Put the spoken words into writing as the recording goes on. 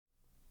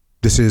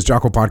This is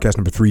Jocko Podcast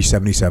number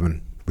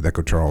 377 with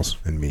Echo Charles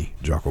and me,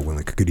 Jocko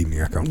Willink. Good evening,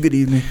 Echo. Good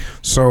evening.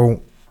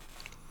 So,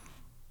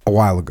 a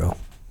while ago,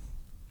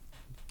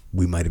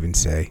 we might even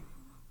say,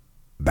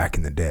 back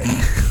in the day,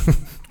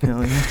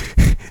 Hell yeah.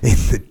 in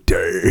the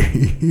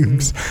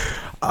days,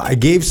 I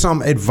gave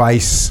some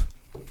advice,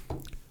 a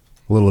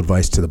little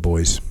advice to the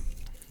boys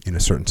in a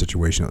certain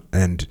situation.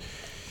 And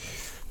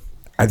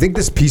I think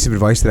this piece of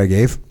advice that I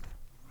gave,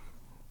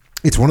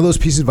 it's one of those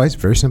pieces of advice,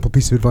 very simple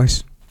piece of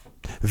advice.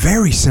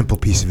 Very simple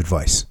piece of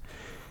advice.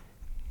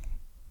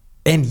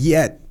 And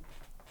yet,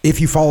 if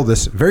you follow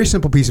this very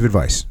simple piece of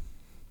advice,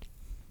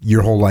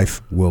 your whole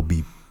life will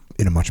be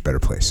in a much better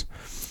place.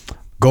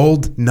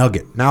 Gold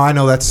nugget. Now, I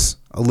know that's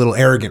a little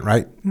arrogant,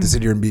 right? To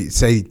sit here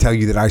and tell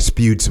you that I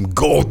spewed some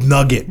gold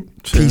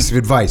nugget piece of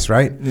advice,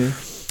 right? Yeah.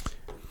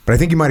 But I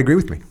think you might agree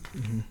with me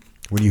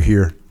when you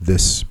hear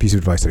this piece of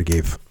advice that I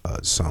gave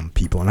some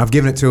people. And I've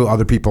given it to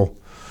other people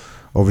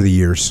over the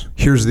years.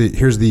 Here's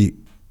the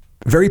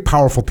very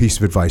powerful piece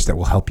of advice that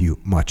will help you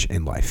much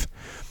in life.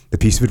 The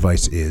piece of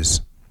advice is,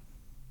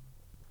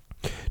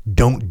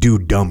 don't do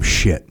dumb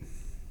shit.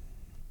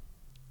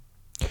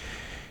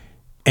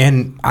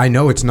 And I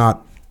know it's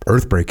not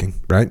earth-breaking,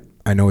 right?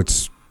 I know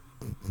it's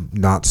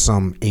not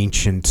some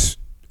ancient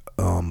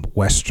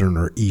Western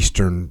or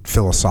Eastern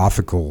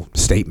philosophical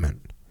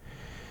statement.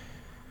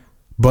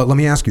 But let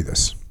me ask you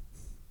this.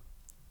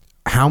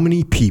 How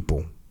many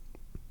people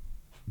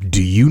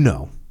do you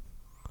know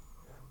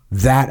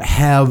that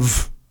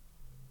have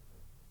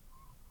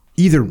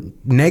either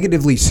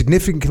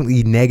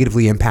significantly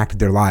negatively impacted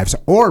their lives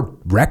or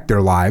wrecked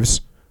their lives,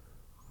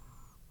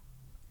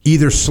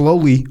 either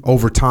slowly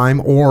over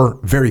time or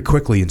very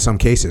quickly in some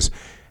cases?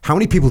 How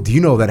many people do you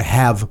know that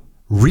have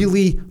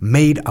really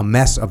made a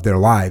mess of their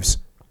lives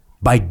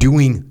by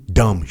doing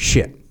dumb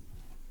shit?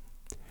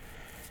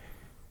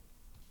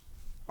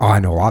 Oh, I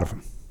know a lot of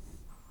them.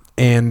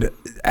 And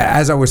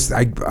as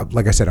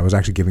like I said, I was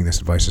actually giving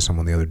this advice to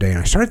someone the other day, and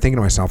I started thinking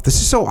to myself, this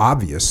is so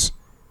obvious.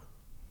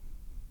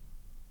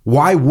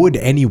 Why would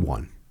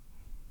anyone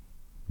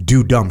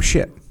do dumb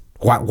shit?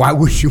 Why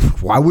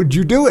would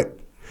you do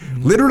it?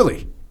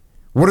 Literally.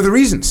 What are the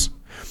reasons?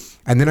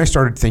 And then I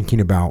started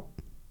thinking about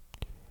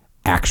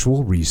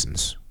actual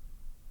reasons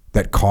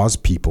that cause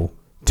people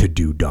to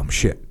do dumb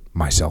shit,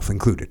 myself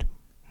included.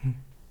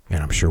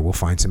 And I'm sure we'll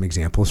find some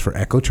examples for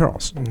Echo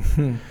Charles.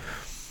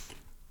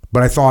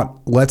 But I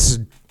thought, let's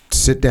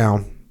sit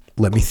down,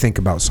 let me think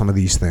about some of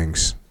these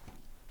things,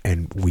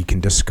 and we can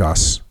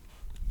discuss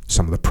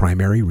some of the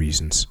primary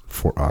reasons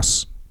for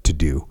us to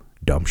do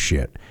dumb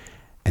shit.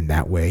 And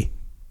that way,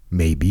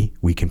 maybe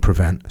we can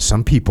prevent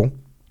some people,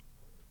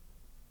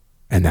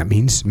 and that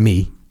means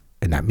me,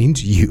 and that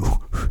means you,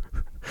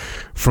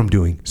 from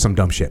doing some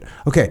dumb shit.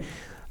 Okay,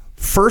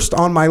 first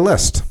on my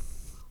list,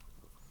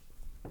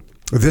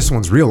 this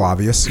one's real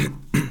obvious.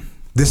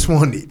 This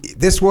one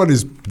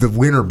is the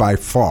winner by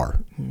far.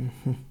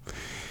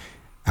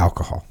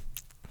 Alcohol.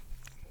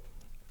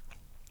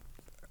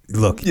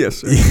 Look. Yes,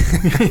 sir.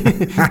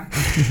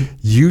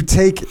 If you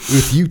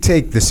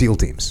take the SEAL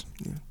teams,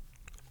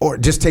 or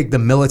just take the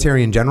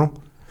military in general,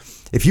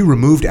 if you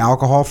removed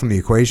alcohol from the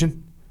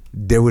equation,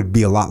 there would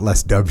be a lot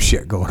less dumb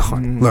shit going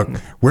on. Look,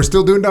 we're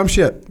still doing dumb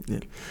shit. Yeah.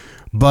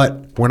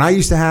 But when I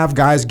used to have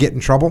guys get in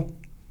trouble,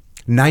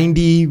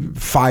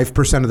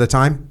 95% of the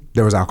time,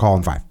 there was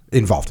alcohol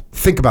involved.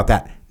 Think about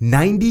that.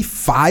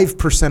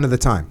 95% of the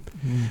time,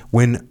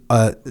 when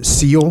a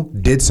SEAL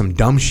did some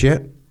dumb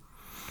shit,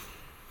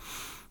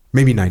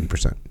 maybe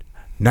 90%.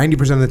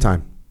 90% of the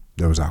time,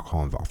 there was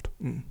alcohol involved.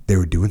 They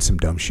were doing some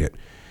dumb shit.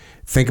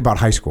 Think about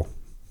high school,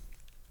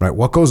 right?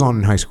 What goes on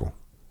in high school?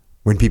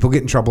 When people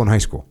get in trouble in high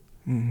school,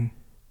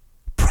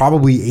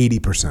 probably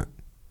 80%,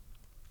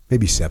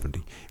 maybe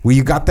 70%. Well,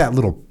 you got that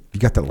little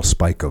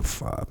spike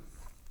of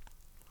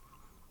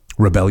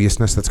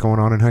rebelliousness that's going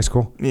on in high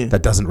school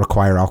that doesn't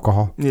require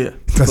alcohol. Yeah,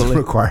 it doesn't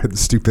require the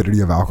stupidity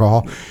of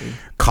alcohol.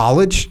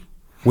 College,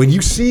 when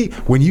you see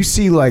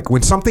like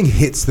when something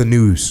hits the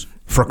news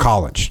for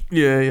college,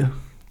 yep.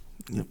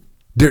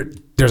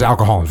 There's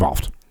alcohol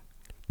involved.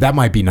 That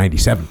might be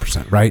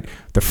 97%, right?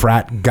 The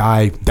frat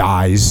guy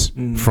dies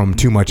from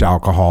too much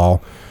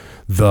alcohol.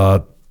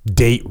 The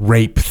date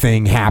rape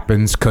thing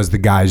happens because the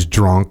guy's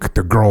drunk,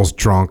 the girl's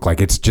drunk,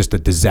 like it's just a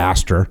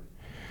disaster.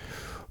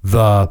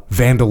 The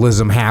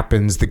vandalism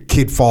happens, the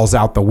kid falls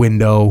out the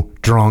window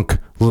drunk.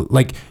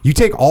 Like, you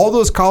take all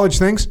those college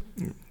things,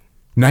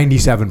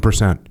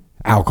 97%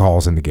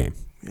 alcohol's in the game.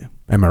 Yeah.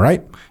 Am I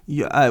right?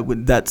 Yeah,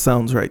 that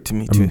sounds right to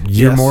me too.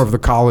 You're more of the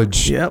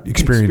college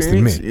experience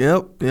than me.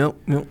 Yep.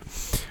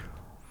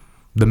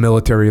 The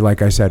military,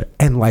 like I said,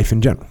 and life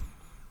in general.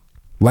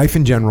 Life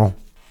in general,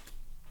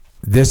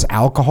 this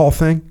alcohol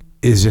thing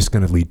is just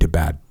going to lead to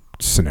bad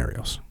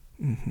scenarios.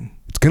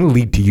 It's going to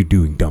lead to you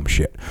doing dumb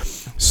shit.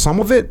 Some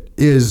of it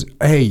is,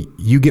 hey,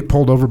 you get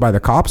pulled over by the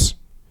cops.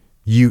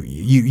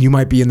 You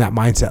might be in that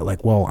mindset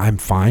like, well, I'm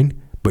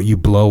fine, but you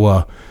blow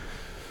a,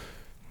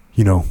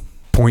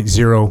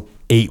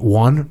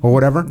 0.081 or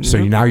whatever.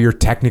 So now you're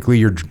technically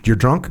you're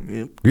drunk.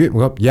 Yep.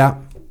 Well, yeah.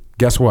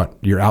 guess what?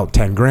 You're out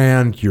 10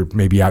 grand. You're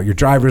maybe out your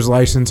driver's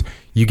license.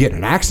 You get in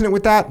an accident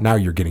with that. Now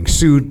you're getting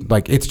sued.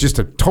 Like, it's just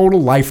a total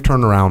life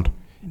turnaround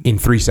in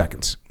 3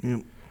 seconds.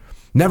 Yep.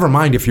 Never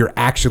mind if you're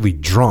actually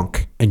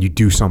drunk and you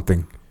do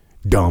something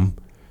dumb.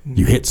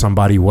 You hit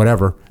somebody,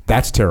 whatever.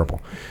 That's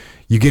terrible.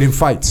 You get in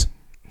fights.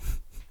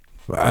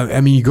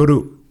 I mean, you go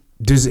to...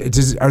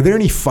 Are there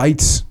any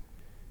fights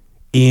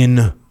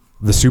in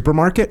the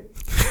supermarket?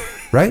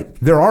 Right?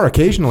 There are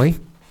occasionally.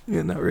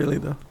 Yeah, not really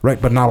though.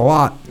 Right, but not a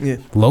lot. Yeah.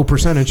 Low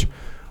percentage.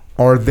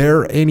 Are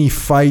there any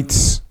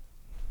fights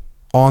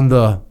on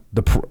the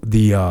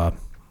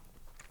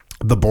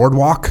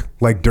boardwalk,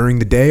 like during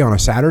the day on a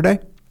Saturday?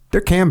 There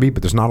can be,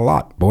 but there's not a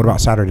lot. But what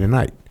about Saturday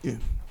night? Yeah.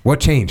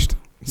 What changed?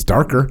 It's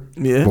darker.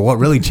 Yeah. But what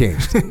really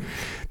changed?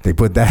 They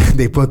put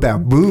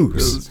that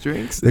booze. Those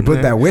drinks. They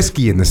put that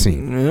whiskey in the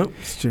scene. Yep.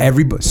 It's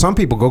true. Some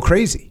people go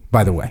crazy,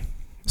 by the way.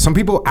 Some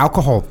people,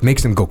 alcohol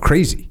makes them go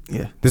crazy.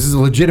 Yeah. This is a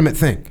legitimate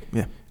thing.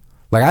 Yeah.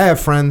 Like, I have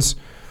friends,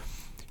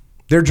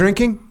 they're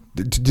drinking.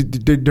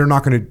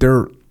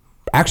 They're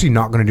actually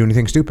not going to do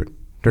anything stupid.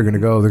 They're going to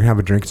go, they're going to have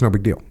a drink. It's no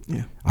big deal.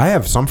 Yeah. I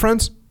have some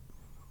friends,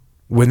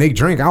 when they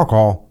drink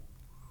alcohol,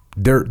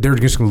 they're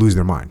just going to lose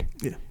their mind.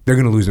 Yeah. They're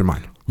going to lose their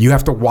mind. You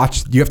have to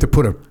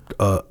put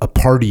a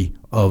party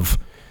of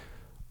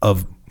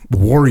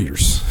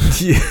warriors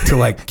Yeah. to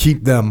like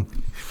keep them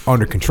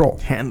under control.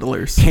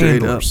 Handlers.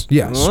 Handlers. Straight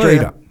up. Yeah,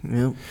 straight up.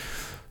 Yep.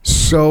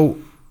 So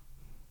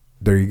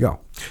there you go.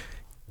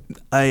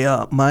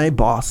 My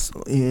boss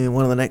in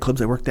one of the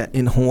nightclubs I worked at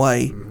in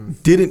Hawaii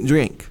didn't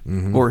drink,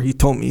 or he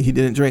told me he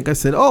didn't drink. I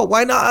said, "Oh,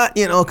 why not?"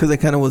 You know, because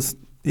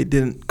it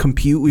didn't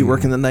compute. We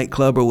work in the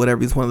nightclub or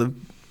whatever. He's one of the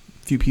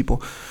few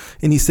people,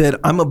 and he said,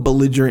 "I'm a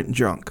belligerent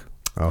drunk."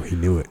 Oh, he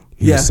knew it.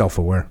 He was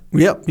self-aware.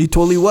 Yep, he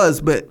totally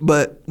was. But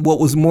what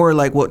was more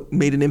like what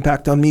made an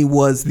impact on me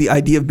was the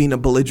idea of being a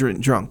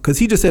belligerent drunk, because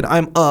he just said,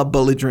 "I'm a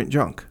belligerent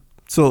drunk."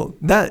 So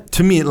that,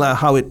 to me,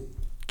 how it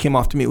came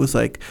off to me was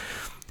like,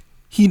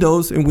 he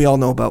knows, and we all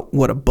know about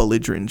what a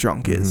belligerent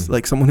drunk is.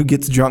 Like someone who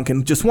gets drunk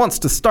and just wants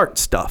to start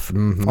stuff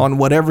on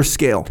whatever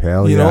scale.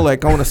 Hell you yeah. know,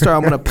 like I'm gonna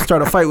start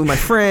a fight with my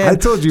friend. I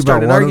told you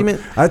start about an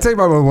argument. I tell you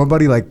about one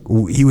buddy. Like,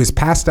 he was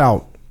passed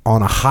out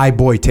on a high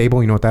boy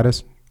table. You know what that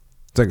is?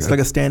 It's like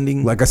a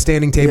standing,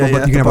 table, Yeah,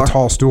 but you can have bar. a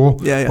tall stool,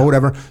 Yeah. or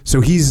whatever.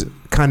 So he's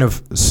kind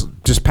of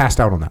just passed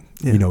out on that.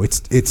 Yeah. You know,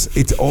 it's.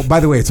 Oh, by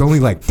the way, it's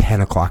only like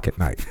 10 o'clock at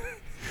night,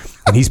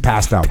 and he's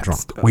passed out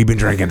drunk. We've been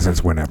drinking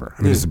since whenever.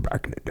 I mean, this is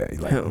back in the day.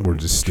 Like, we're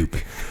just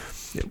stupid.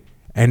 Yep.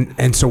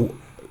 And so,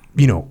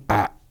 you know,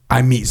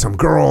 I meet some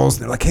girls.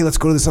 And they're like, "Hey, let's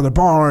go to this other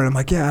bar." And I'm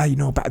like, "Yeah, you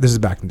know, this is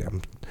back in the day."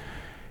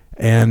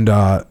 And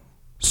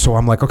so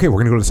I'm like, "Okay, we're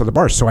gonna go to this other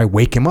bar." So I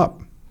wake him up,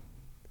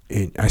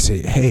 and I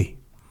say, "Hey,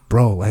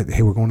 bro,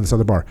 hey, we're going to this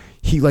other bar."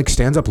 He like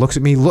stands up, looks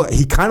at me.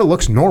 He kind of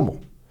looks normal.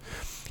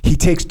 He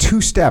takes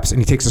 2 steps and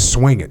he takes a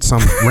swing at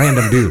some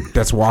random dude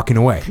that's walking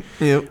away,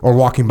 or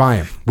walking by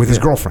him with his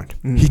girlfriend.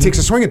 He takes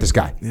a swing at this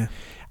guy. Yeah.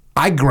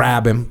 I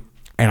grab him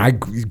and I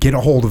get a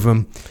hold of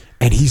him,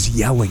 and he's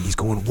yelling. He's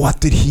going,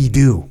 "What did he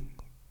do?"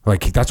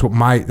 Like, that's what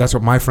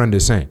my friend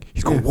is saying.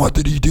 He's going, "What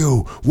did he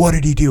do? What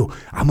did he do?"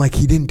 I'm like,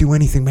 "He didn't do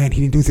anything, man.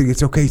 He didn't do anything.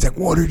 It's okay." He's like,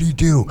 "What did he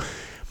do?"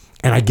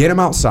 And I get him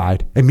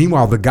outside, and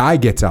meanwhile, the guy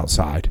gets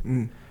outside.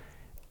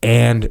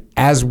 And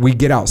as we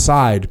get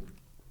outside,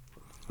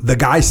 the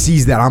guy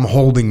sees that I'm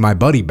holding my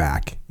buddy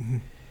back.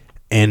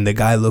 And the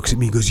guy looks at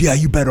me and goes, "Yeah,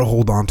 you better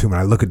hold on to him." And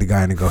I look at the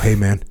guy and I go, "Hey,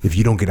 man, if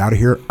you don't get out of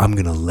here, I'm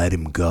going to let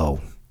him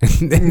go."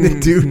 And then the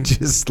dude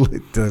just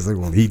does like,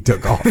 well, he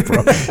took off,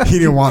 bro. He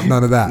didn't want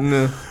none of that.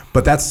 No.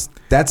 But that's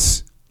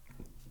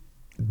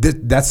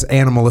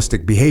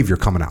animalistic behavior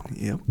coming out.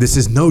 Yep. This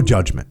is no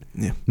judgment.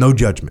 Yeah. No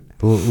judgment.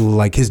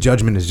 Like, his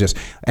judgment is just.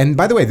 And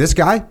by the way, this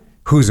guy,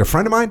 who's a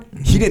friend of mine,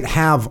 he didn't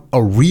have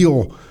a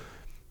real.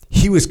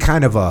 He was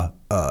kind of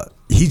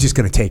he's just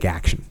going to take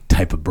action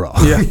type of bro.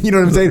 Yeah. You know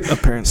what I'm saying?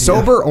 Apparently,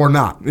 sober or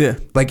not. Yeah.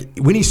 Like,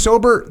 when he's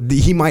sober,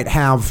 he might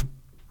have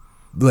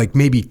like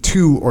maybe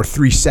 2 or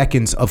 3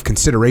 seconds of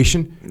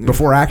consideration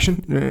before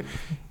action. Right.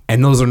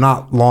 And those are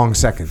not long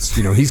seconds.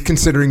 You know, he's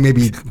considering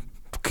maybe,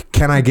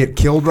 can I get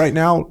killed right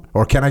now?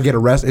 Or can I get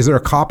arrested? Is there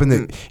a cop in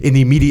the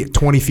immediate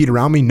 20 feet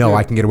around me? No,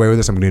 I can get away with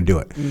this. I'm going to do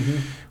it.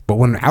 But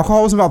when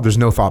alcohol is involved, there's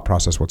no thought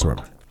process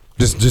whatsoever.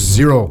 Just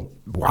zero.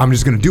 I'm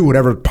just going to do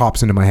whatever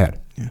pops into my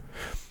head. Yeah.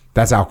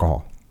 That's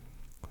alcohol.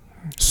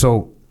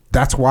 So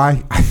that's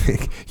why I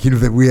think, you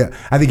know,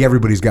 I think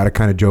everybody's got a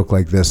kind of joke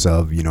like this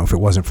of, you know, if it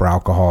wasn't for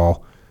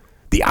alcohol,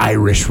 the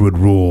Irish would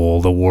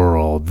rule the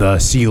world, the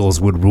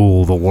SEALs would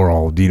rule the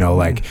world. You know,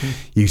 like,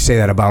 you say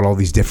that about all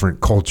these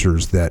different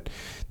cultures, that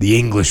the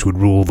English would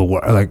rule the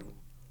world. Like,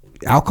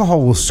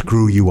 alcohol will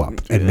screw you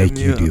up and make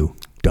you do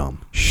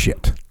dumb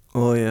shit.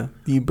 Oh yeah,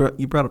 you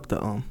brought up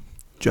the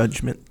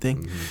judgment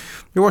thing.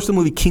 You watched the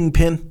movie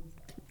Kingpin?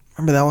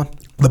 Remember that one?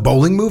 The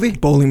bowling movie?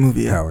 Bowling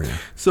movie, yeah. Hell yeah.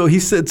 So he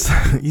said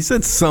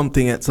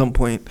something at some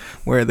point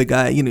where the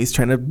guy, you know, he's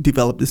trying to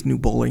develop this new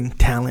bowling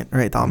talent,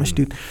 right? The Amish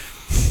dude.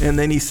 And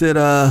then he said,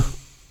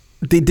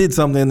 they did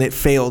something that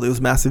failed. It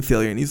was massive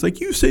failure. And he's like,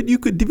 you said you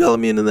could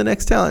develop me into the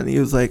next talent. And he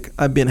was like,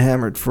 I've been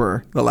hammered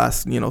for the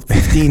last,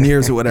 15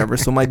 years or whatever.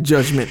 So my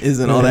judgment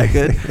isn't all that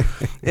good.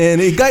 And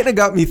it kind of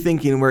got me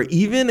thinking where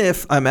even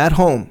if I'm at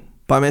home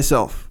by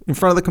myself, in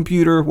front of the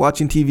computer,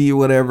 watching TV or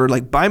whatever,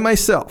 like by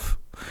myself,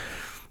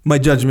 my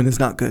judgment is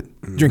not good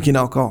drinking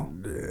alcohol.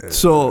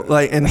 So so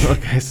I'm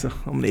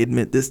going to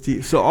admit this to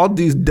you. So I'll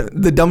do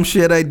the dumb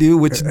shit I do,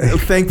 which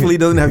thankfully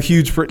doesn't have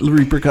huge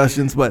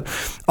repercussions, but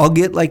I'll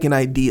get like an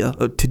idea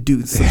to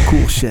do some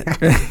cool shit.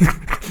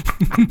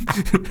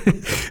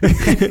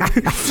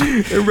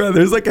 And bro,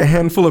 there's like a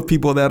handful of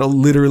people that'll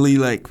literally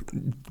like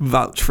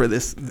vouch for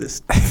this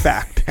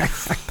fact.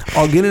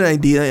 I'll get an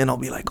idea and I'll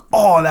be like,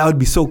 oh, that would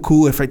be so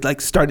cool if I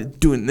like started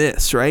doing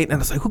this, right? And I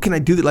was like, who can I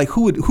do that? Like,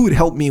 who would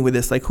help me with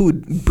this? Like, who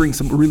would bring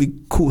some really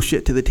cool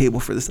shit to the table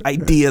for this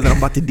idea that I'm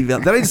about to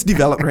develop, that I just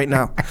developed right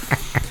now?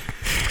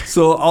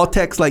 So I'll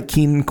text like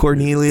Keenan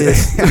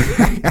Cornelius.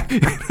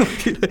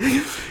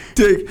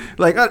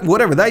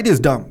 Whatever, the idea is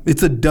dumb.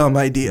 It's a dumb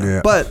idea.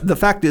 Yeah. But the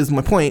fact is,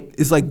 my point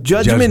is like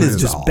judgment is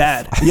just off.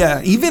 Bad.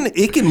 Yeah, even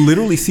it can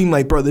literally seem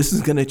like, bro, this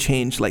is gonna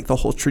change like the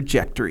whole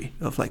trajectory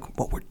of like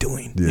what we're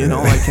doing. Yeah.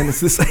 And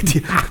it's this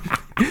idea.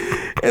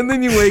 And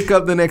then you wake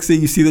up the next day,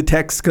 you see the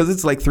text because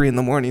it's like 3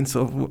 a.m.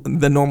 So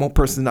the normal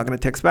person's not going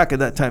to text back at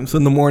that time. So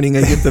in the morning,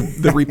 I get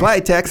the reply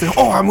text, and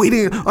I'm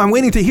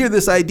waiting to hear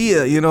this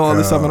idea, all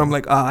this stuff, and I'm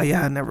like,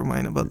 yeah, never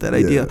mind about that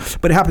idea.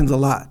 But it happens a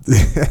lot.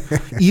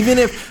 Even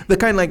if the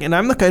kind and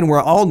I'm the kind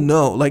where I'll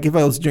know, like if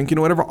I was drinking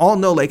or whatever, I'll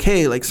know, like,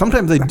 hey, like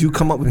sometimes I do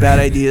come up with bad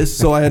ideas,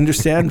 so I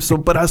understand. So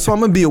I'm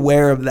gonna be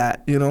aware of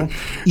that,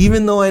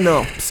 even though I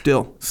know,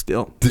 still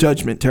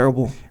judgment,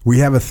 terrible. We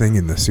have a thing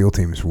in the SEAL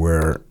teams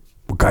where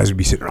guys would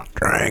be sitting around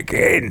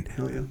drinking,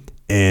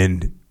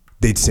 and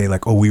they'd say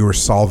like, "Oh, we were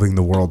solving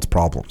the world's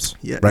problems."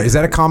 Yeah, right? Is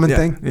that a common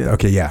thing? Yeah.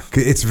 Okay, yeah.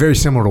 It's very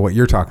similar to what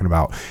you're talking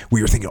about.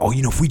 We were thinking, "Oh,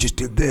 if we just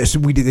did this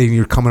and we did," and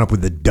you're coming up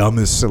with the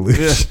dumbest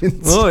solutions. Yeah.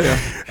 Oh yeah.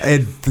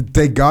 And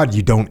thank God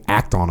you don't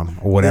act on them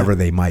or whatever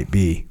they might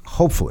be.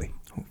 Hopefully.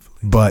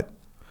 But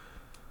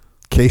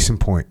case in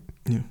point,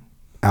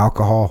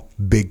 alcohol,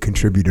 big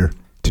contributor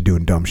to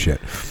doing dumb shit.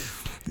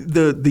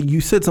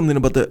 You said something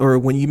about or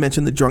when you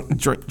mentioned the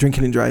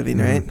drinking and driving,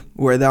 right?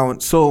 Where that one.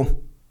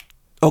 So,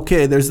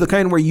 okay, there's the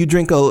kind where you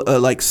drink you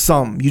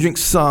drink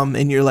some,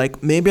 and you're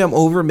like, maybe I'm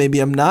over, maybe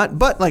I'm not,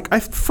 but like I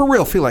for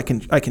real feel I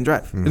can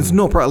drive. There's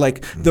no problem.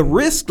 Like the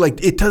risk,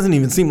 like it doesn't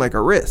even seem like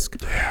a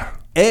risk.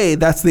 Yeah.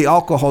 That's the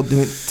alcohol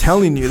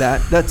telling you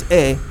that. That's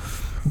A.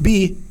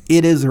 B.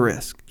 It is a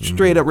risk,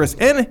 straight up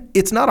risk, and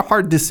it's not a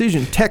hard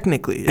decision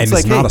technically. It's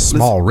like, not a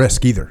small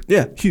risk either.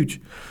 Yeah, huge.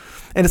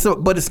 And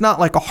but it's not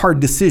like a hard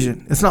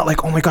decision. It's not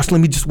like, oh my gosh, let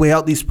me just weigh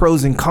out these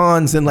pros and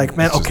cons and like,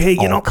 man, okay,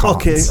 cons.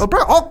 Okay, oh,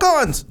 bro, all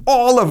cons,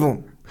 all of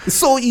them. It's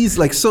so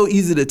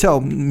easy to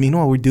tell.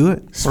 Meanwhile, we do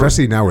it.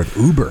 Especially now with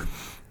Uber.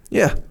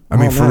 Yeah. I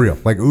mean, for real,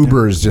 like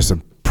Uber is just a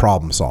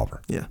problem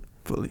solver. Yeah,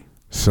 fully.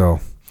 So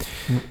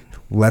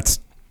let's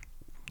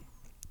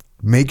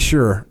make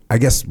sure, I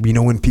guess,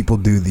 when people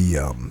do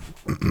the,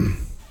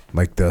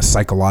 like the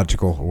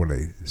psychological,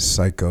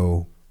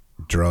 psycho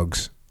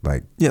drugs,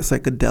 like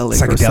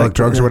psychedelic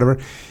drugs or whatever,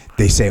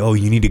 they say, oh,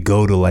 you need to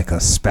go to like a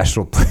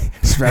special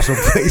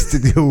place to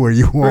do where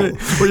you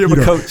won't, where you have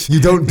a coach. You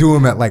don't do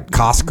them at like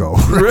Costco.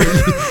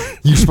 Right?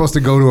 You're supposed to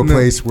go to a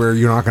place where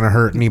you're not going to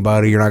hurt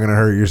anybody. You're not going to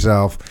hurt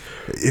yourself.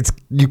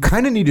 You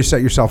kind of need to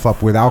set yourself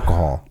up with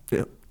alcohol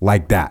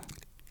like that.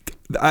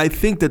 I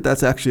think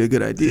that's actually a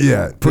good idea.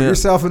 Yeah. Put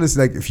yourself in this,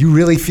 like, if you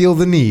really feel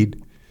the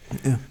need,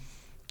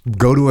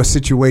 go to a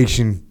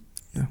situation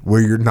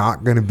where you're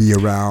not going to be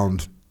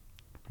around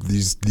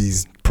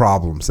these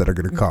problems that are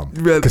going to come,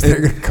 because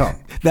they're going to come.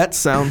 That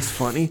sounds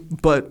funny,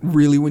 but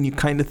really when you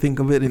kind of think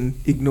of it and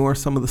ignore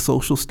some of the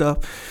social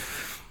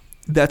stuff,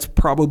 that's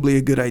probably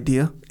a good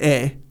idea,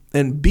 A.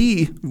 And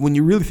B, when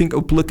you really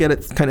look at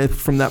it kind of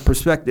from that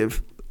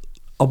perspective,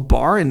 a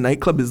bar and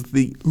nightclub is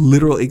the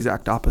literal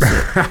exact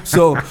opposite.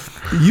 So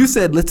you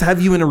said, let's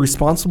have you in a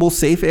responsible,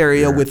 safe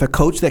area with a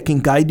coach that can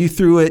guide you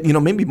through it,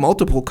 maybe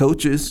multiple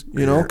coaches,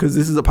 because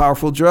this is a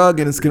powerful drug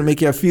and it's going to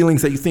make you have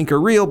feelings that you think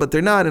are real, but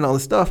they're not, and all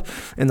this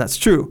stuff. And that's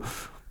true.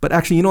 But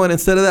actually, you know what?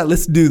 Instead of that,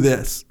 let's do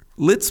this.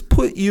 Let's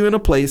put you in a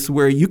place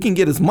where you can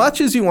get as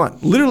much as you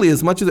want, literally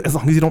as much as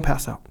long as you don't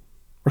pass out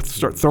or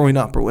start throwing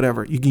up or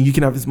whatever. You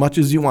can have as much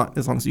as you want,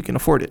 as long as you can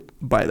afford it,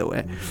 by the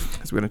way,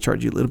 because we're going to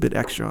charge you a little bit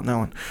extra on that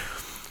one.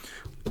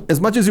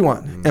 As much as you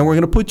want. And we're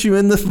going to put you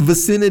in the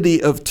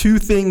vicinity of two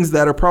things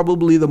that are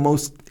probably the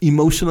most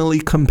emotionally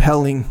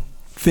compelling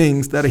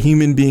things that a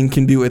human being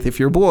can do with. If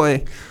you're a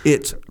boy,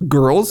 it's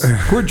girls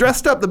who are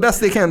dressed up the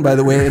best they can, by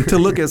the way, and to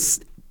look as,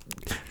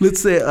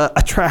 let's say,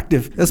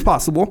 attractive as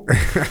possible.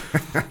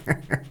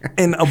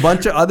 And a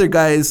bunch of other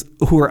guys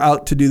who are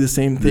out to do the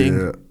same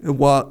thing,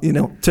 while,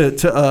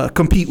 to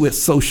compete with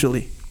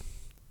socially,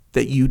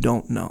 that you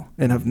don't know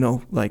and have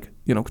no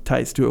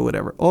ties to or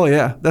whatever. Oh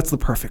yeah, that's the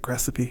perfect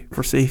recipe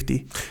for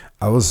safety.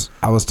 I was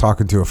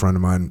talking to a friend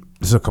of mine,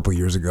 this is a couple of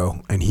years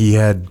ago, and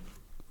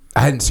I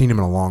hadn't seen him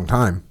in a long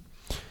time,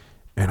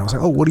 and I was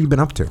like, oh, what have you been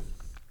up to?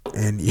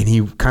 And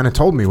he kind of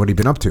told me what he'd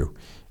been up to.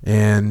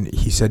 And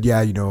he said, yeah,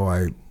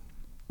 I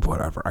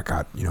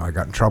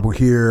got in trouble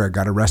here. I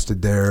got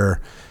arrested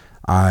there.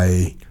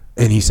 And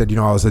he said,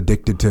 I was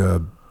addicted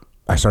to,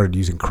 I started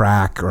using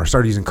crack, or I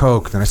started using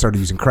coke. Then I started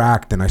using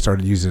crack. Then I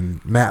started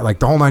using like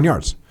the whole 9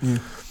 yards. Yeah.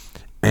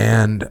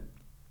 And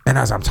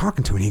as I'm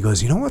talking to him, he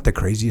goes, you know what the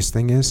craziest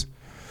thing is?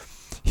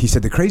 He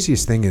said, the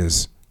craziest thing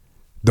is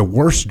the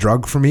worst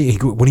drug for me.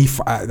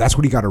 That's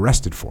what he got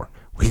arrested for.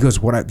 He goes,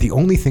 the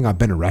only thing I've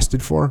been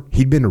arrested for,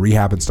 he'd been to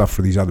rehab and stuff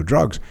for these other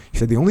drugs. He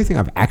said, the only thing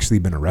I've actually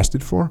been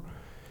arrested for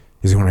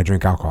is when I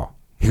drink alcohol.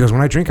 He goes,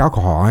 when I drink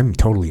alcohol, I'm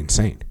totally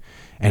insane.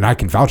 And I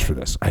can vouch for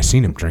this. I've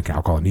seen him drink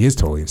alcohol and he is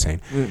totally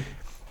insane. Mm.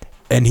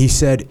 And he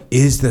said,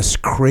 is this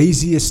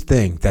craziest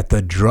thing that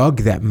the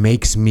drug that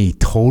makes me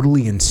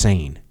totally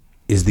insane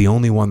is the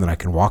only one that I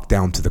can walk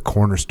down to the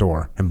corner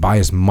store and buy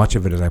as much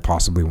of it as I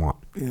possibly want.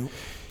 Yeah.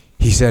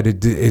 He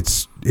said,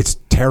 it's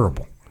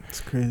terrible.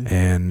 It's crazy.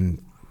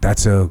 And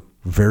that's a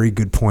very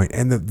good point.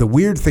 And the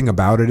weird thing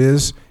about it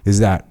is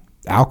that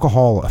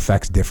alcohol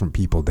affects different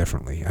people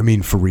differently. I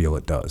mean, for real,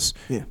 it does.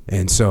 Yeah.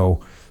 And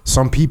so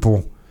some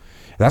people,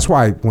 that's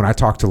why when I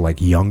talk to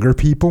like younger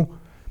people,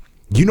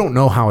 you don't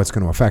know how it's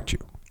going to affect you.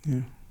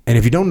 Yeah. And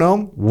if you don't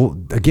know, well,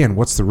 again,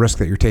 what's the risk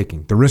that you're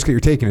taking? The risk that you're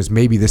taking is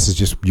maybe this is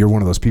just, you're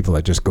one of those people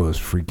that just goes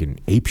freaking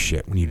ape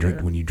shit when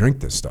you drink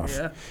this stuff,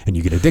 and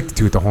you get addicted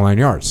to it the whole 9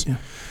 yards. Yeah.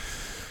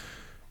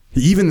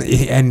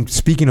 And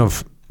speaking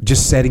of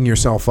just setting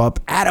yourself up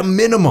at a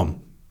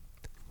minimum,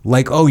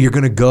 like, oh, you're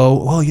going to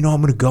go, well,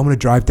 I'm going to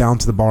drive down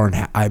to the bar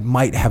and I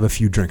might have a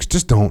few drinks.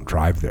 Just don't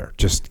drive there.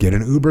 Just get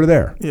an Uber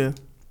there. Yeah.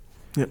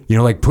 Yep.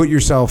 Like put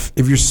yourself,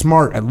 if you're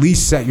smart, at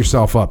least set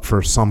yourself up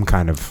for some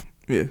kind of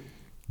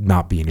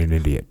not being an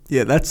idiot.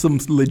 Yeah, that's some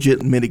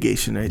legit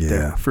mitigation right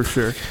there, for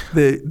sure.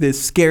 The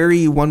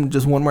scary one,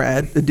 just one more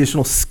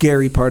additional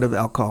scary part of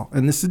alcohol,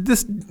 and this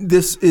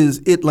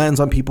is it lands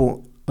on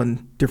people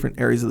on different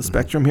areas of the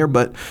spectrum here,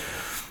 but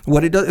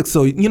what it does,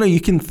 so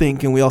you can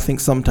think, and we all think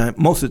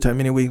most of the time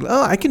anyway,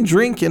 oh, I can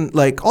drink and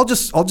like I'll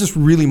just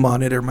really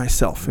monitor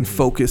myself and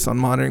focus on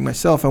monitoring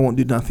myself. I won't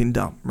do nothing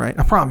dumb, right?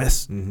 I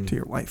promise to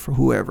your wife or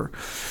whoever.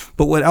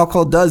 But what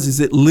alcohol does is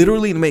it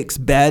literally makes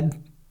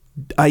bad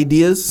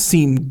ideas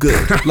seem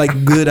good,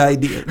 like good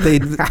ideas.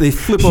 They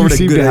flip over to good ideas.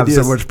 You seem to have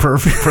so much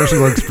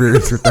personal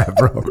experience with that,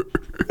 bro.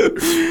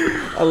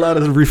 A lot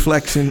of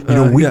reflection.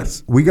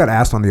 We got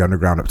asked on the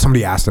underground.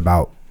 Somebody asked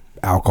about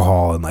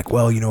alcohol and like,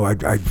 well,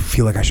 I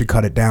feel like I should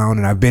cut it down,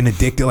 and I've been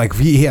addicted. Like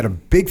he had a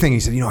big thing. He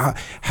said,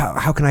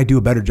 how can I do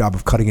a better job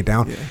of cutting it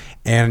down? Yeah.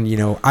 And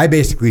I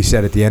basically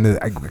said at the end of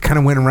I kind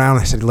of went around.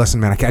 I said, listen,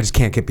 man, I just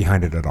can't get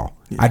behind it at all.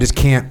 Yeah. I just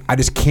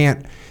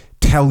can't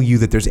tell you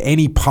that there's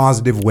any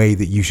positive way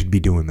that you should be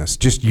doing this.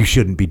 Just you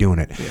shouldn't be doing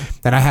it. Yeah.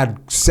 And I had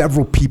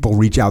several people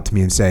reach out to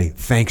me and say,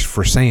 thanks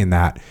for saying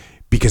that,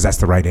 because that's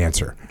the right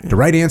answer. Yeah. The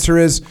right answer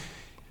is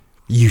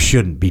you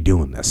shouldn't be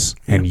doing this.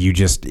 Yeah. And you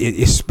just,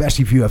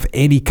 especially if you have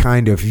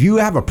if you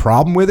have a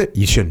problem with it,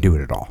 you shouldn't do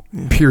it at all.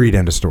 Yeah. Period.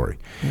 End of story.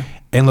 Yeah.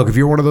 And look, if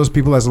you're one of those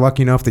people that's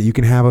lucky enough that you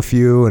can have a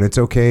few and it's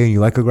okay and you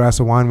like a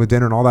glass of wine with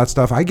dinner and all that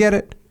stuff, I get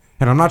it.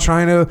 And I'm not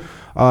trying to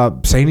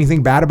say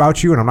anything bad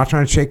about you, and I'm not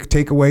trying to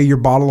take away your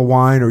bottle of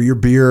wine or your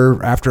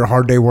beer after a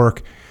hard day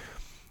work.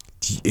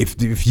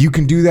 If you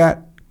can do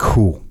that,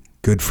 cool.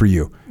 Good for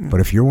you. Mm.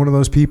 But if you're one of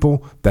those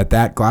people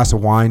that glass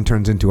of wine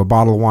turns into a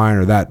bottle of wine,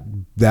 or that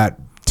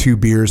 2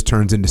 beers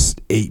turns into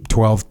 8,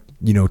 12,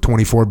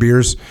 24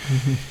 beers,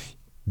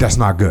 that's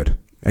not good,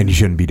 and you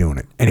shouldn't be doing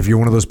it. And if you're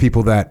one of those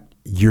people that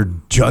your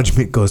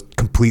judgment goes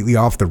completely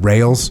off the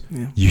rails,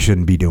 you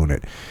shouldn't be doing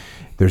it.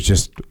 There's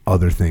just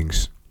other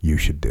things you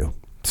should do.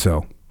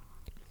 So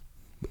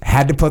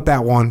had to put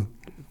that one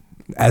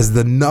as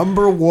the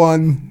number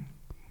one,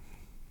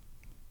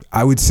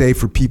 I would say,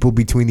 for people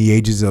between the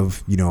ages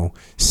of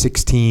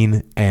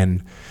 16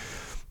 and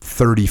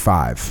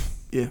 35.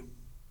 Yeah,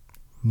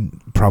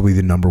 probably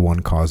the number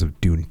one cause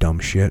of doing dumb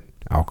shit,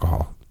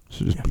 alcohol.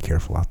 So just be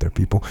careful out there,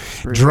 people.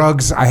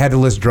 Drugs, I had to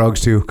list drugs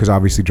too, because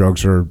obviously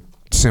drugs are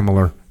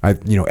similar.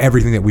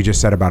 Everything that we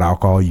just said about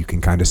alcohol, you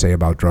can kind of say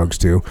about drugs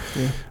too.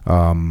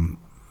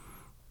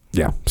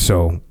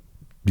 So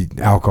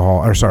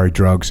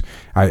drugs.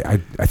 I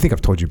think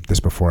I've told you this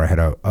before. I had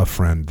a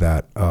friend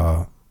that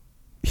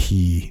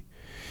he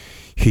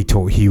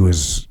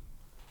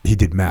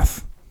did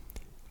meth,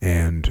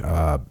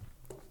 and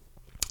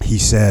he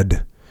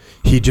said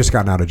he'd just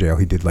gotten out of jail.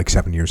 He did like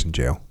 7 years in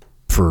jail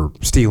for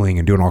stealing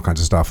and doing all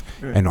kinds of stuff.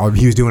 Right. And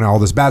he was doing all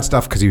this bad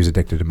stuff because he was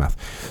addicted to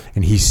meth.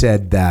 And he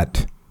said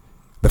that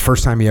the very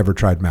first time he ever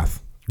tried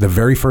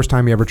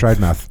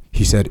meth,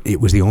 he said it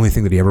was the only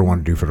thing that he ever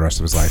wanted to do for the rest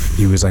of his life.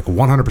 He was like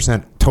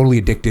 100% totally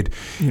addicted.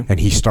 Yeah.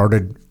 And he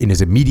started in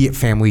his immediate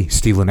family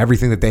stealing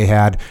everything that they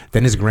had.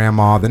 Then his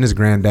grandma, then his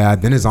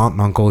granddad, then his aunt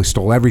and uncle. He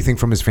stole everything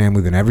from his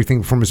family, then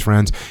everything from his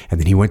friends. And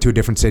then he went to a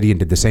different city and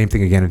did the same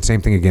thing again and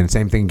same thing again and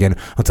same thing again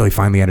until he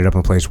finally ended up in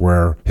a place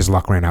where his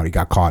luck ran out. He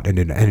got caught and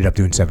ended up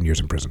doing 7 years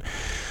in prison.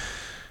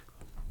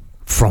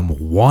 From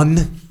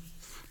one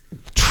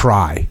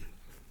try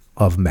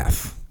of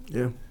meth.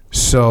 Yeah.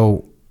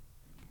 So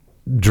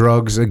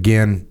drugs,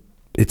 again,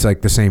 it's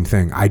like the same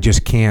thing. I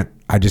just can't.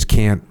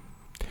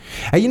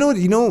 And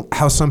you know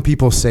how some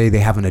people say they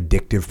have an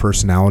addictive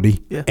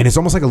personality? Yeah. And it's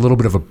almost like a little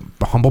bit of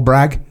a humble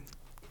brag.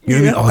 You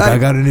know what I mean? Oh, I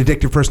got an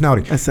addictive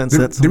personality. I sense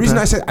that The reason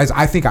I sometimes. say,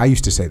 I think I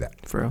used to say that.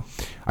 For real.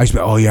 I used to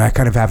be, oh yeah, I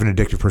kind of have an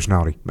addictive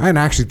personality. I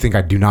actually think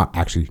I do not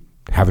actually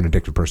have an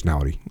addictive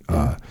personality.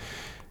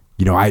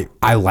 You know,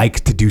 I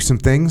like to do some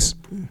things.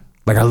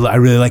 Like I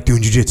really like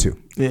doing jiu-jitsu.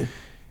 Yeah.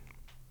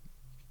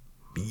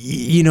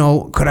 You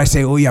know, could I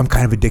say, oh yeah, I'm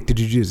kind of addicted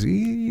to jiu-jitsu?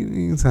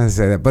 You can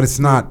say that, but it's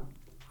not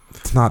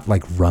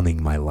like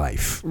running my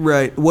life.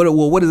 Right. What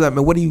does that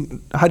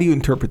mean? How do you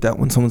interpret that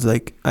when someone's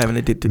like, I have an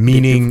addictive?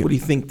 Meaning, what do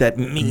you think that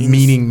means?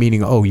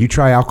 Meaning, oh, you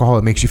try alcohol,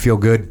 it makes you feel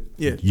good.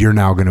 Yeah. You're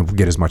now going to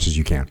get as much as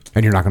you can,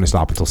 and you're not going to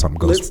stop until something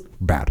goes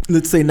bad.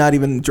 Let's say not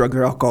even drugs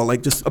or alcohol,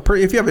 like just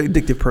if you have an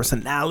addictive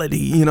personality,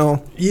 you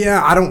know.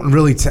 Yeah, I don't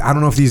really. I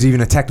don't know if there's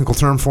even a technical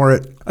term for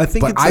it. I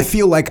think, but I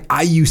feel like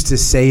I used to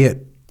say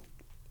it.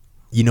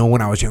 You know,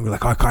 when I was younger,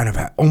 like I kind of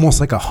had almost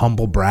like a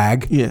humble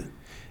brag. Yeah.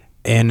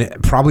 And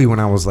probably when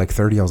I was like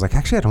 30, I was like,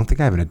 actually, I don't think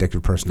I have an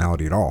addictive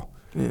personality at all.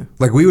 Yeah.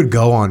 Like we would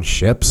go on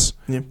ships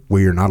Yeah.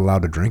 where you're not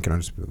allowed to drink, and I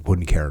just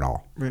wouldn't care at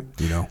all. Right.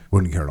 You know,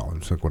 wouldn't care at all.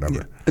 It's like whatever.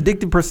 Yeah.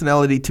 Addictive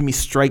personality to me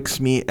strikes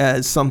me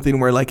as something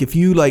where like if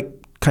you like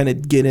kind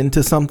of get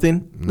into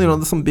something, you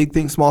know, some big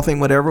thing, small thing,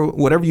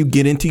 whatever you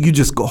get into, you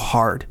just go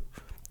hard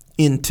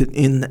into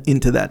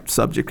that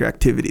subject or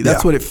activity.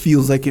 That's what it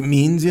feels like it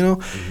means, you know.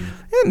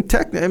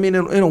 And I mean,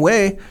 in a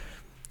way,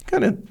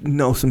 kind of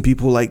know some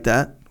people like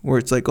that. Where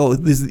it's like, oh,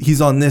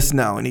 he's on this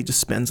now, and he just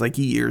spends like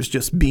years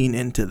just being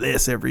into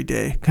this every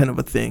day, kind of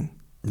a thing.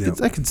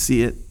 Yep. I can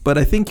see it, but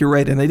I think you're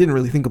right, and I didn't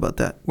really think about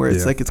that. Where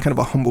it's like it's kind of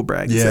a humble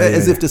brag,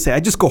 as if to say, I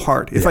just go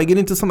hard. If I get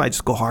into something, I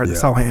just go hard.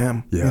 That's how I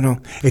am. Yeah. You know,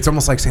 it's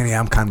almost like saying,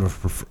 I'm kind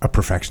of a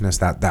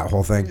perfectionist. That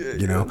whole thing,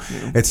 you know,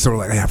 it's sort of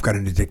like, hey, I've got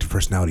an addictive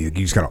personality. You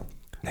just gotta,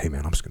 hey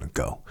man, I'm just gonna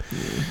go.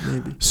 Yeah,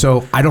 maybe.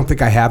 So I don't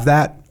think I have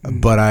that,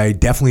 but I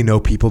definitely know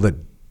people that.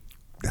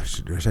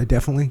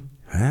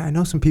 I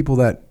know some people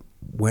that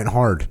went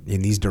hard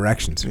in these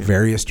directions,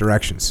 various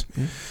directions.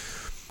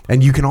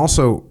 And you can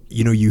also,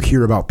 you know, you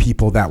hear about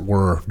people that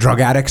were drug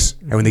addicts,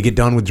 and when they get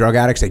done with drug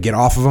addicts, they get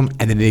off of them,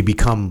 and then they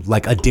become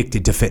like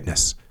addicted to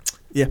fitness.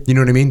 Yeah. You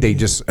know what I mean? They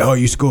just, I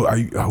used to go,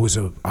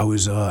 I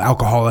was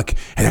alcoholic,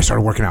 and I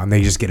started working out, and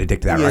they just get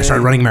addicted to that. Or I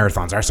started running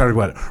marathons. Or I started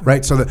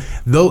right? So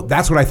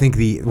that's what I think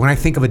when I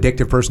think of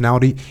addictive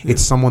personality,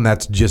 it's someone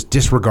that's just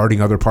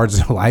disregarding other parts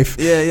of their life.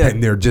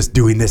 And they're just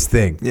doing this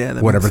thing.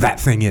 Whatever that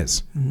thing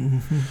is.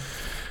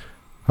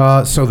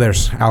 So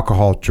there's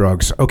alcohol,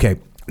 drugs. Okay.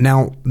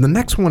 Now, the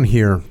next one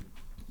here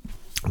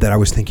that I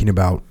was thinking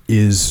about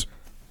is,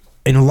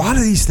 and a lot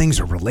of these things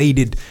are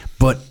related,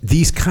 but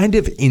these kind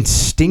of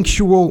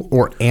instinctual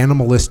or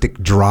animalistic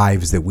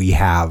drives that we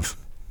have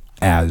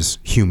as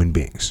human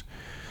beings.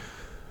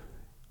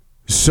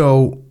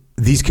 So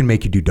these can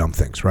make you do dumb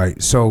things, right?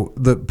 So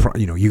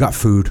you got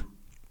food,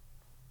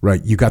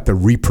 right? You got the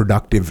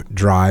reproductive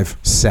drive,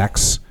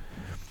 sex.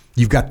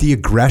 You've got the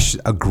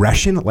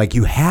aggression. Like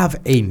you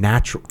have a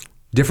natural,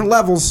 different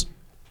levels,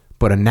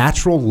 but a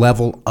natural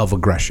level of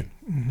aggression.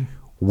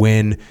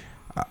 When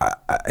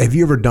have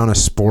you ever done a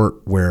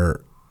sport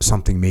where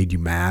something made you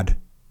mad?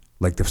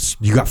 Like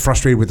you got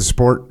frustrated with the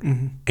sport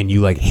and you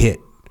like hit.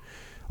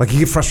 Like you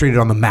get frustrated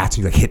on the mats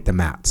and you like hit the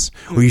mats.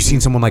 Or you've seen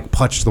someone like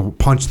punch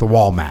the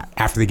wall mat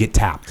after they get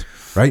tapped,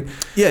 right?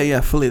 Yeah,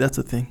 fully. That's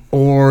a thing.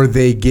 Or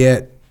they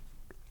get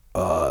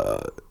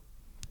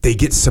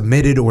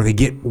submitted, or they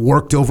get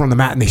worked over on the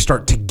mat and they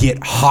start to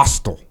get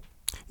hostile.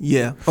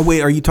 Yeah. Oh,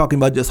 wait, are you talking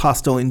about just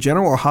hostile in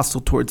general or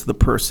hostile towards the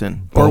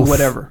person? Or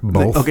whatever?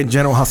 Both. Okay,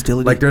 general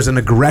hostility. Like there's an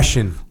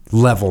aggression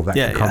level that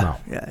can come out.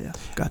 Yeah.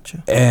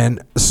 Gotcha.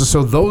 And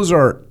so those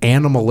are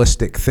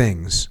animalistic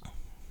things,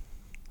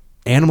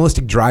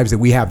 animalistic drives that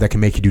we have that can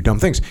make you do dumb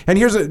things. And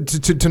here's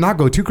to not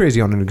go too crazy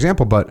on an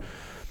example, but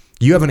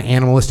you have an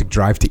animalistic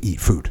drive to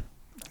eat food.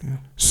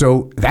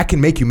 So that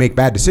can make you make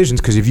bad decisions,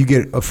 because if you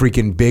get a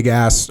freaking big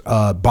ass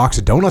box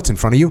of donuts in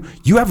front of you,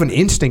 you have an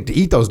instinct to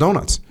eat those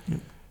donuts.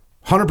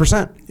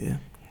 100%. Yeah.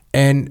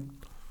 And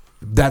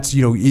that's,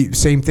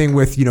 same thing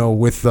with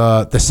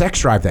the sex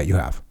drive that you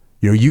have.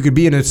 You could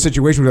be in a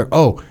situation where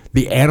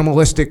the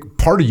animalistic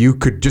part of you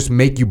could just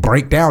make you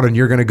break down and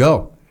you're going to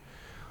go.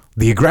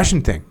 The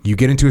aggression thing, you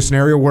get into a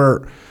scenario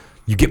where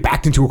you get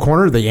backed into a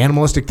corner, the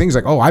animalistic thing's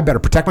like, I better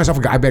protect myself.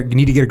 I bet you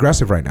need to get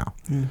aggressive right now.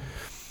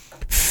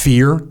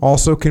 Fear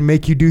also can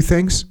make you do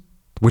things,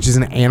 which is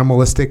an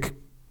animalistic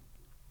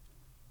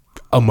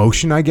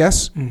emotion, I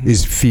guess,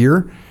 is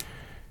fear.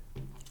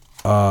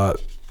 And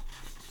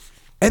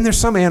there's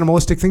some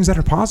animalistic things that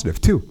are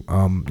positive too.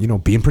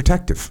 Being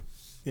protective.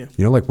 Yeah.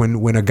 Like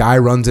when a guy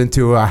runs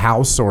into a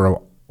house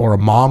or a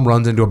mom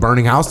runs into a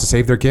burning house to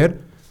save their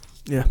kid.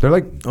 Yeah. They're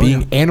like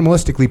being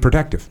animalistically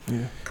protective.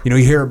 Yeah. You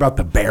hear about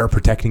the bear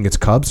protecting its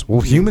cubs.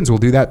 Well, humans will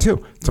do that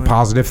too. It's a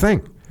positive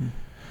thing.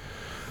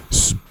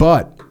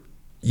 But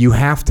you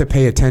have to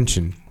pay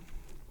attention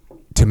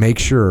to make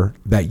sure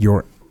that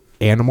your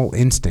animal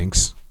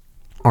instincts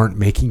aren't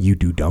making you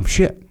do dumb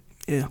shit.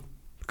 Yeah.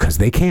 Because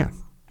they can.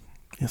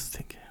 Yes,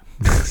 thank you.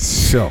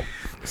 So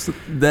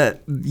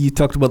That you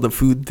talked about the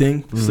food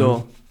thing.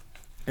 So,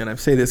 and I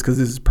say this because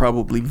this is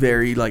probably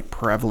very like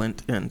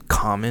prevalent and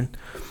common,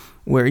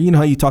 where you know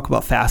how you talk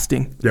about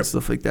fasting and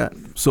stuff like that.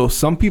 So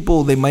some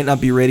people, they might not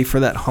be ready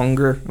for that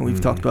hunger, and we've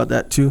talked about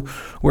that too.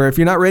 Where if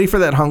you're not ready for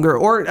that hunger,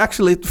 or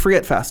actually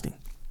forget fasting.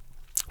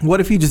 What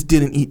if you just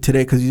didn't eat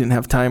today because you didn't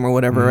have time or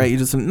whatever, right? You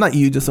just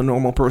just a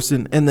normal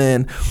person, and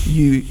then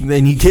you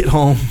get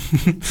home.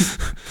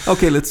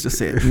 Okay, let's just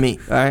say it, me.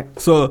 All right,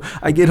 so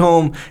I get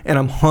home and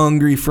I'm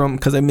hungry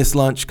because I missed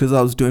lunch because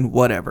I was doing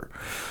whatever,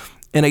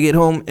 and I get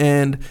home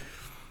and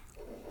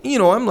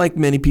I'm like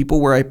many people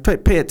where I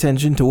pay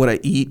attention to what I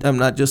eat. I'm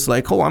not just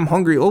like, oh, I'm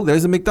hungry. Oh,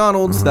 there's a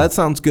McDonald's. That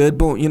sounds good.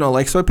 But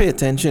so I pay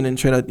attention and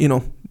try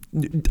to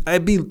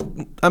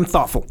I'm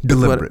thoughtful.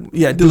 Deliberate.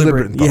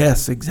 Deliberate.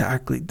 Yes,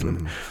 exactly.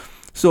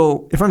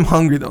 So if I'm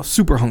hungry though,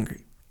 super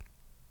hungry,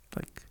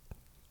 like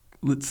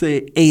let's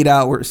say 8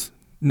 hours,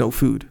 no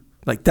food,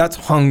 like that's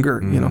hunger,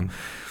 in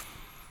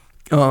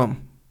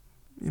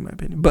my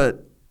opinion.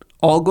 But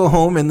I'll go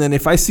home, and then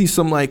if I see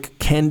some like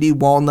candy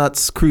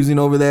walnuts cruising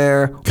over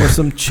there, or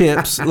some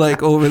chips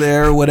like over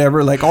there or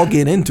whatever, like I'll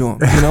get into them.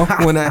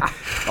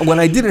 When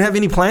I didn't have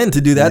any plan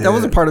to do that, that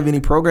wasn't part of any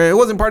program. It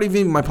wasn't part of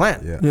even my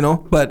plan.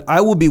 But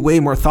I will be way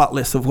more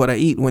thoughtless of what I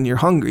eat when you're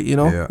hungry.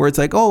 Where it's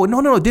like, oh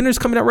no, dinner's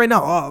coming out right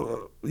now.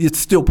 Oh, it's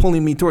still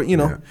pulling me toward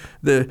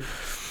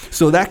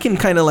So that can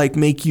kind of like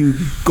make you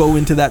go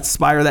into that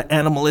spiral, that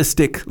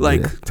animalistic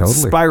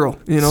spiral.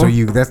 So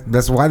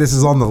that's why this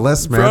is on the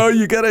list, man. Bro,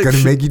 you gotta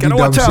make you do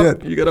dumb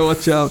shit. You gotta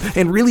watch out.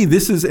 And really,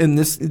 this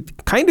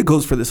kind of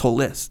goes for this whole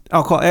list.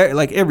 Alcohol,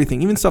 like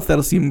everything, even stuff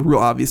that'll seem real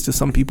obvious to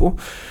some people.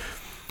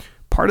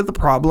 Part of the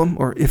problem,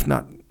 or if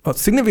not a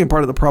significant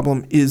part of the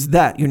problem, is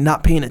that you're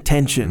not paying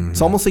attention.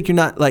 It's almost like you're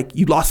not, like,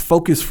 you lost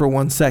focus for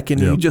 1 second.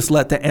 And you just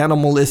let the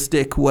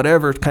animalistic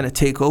whatever kind of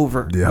take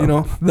over.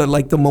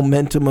 The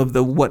momentum of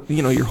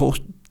your whole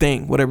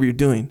thing, whatever you're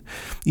doing.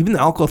 Even the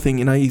alcohol thing,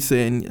 you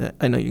say, and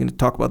I know you're going to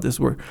talk about this,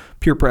 where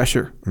peer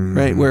pressure,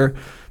 right? Where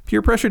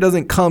peer pressure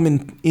doesn't come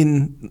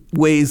in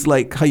ways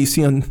like how you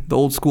see on the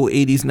old school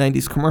 80s,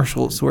 90s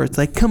commercials, where it's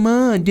like, come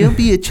on, don't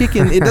be a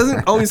chicken. It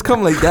doesn't always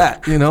come like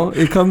that,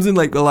 It comes in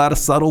like a lot of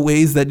subtle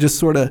ways that just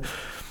sort of,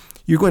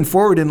 you're going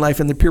forward in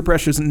life and the peer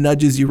pressure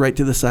nudges you right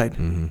to the side.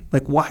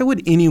 Like, why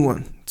would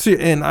anyone,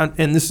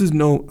 and this is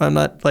I'm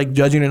not like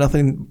judging or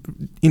nothing,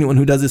 anyone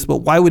who does this, but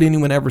why would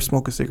anyone ever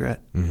smoke a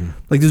cigarette?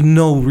 Like, there's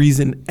no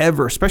reason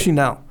ever, especially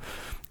now,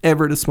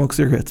 ever to smoke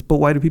cigarettes. But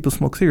why do people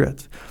smoke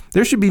cigarettes?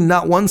 There should be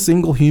not one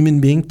single human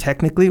being,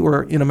 technically,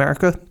 or in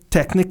America,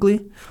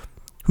 technically,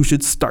 who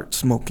should start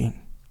smoking.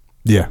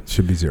 Yeah,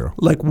 should be zero.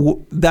 Like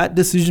that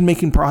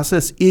decision-making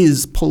process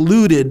is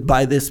polluted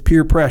by this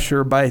peer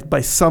pressure, by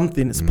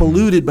something. It's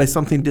polluted by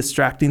something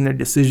distracting their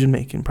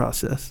decision-making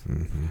process.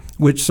 And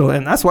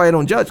that's why I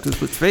don't judge,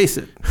 because let's face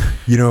it.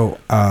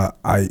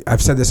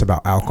 I've said this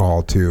about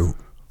alcohol too.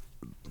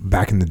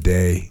 Back in the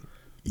day,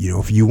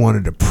 if you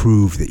wanted to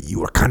prove that you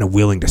were kind of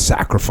willing to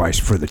sacrifice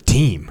for the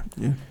team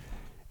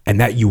and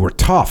that you were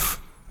tough,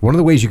 one of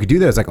the ways you could do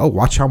that is like, oh,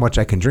 watch how much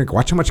I can drink.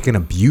 Watch how much I can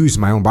abuse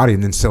my own body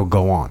and then still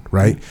go on,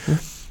 right?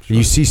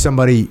 You see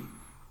somebody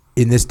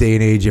in this day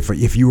and age,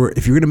 if you're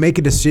going to make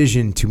a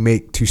decision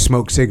to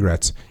smoke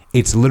cigarettes,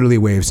 it's literally a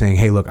way of saying,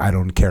 hey, look, I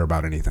don't care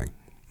about anything.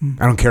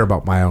 I don't care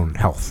about my own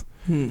health.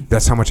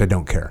 That's how much I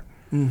don't care.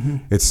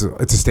 It's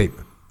a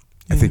statement.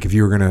 I think if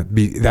you were going to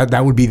be,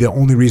 that would be the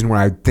only reason where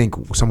I think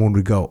someone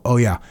would go, oh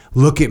yeah,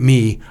 look at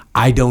me.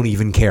 I don't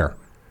even care.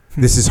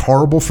 This is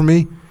horrible for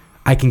me.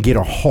 I can get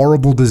a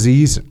horrible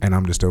disease and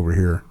I'm just over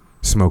here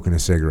smoking a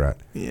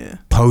cigarette. Yeah.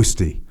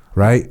 Posty,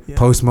 right? Yeah.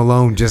 Post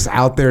Malone just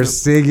out there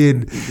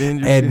singing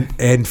and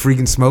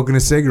freaking smoking a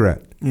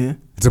cigarette. Yeah.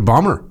 It's a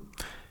bummer.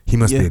 He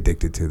must be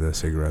addicted to the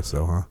cigarettes,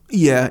 though, huh?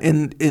 Yeah,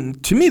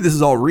 and to me, this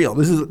is all real.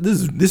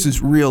 This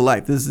is real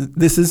life.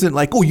 This isn't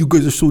like, oh, you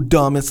guys are so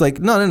dumb. It's like,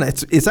 no.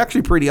 It's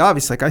actually pretty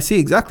obvious. Like, I see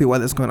exactly why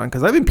that's going on,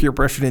 because I've been peer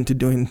pressured into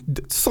doing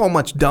so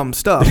much dumb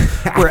stuff.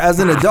 Where as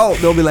an adult,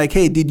 they'll be like,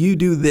 hey, did you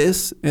do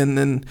this? And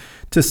then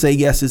to say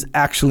yes is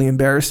actually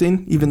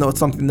embarrassing, even though it's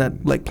something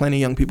that like plenty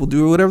of young people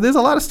do or whatever. There's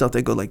a lot of stuff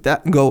that go like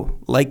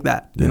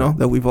that, you know,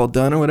 that we've all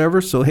done or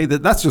whatever. So hey,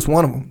 that's just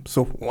one of them.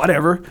 So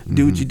whatever,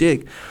 do what you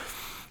dig.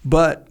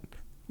 But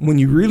when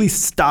you really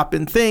stop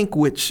and think,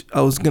 which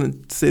I was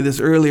going to say this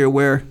earlier,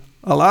 where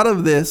a lot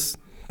of this,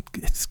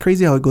 it's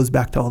crazy how it goes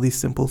back to all these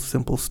simple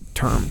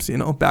terms, you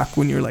know, back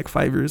when you're like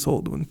 5 years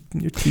old, when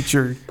your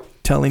teacher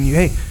telling you,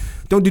 hey,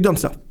 don't do dumb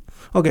stuff.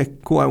 Okay,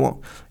 cool, I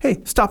won't.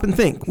 Hey, stop and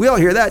think. We all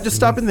hear that. Just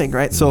stop and think,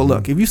 right? So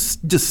look, if you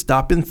just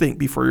stop and think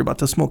before you're about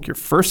to smoke your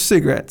first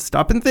cigarette,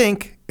 stop and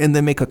think, and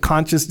then make a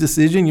conscious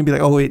decision, you'll be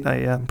like, oh, wait,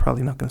 I'm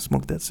probably not going to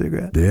smoke that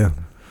cigarette. Yeah.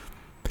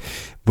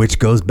 Which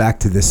goes back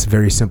to this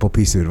very simple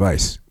piece of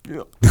advice.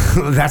 Yep.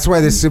 That's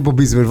why this simple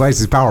piece of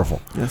advice is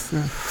powerful. Yes,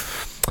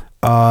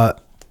 sir.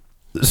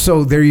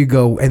 So there you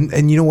go.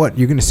 And you know what?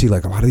 You're going to see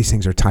like a lot of these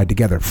things are tied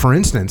together. For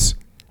instance,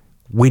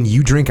 when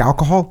you drink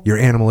alcohol, your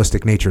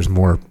animalistic nature is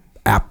more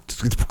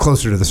It's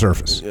closer to the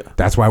surface. Yeah.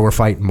 That's why we're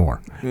fighting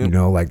more. Yeah. You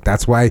know, like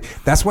that's why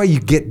you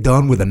get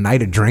done with a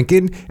night of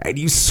drinking and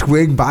you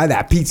swing by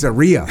that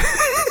pizzeria.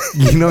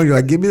 You know, you're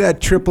like, give me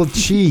that triple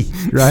cheese,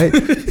 right?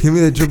 Give me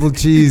the triple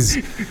cheese.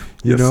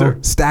 You Yes, know, sir.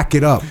 stack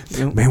it up.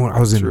 Yep. Man, when I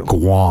was in True.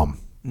 Guam,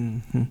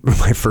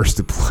 my first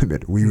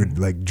deployment, we would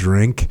like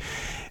drink,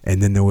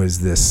 and then there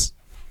was this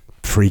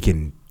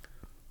freaking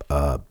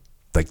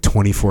like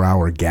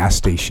 24-hour gas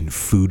station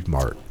food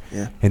mart.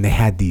 Yeah. And they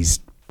had these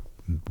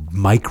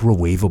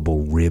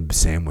microwavable rib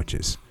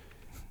sandwiches.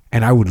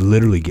 And I would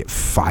literally get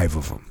 5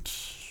 of them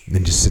and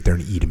then just sit there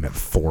and eat them at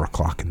 4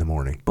 o'clock in the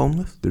morning.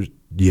 Boneless?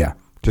 Yeah,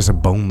 just a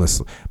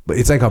boneless, but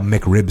it's like a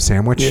McRib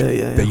sandwich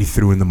that you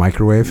threw in the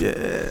microwave.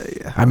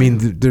 Yeah. I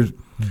mean,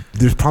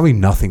 there's probably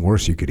nothing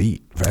worse you could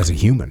eat as a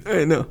human.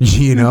 I know.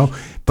 You know?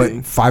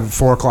 But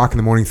 4 o'clock in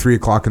the morning, 3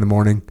 o'clock in the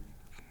morning,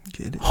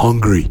 Get it.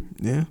 hungry.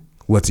 Yeah.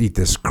 Let's eat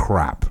this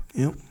crap.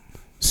 Yep.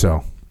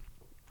 So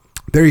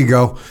there you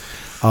go.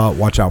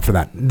 Watch out for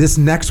that. This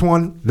next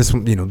one,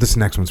 this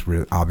next one's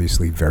really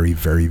obviously very,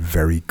 very,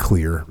 very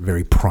clear,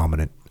 very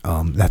prominent.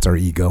 That's our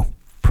ego.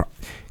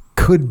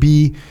 Could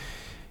be,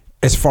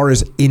 as far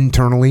as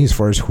internally, as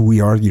far as who we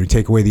are, you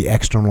take away the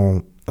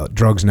external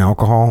drugs and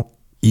alcohol,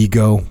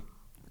 ego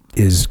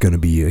is going to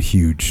be a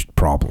huge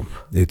problem.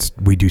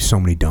 We do so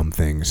many dumb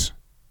things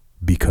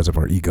because of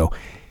our ego.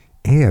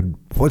 And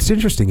what's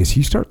interesting is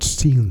you start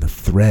seeing the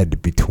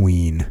thread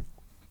between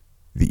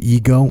the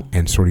ego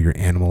and sort of your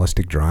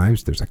animalistic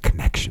drives. There's a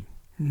connection,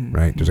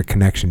 right? There's a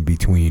connection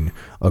between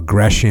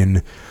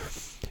aggression.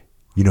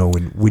 You know,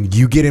 when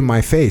you get in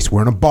my face,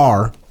 we're in a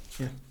bar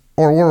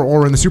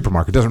or in the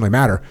supermarket, doesn't really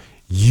matter.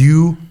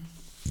 You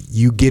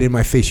get in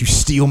my face, you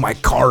steal my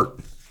cart,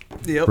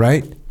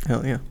 right?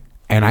 Hell yeah.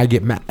 And I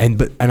get mad,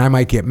 and I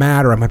might get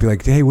mad, or I might be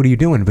like, "Hey, what are you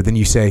doing?" But then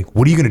you say,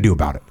 "What are you going to do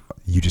about it?"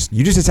 You just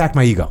attacked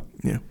my ego.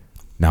 Yeah.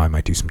 Now I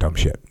might do some dumb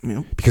shit.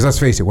 Yep. Because let's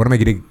face it, what am I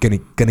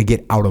gonna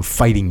get out of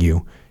fighting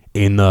you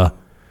in the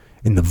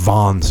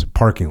Vons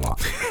parking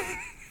lot?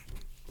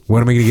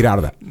 What am I gonna get out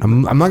of that?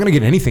 I'm not gonna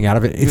get anything out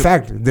of it. In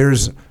fact,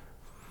 there's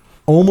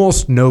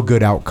almost no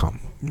good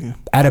outcome. Yeah.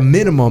 At a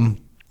minimum,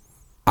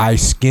 I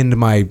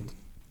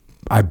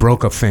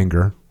broke a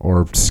finger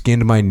or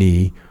skinned my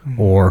knee,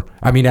 or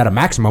I mean, at a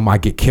maximum, I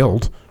get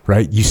killed.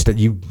 Right? You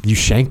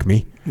shank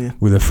me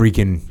with a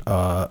freaking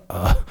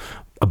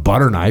a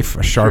butter knife,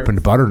 a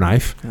sharpened butter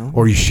knife,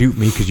 or you shoot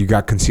me because you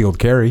got concealed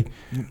carry.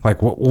 Like,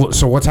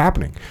 so what's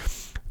happening?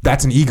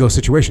 That's an ego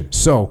situation.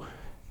 So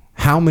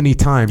how many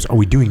times are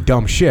we doing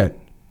dumb shit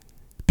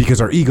because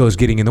our ego is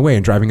getting in the way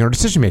and driving our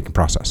decision-making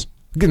process?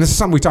 Again, this is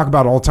something we talk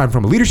about all the time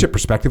from a leadership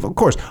perspective. Of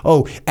course,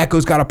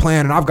 Echo's got a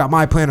plan and I've got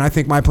my plan and I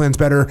think my plan's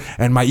better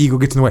and my ego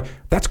gets in the way.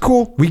 That's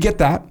cool. We get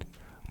that.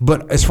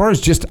 But as far as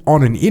just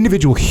on an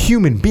individual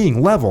human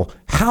being level,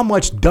 how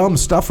much dumb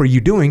stuff are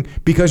you doing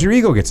because your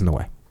ego gets in the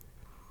way?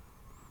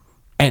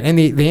 And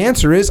the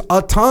answer is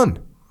a ton.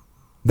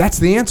 That's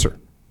the answer.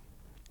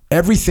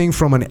 Everything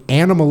from an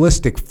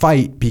animalistic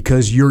fight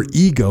because your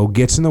ego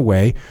gets in the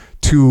way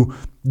to,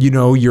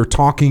 you're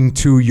talking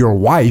to your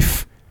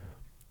wife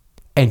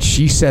and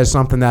she says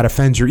something that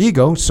offends your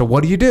ego. So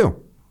what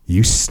do?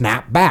 You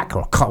snap back.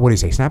 Or what do you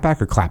say? Snap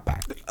back or clap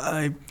back?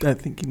 I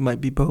think it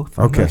might be both.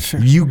 I'm Okay. not sure.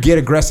 You get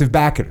aggressive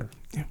back at her.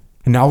 Yeah.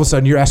 And now all of a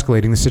sudden you're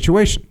escalating the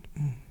situation.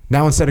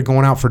 Now instead of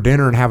going out for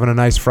dinner and having a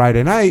nice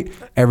Friday night,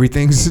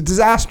 everything's a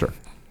disaster.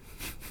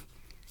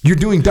 You're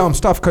doing dumb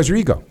stuff because your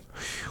ego.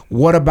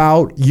 What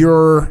about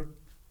you're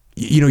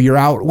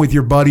out with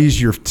your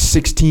buddies, you're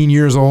 16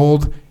 years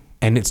old,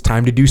 and it's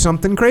time to do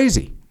something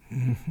crazy.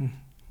 Mm-hmm.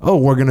 Oh,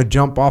 we're going to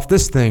jump off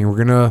this thing. We're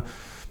going to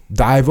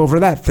dive over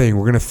that thing.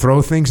 We're going to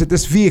throw things at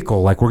this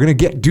vehicle. Like, we're going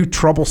to do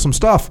troublesome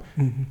stuff.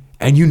 Mm-hmm.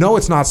 And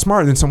it's not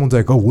smart. And then someone's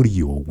like, oh, what are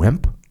you, a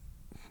wimp?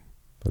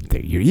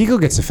 But your ego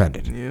gets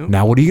offended. Yep.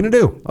 Now what are you going to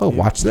do? Oh,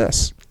 watch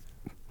this.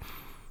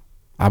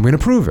 I'm going to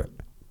prove it.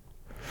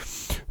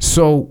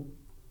 So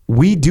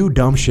we do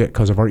dumb shit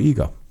because of our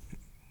ego.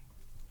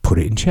 Put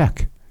it in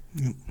check.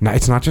 Yep. Now,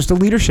 it's not just a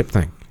leadership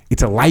thing.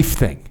 It's a life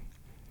thing.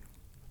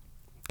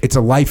 It's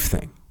a life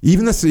thing.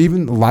 Even a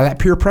lot of that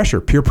peer pressure,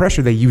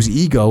 they use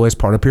ego as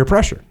part of peer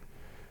pressure.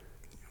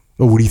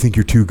 Oh, what do you think,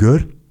 you're too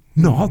good?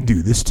 No, I'll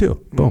do this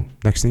too. Boom.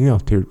 Next thing you know,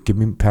 here,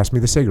 pass me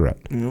the cigarette.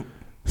 Yep.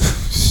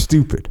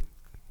 Stupid.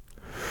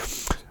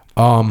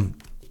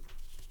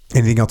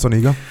 Anything else on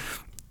ego?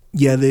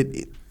 Yeah,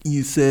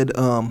 you said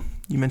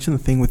you mentioned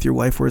the thing with your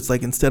wife where it's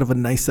like instead of a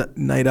nice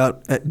night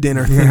out at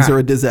dinner, things are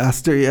a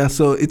disaster. Yeah,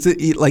 so it's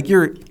like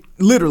you're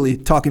literally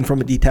talking from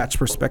a detached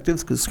perspective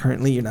because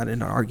currently you're not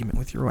in an argument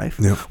with your wife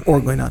or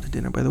going out to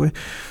dinner, by the way.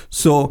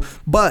 So,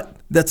 but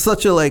that's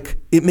such a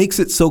it makes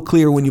it so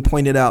clear when you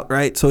point it out,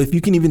 right? So if you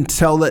can even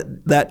tell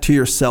that to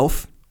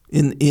yourself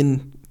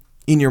in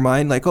your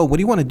mind, like, oh, what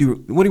do you want to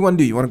do? What do you want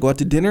to do? You want to go out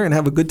to dinner and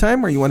have a good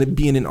time, or you want to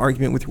be in an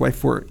argument with your wife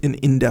for an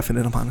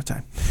indefinite amount of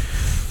time?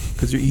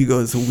 because your ego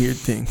is a weird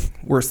thing,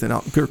 worse than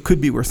alcohol. Could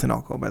be worse than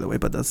alcohol, by the way.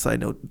 But that's a side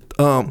note.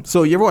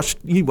 So you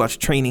watch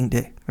Training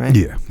Day, right?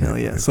 Yeah. Hell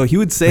yeah. So he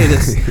would say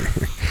this.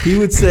 He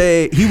would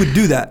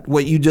do that.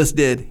 What you just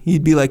did.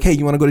 He'd be like, "Hey,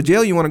 you want to go to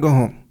jail? You want to go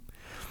home?"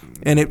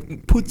 And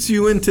it puts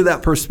you into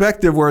that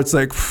perspective where it's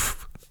like,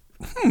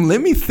 let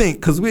me think,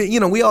 because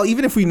we all,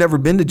 even if we've never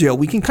been to jail,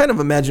 we can kind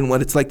of imagine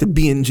what it's like to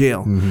be in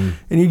jail. And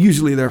you're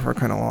usually there for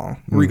kind of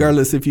long,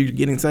 regardless if you're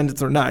getting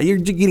sentenced or not. You're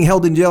getting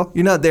held in jail.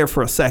 You're not there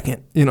for a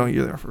second.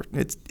 You're there for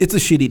it's a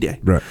shitty day,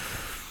 right?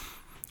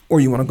 Or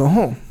you want to go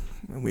home.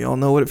 And we all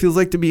know what it feels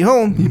like to be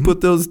home. You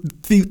put those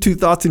two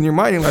thoughts in your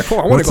mind. You're like, oh,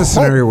 I want to go home. What's the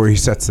scenario where he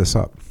sets this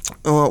up?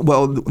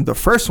 Well, the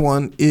first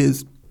one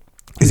is.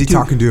 Is he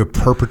talking to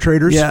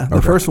perpetrators? Yeah,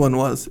 the first one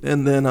was,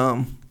 and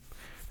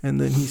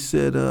then he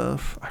said, I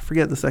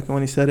forget the second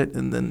one he said it,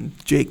 and then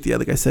Jake, the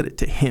other guy, said it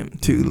to him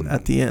too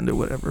at the end or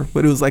whatever.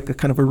 But it was like a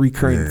kind of a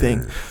recurring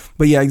thing.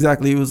 But yeah,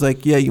 exactly. It was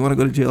like, yeah, you want to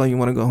go to jail, or you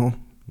want to go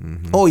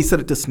home. Oh, he said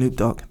it to Snoop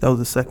Dogg. That was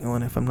the second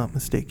one, if I'm not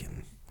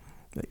mistaken.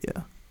 But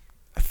yeah,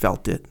 I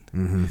felt it.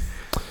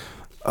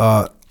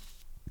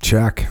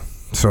 Check.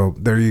 So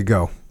there you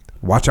go.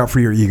 Watch out for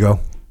your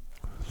ego.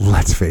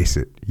 Let's face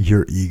it,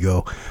 your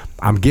ego.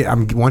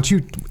 Once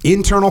you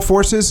internal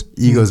forces,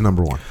 ego's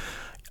number one.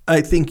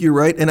 I think you're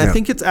right, and I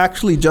think it's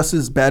actually just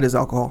as bad as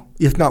alcohol,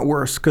 if not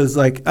worse. Because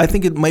I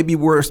think it might be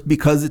worse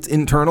because it's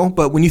internal.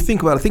 But when you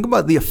think about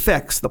the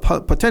effects, the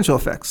potential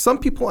effects. Some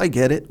people, I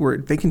get it, where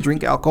they can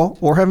drink alcohol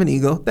or have an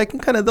ego. They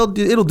can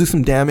it'll do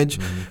some damage.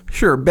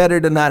 Sure,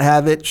 better to not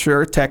have it.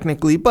 Sure,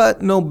 technically,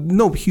 but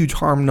no huge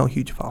harm, no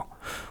huge foul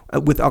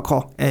with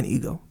alcohol and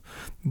ego.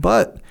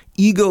 But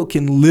ego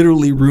can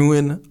literally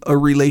ruin a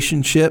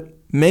relationship.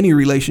 Many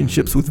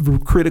relationships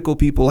with critical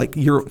people like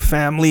your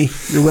family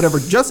or whatever,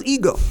 just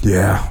ego.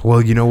 Yeah.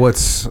 Well, you know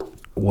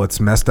what's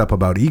messed up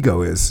about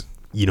ego is,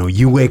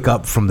 you wake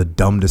up from the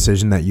dumb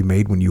decision that you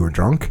made when you were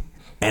drunk,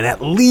 and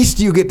at least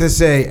you get to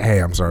say, "Hey,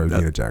 I'm sorry,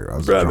 being a jacker. I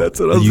was drunk." That's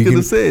what I was going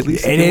to say. At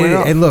least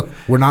and look,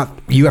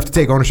 you have to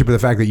take ownership of the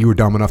fact that you were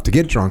dumb enough to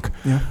get drunk.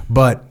 Yeah.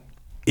 But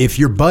if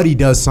your buddy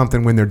does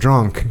something when they're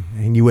drunk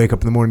and you wake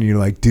up in the morning and you're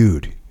like,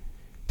 "Dude,"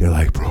 they're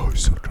like, "Bro, you're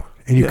so drunk,"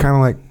 and you're kind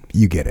of like,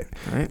 you get it.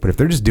 Right. But if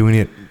they're just doing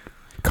it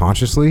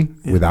consciously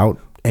without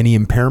any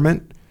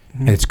impairment,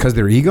 and it's because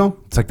their ego,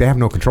 it's like they have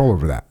no control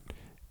over that.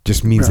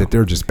 Just means that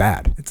they're just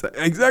bad. It's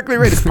exactly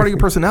right. It's part of your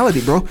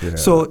personality, bro. Yeah.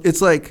 So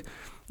it's like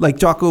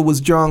Jocko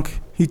was drunk.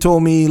 He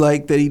told me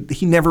like that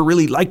he never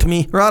really liked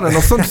me, or I don't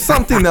know,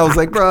 something that was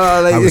like,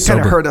 bro, it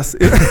kind of hurt us.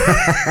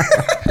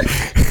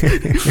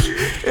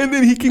 And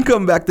then he can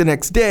come back the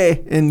next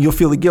day and you'll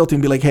feel the guilt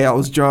and be like, "Hey, I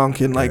was drunk,"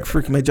 and like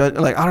freaking my judge,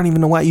 like, I don't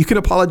even know why. You can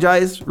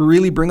apologize,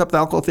 really bring up the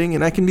alcohol thing,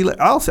 and I can be like,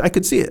 I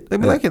could see it.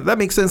 I'd be like, that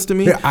makes sense to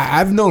me. Yeah,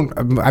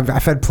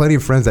 I've had plenty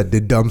of friends that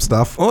did dumb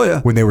stuff. Oh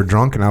yeah, when they were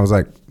drunk, and I was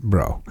like,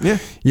 bro. Yeah.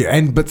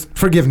 But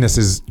forgiveness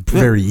is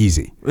very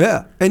easy.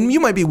 Yeah, and you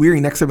might be weary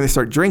next time they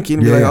start drinking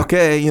and be like,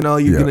 okay, you're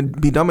gonna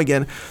be dumb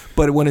again.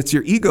 But when it's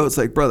your ego, it's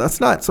like, bro,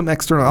 that's not some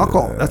external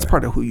alcohol. That's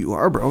part of who you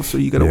are, bro. So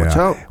you gotta watch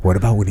out. What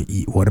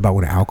about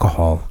when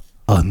alcohol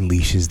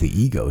unleashes the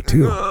ego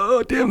too?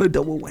 Oh damn, the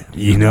double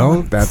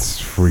whammy.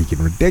 That's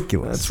freaking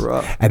ridiculous. That's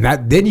rough. And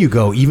then you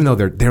go, even though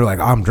they're like,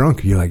 "Oh, I'm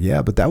drunk," you're like,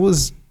 "Yeah, but that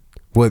was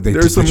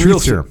there's some the real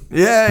truth serum."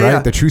 Yeah, right.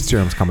 Yeah. The truth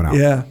serum's coming out.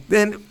 Yeah.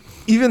 Then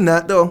even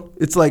that though,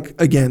 it's like,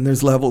 again,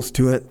 there's levels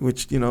to it,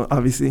 which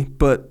obviously,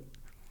 but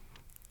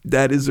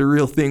that is a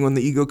real thing when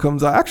the ego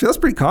comes out. Actually, that's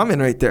pretty common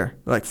right there.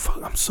 Like,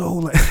 fuck, I'm so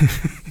like,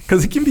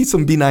 because it can be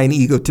some benign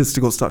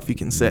egotistical stuff you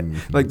can say,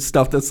 like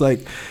stuff that's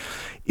like,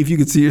 if you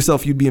could see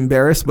yourself, you'd be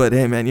embarrassed. But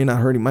hey, man, you're not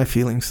hurting my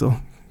feelings, so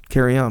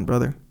carry on,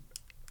 brother.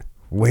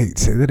 Wait,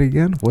 say that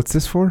again. What's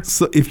this for?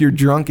 So if you're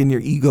drunk and your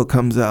ego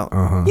comes out,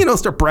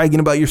 start bragging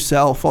about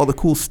yourself, all the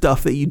cool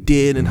stuff that you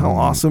did and how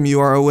awesome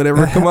you are or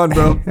whatever. Come on,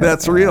 bro.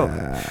 That's real.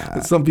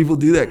 Some people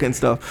do that kind of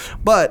stuff.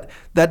 But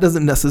that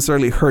doesn't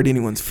necessarily hurt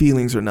anyone's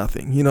feelings or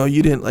nothing. You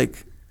didn't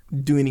like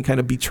do any kind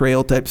of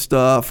betrayal type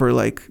stuff or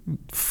like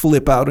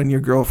flip out on your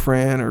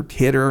girlfriend or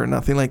hit her or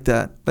nothing like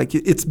that. Like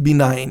it's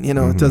benign,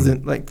 It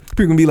doesn't like,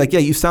 people can be like,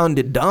 yeah, you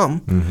sounded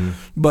dumb,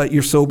 but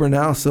you're sober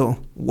now, so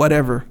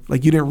whatever.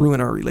 Like you didn't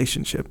ruin our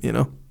relationship,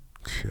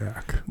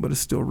 Check. But it's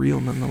still real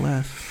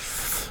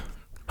nonetheless.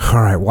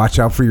 All right, watch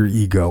out for your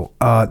ego.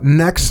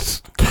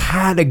 Next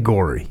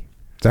category.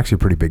 It's actually a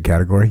pretty big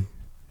category.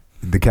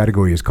 The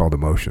category is called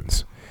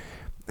emotions.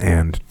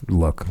 And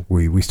look,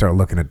 we start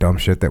looking at dumb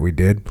shit that we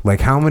did. Like,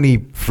 how many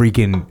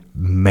freaking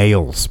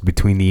males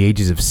between the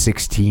ages of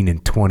 16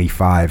 and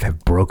 25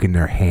 have broken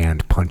their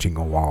hand punching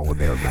a wall when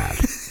they were mad?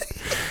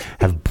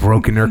 Have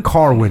broken their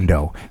car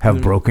window,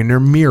 have broken their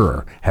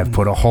mirror, have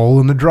put a hole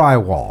in the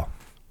drywall.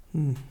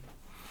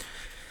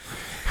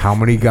 How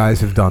many guys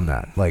have done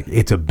that? Like,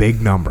 it's a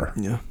big number.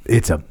 Yeah.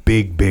 It's a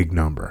big, big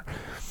number.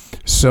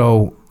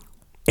 So,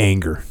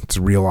 anger. It's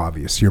real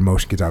obvious. Your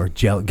emotion gets out of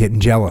getting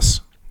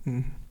jealous.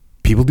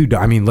 People do.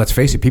 I mean, let's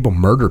face it. People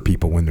murder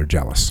people when they're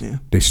jealous. Yeah.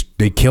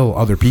 They kill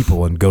other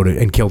people and go to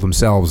and kill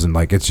themselves, and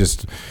like it's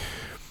just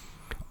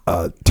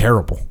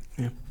terrible.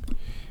 Yeah.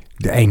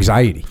 The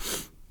anxiety.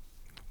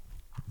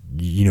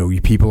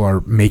 people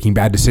are making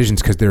bad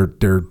decisions because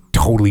they're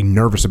totally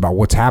nervous about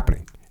what's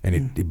happening,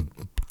 and it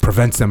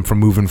prevents them from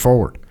moving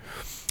forward.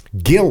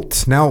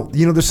 Guilt. Now,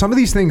 there's some of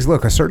these things.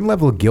 Look, a certain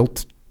level of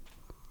guilt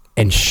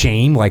and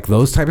shame, like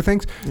those type of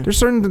things. Yeah. There's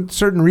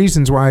certain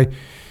reasons why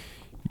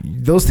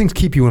those things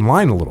keep you in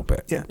line a little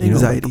bit. Yeah,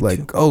 anxiety.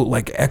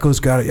 Echo's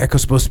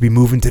supposed to be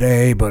moving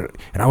today, and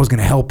I was going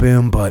to help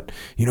him, but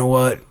you know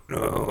what?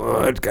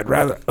 I'd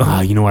rather.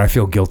 I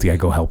feel guilty. I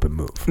go help him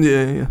move.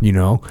 Yeah.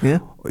 Yeah.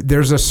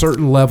 There's a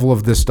certain level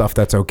of this stuff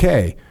that's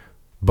okay,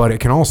 but it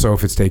can also,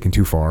 if it's taken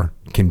too far,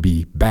 can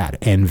be bad.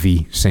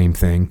 Envy, same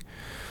thing.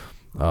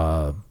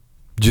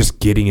 Just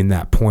getting in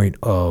that point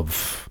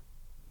of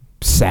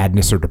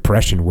sadness or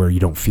depression where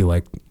you don't feel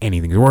like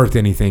anything's worth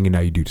anything, and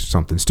now you do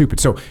something stupid.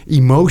 So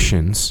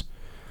emotions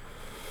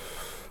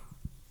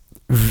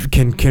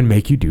can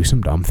make you do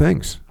some dumb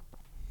things.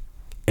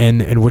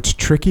 And what's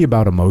tricky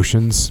about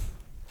emotions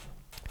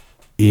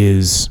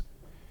is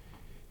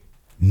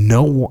I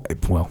don't want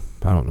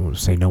to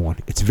say no one.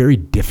 It's very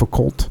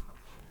difficult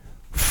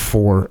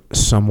for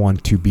someone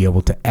to be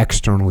able to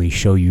externally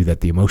show you that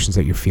the emotions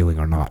that you're feeling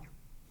are not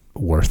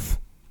worth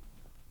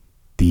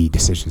the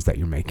decisions that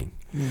you're making.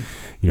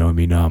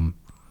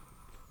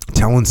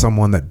 Telling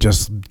someone that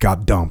just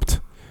got dumped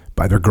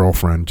by their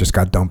girlfriend, just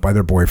got dumped by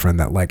their boyfriend,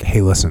 that like,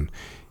 hey, listen,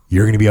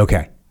 you're going to be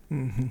okay.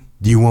 Mm-hmm.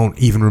 You won't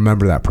even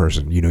remember that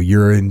person.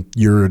 You're in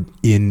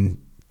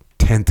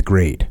 10th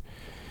grade.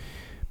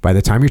 By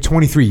the time you're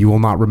 23, you will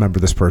not remember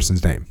this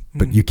person's name,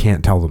 but you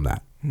can't tell them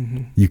that.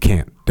 Mm-hmm. You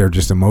can't. They're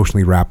just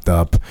emotionally wrapped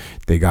up.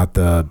 They got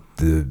the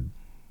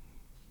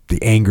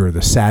anger,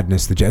 the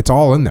sadness, it's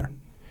all in there.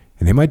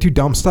 And they might do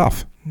dumb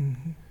stuff.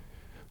 Mm-hmm.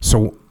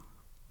 So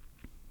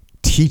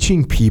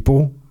teaching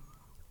people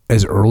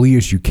as early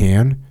as you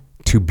can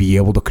to be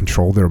able to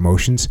control their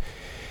emotions,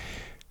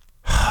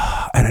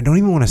 and I don't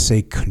even want to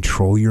say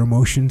control your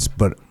emotions,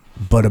 but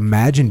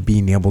imagine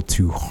being able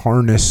to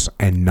harness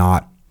and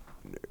not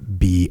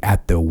be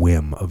at the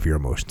whim of your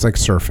emotions. Like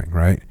surfing,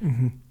 right?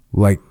 Mm-hmm.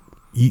 Like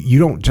you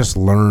don't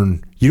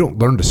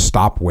learn to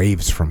stop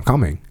waves from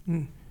coming.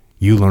 Mm.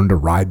 You learn to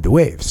ride the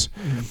waves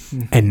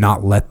and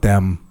not let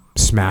them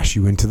smash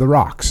you into the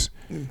rocks.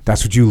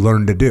 That's what you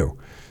learn to do.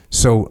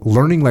 So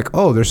learning like,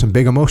 oh, there's some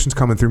big emotions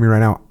coming through me right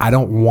now. I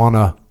don't want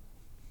to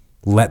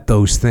let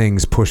those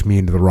things push me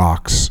into the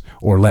rocks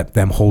or let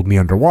them hold me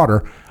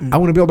underwater. I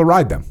want to be able to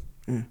ride them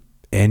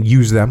and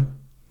use them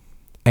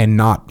and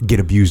not get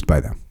abused by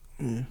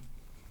them.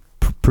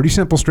 Pretty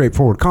simple,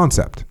 straightforward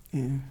concept.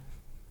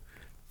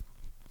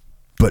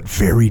 But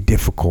very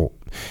difficult,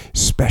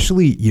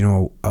 especially,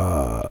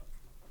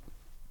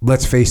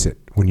 let's face it,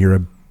 when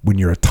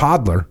you're a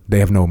toddler, they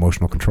have no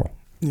emotional control.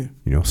 Yeah.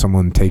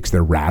 Someone takes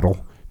their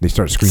rattle, they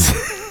start screaming,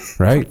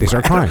 right? They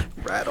start crying.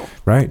 Rattle.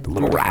 Right? The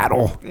little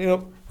rattle.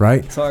 Yep.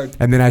 Right? It's hard.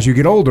 And then as you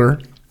get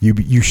older,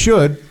 you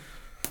should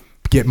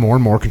get more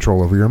and more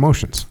control over your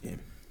emotions. Yeah.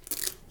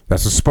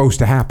 That's what's supposed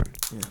to happen.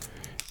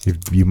 Yeah.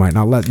 You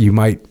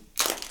might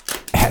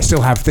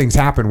still have things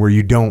happen where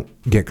you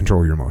don't get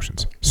control of your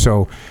emotions.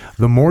 So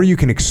the more you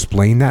can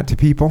explain that to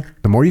people,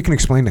 the more you can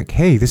explain like,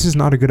 hey, this is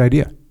not a good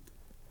idea.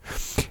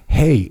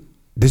 Hey,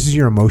 this is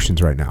your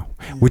emotions right now.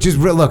 Which is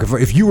real. Look,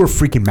 if you were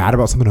freaking mad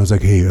about something, I was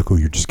like, hey, Echo,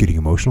 you're just getting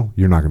emotional.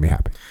 You're not going to be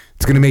happy.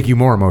 It's going to make you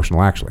more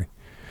emotional, actually.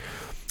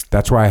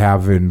 That's why I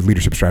have in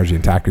leadership strategy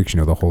and tactics,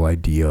 the whole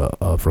idea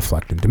of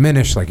reflect and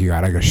diminish. Like, I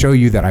got to show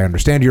you that I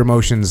understand your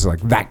emotions, like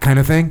that kind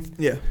of thing.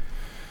 Yeah.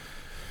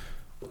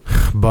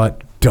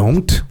 But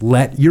don't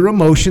let your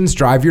emotions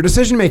drive your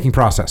decision-making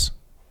process.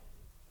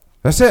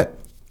 That's it.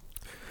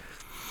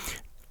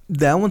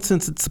 That one,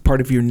 since it's a part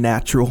of your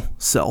natural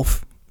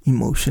self,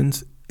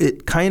 emotions,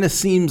 it kind of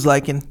seems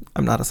like, and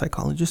I'm not a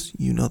psychologist,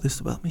 you know this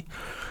about me,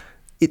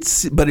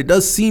 but it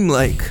does seem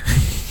like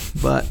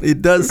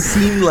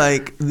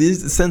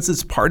this, since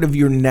it's part of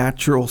your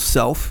natural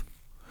self,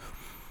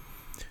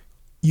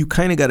 you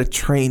kind of got to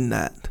train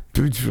that.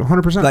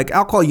 100%. Like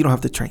alcohol, you don't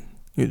have to train.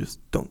 You just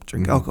don't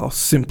drink alcohol.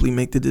 Simply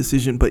make the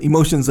decision. But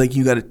emotions, like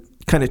you got to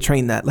kind of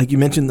train that. Like you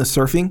mentioned the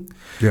surfing.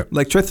 Yeah.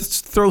 Like try to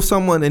throw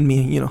someone in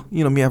me. Me,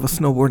 I have a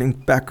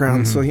snowboarding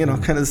background, so kind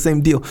of the same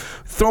deal.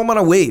 Throw them on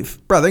a wave,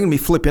 bro. They're gonna be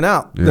flipping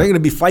out. Yeah. They're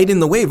gonna be fighting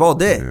the wave all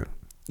day.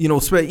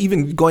 Yeah.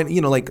 Even going.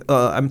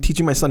 I'm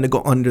teaching my son to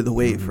go under the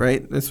wave.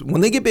 Right.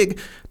 When they get big,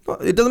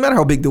 it doesn't matter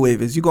how big the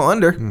wave is. You go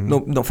under.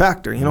 No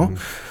factor.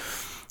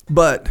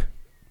 But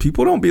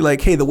people don't be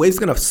like, hey, the wave's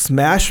going to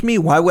smash me.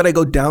 Why would I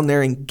go down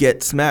there and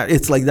get smashed?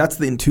 It's like, that's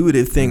the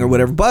intuitive thing or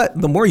whatever. But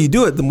the more you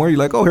do it, the more you're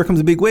like, oh, here comes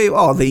a big wave.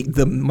 Oh,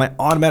 my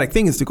automatic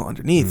thing is to go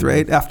underneath,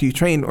 right? After you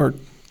train or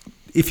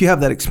if you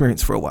have that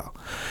experience for a while.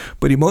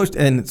 But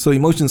emotion is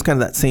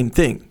kind of that same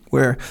thing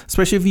where,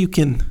 especially if you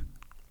can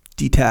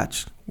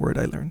detach, word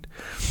I learned.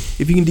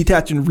 If you can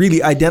detach and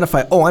really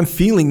identify, oh, I'm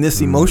feeling this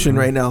emotion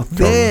right now,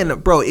 then,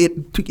 bro,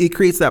 it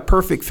creates that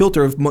perfect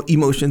filter of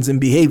emotions and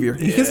behavior.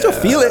 You can still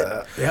feel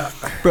it. Yeah.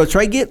 Bro,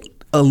 try get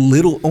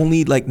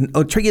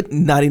get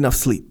not enough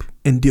sleep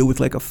and deal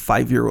with like a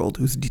 5-year-old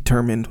who's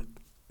determined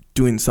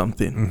doing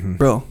something.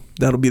 Bro,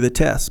 that'll be the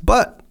test.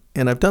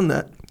 And I've done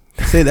that.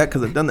 I say that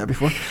because I've done that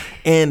before.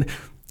 And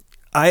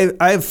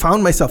I've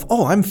found myself,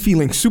 I'm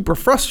feeling super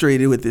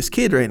frustrated with this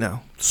kid right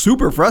now.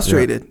 Super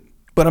frustrated. Yeah.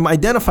 But I'm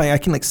identifying, I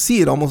can like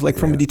see it almost like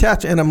from a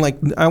detached, and I'm like,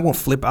 I won't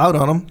flip out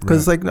on him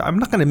because like I'm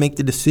not going to make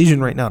the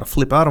decision right now to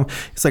flip out on him.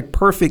 It's like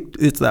perfect.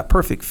 It's that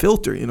perfect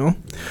filter, you know?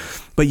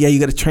 But yeah, you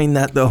got to train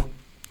that though.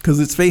 Because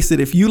let's face it,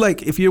 if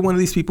you're one of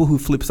these people who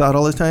flips out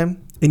all the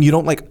time and you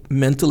don't like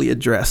mentally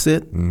address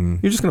it,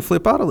 you're just going to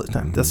flip out all the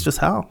time. That's just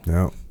how.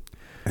 Yeah.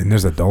 And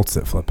there's adults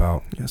that flip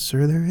out. Yes,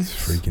 sir, there is.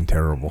 It's freaking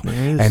terrible.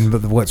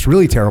 And what's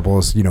really terrible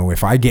is,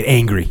 if I get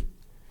angry,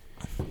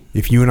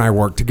 if you and I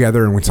work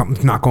together and when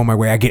something's not going my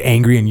way, I get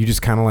angry and you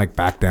just kind of like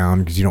back down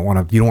because you don't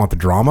want the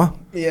drama.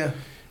 Yeah.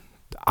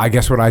 I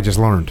guess what I just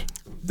learned.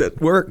 That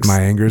works.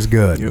 My anger is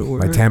good.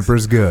 My temper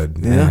is good.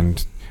 Yeah.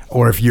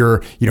 Or if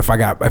you're, if I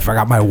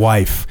got my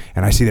wife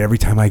and I see that every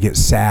time I get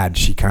sad,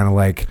 she kind of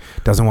like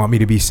doesn't want me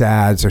to be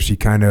sad. So she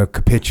kind of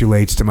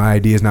capitulates to my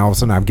ideas. Now all of a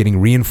sudden I'm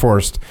getting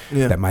reinforced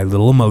that my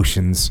little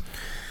emotions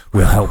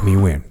will help me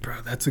win.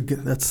 Bro,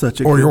 that's such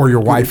a or your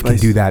wife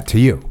advice. Can do that to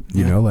you.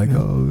 You know, like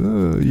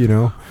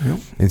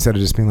instead of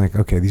just being like,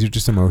 okay, these are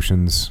just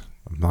emotions.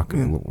 We're not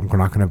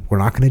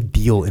gonna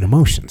deal in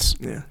emotions.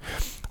 Yeah.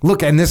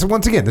 Look, and this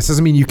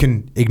doesn't mean you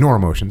can ignore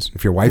emotions.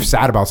 If your wife's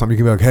sad about something,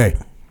 you can be like,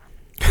 hey,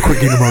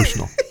 quit getting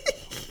emotional.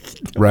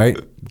 Right?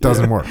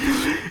 Doesn't work.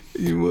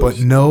 But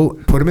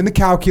no, put them in the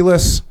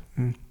calculus,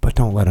 but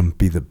don't let them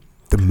be the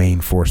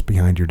main force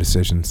behind your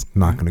decisions.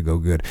 Not going to go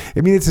good.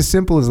 I mean, it's as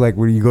simple as like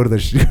when you go to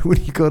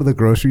the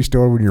grocery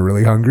store when you're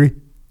really hungry.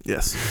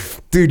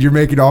 Yes. Dude, you're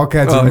making all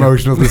kinds of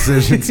emotional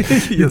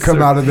decisions. You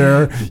come out of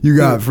there, you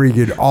got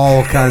freaking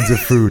all kinds of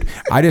food.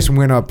 I just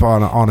went up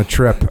on a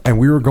trip and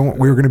we were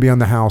going to be on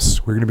the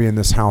house. We were going to be in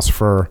this house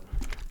for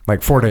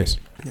like 4 days.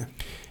 Yeah.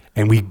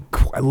 And we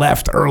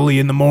left early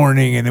in the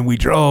morning and then we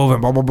drove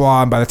and blah, blah,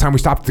 blah. And by the time we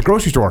stopped at the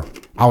grocery store,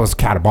 I was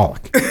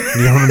catabolic.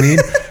 You know what I mean?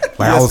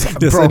 Like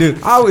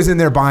I was in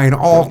there buying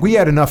we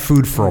had enough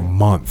food for a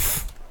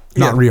month.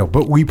 Not real,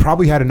 but we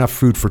probably had enough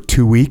food for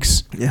 2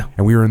 weeks. Yeah.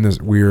 And we were in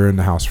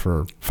the house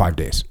for 5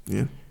 days.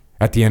 Yeah.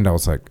 At the end, I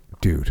was like,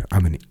 dude,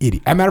 I'm an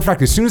idiot. As a matter of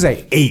fact, as soon as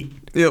I ate,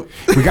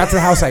 we got to the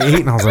house, I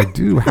ate, and I was like,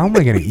 dude, how am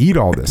I going to eat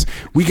all this?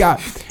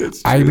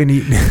 I've been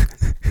eating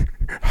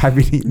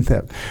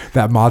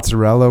that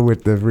mozzarella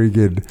with the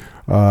freaking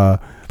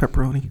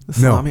pepperoni.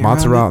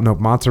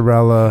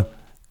 Mozzarella.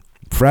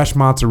 Fresh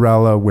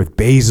mozzarella with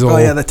basil. Oh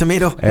yeah, the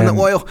tomato and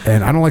the oil.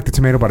 And I don't like the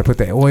tomato, but I put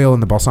the oil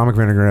and the balsamic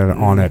vinegar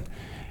on it.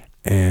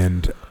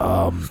 And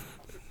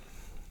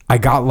I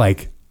got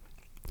like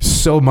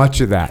so much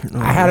of that.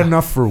 I had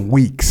enough for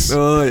weeks.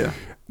 Oh yeah.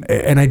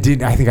 And I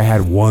think I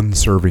had 1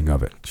 serving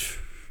of it.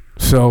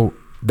 So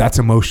that's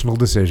emotional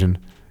decision.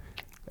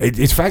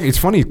 It's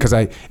funny because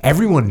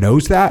everyone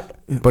knows that,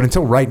 but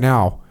until right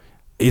now,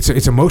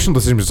 it's emotional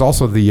decision. It's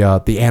also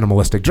the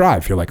animalistic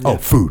drive. You're like,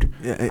 food.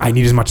 Yeah. I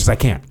need as much as I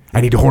can. I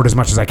need to hoard as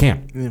much as I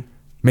can. Yeah.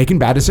 Making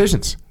bad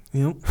decisions.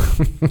 Yep.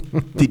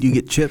 Did you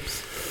get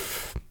chips?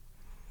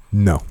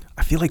 No.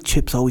 I feel like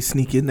chips always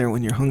sneak in there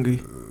when you're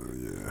hungry.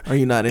 Are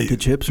you not into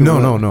chips? No.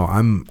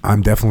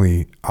 I'm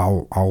definitely.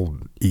 I'll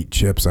eat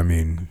chips. I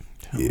mean,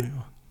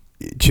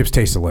 chips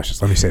taste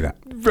delicious. Let me say that.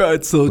 Bro,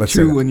 it's so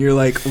true. When you're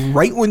like,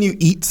 right when you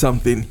eat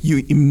something,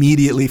 you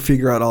immediately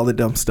figure out all the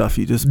dumb stuff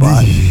you just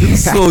bought.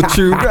 It's so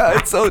true, bro.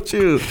 It's so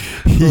true.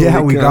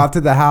 Yeah, we got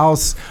to the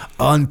house,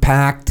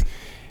 unpacked.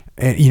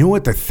 And you know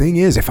what the thing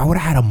is? If I would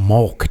have had a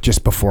Mulk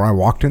just before I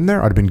walked in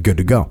there, I'd have been good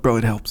to go. Bro,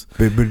 it helps.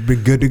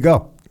 Been good to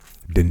go.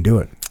 Didn't do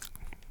it.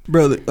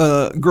 Bro,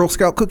 the Girl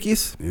Scout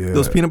cookies,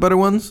 those peanut butter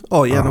ones.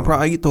 Oh, yeah, no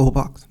problem. I eat the whole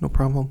box. No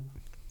problem.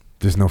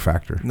 There's no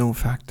factor. No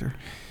factor.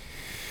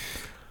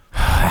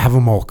 Have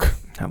a Mulk.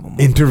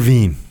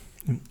 Intervene.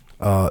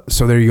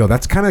 So there you go.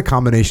 That's kind of a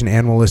combination,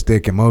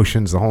 animalistic,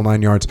 emotions, the whole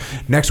 9 yards.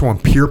 Next one,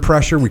 peer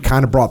pressure. We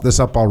kind of brought this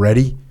up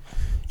already.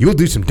 You will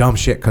do some dumb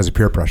shit because of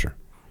peer pressure.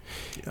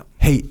 Yeah.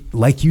 Hey,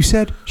 like you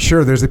said,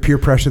 sure, there's the peer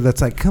pressure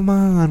that's like, come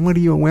on, what are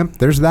you, a wimp?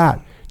 There's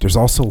that. There's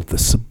also the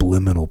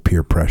subliminal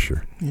peer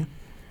pressure. Yeah.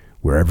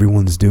 Where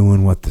everyone's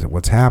doing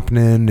what's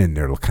happening and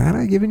they're kind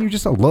of giving you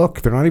just a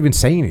look. They're not even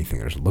saying anything.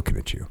 They're just looking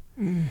at you.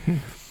 Mm-hmm.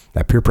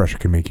 That peer pressure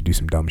can make you do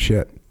some dumb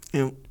shit.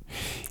 Yeah.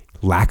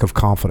 Lack of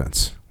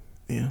confidence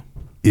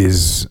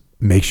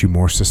makes you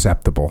more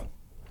susceptible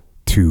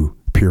to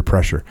peer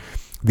pressure.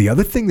 The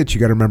other thing that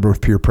you got to remember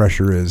with peer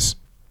pressure is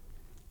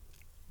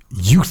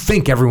you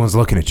think everyone's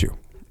looking at you.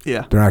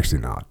 Yeah. They're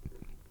actually not.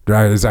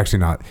 It's actually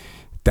not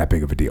that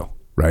big of a deal,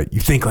 right? You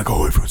think like,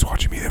 oh, everyone's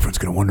watching me. Everyone's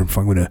going to wonder if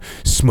I'm going to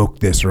smoke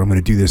this or I'm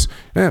going to do this.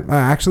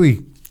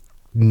 Actually,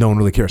 no one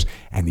really cares.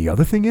 And the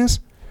other thing is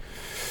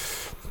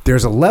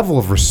there's a level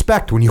of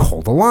respect when you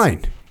hold a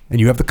line. And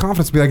you have the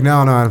confidence to be like, no,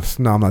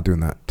 I'm not doing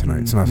that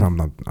tonight. Mm-hmm. I'm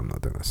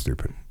not doing that.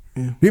 Stupid.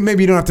 Yeah.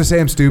 Maybe you don't have to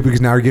say I'm stupid because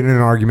now you're getting in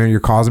an argument,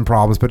 you're causing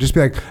problems. But just be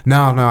like,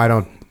 no, I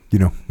don't.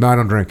 I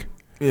don't drink.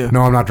 Yeah.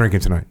 No, I'm not drinking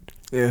tonight.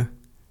 Yeah.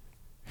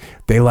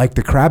 They like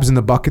the crabs in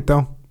the bucket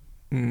though.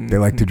 Mm-hmm. They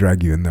like to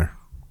drag you in there.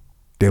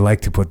 They like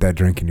to put that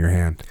drink in your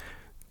hand.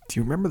 Do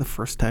you remember the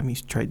first time you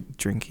tried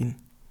drinking?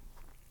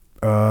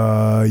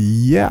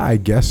 Yeah, I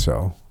guess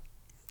so.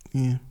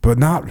 Yeah. But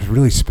not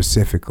really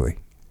specifically.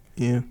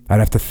 Yeah. I'd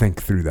have to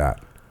think through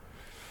that.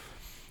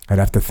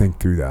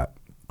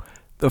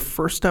 The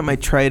first time I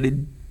tried to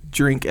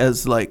drink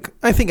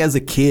I think as a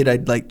kid,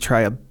 I'd like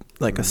try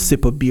a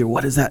sip of beer.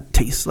 What does that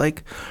taste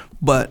like?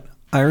 But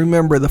I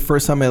remember the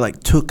first time I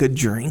like took a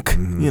drink,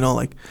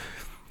 like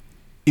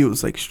it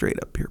was like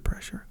straight up peer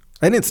pressure.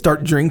 I didn't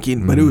start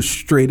drinking, but it was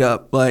straight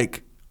up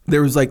like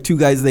there was like two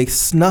guys, they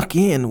snuck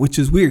in, which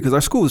is weird because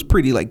our school was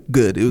pretty like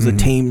good. It was a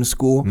tame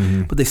school,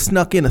 but they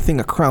snuck in a thing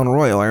of Crown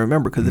Royal. I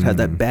remember because it had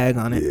that bag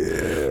on it.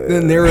 Yeah.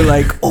 And they were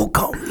like, "Oh,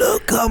 come."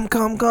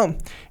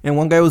 And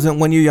one guy was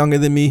 1 year younger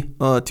than me.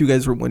 2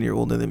 guys were 1 year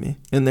older than me.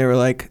 And they were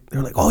like,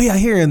 "Oh yeah,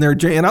 here." And they're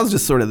drinking. And I was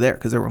just sort of there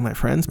because they were my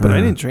friends, but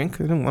I didn't drink.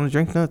 I didn't want to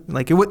drink nothing.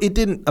 Like it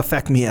didn't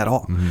affect me at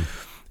all.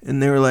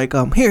 And they were like,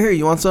 here,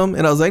 you want some?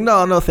 And I was like,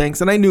 no,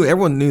 thanks. And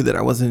everyone knew that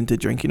I wasn't into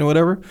drinking or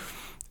whatever.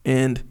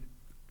 And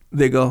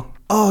they go,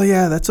 "Oh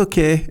yeah, that's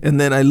okay." And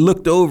then I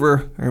looked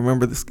over. I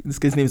remember this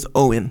guy's name is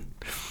Owen.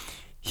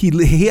 He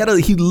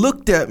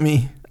looked at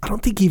me. I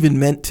don't think he even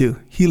meant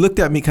to. He looked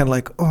at me kind of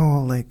like,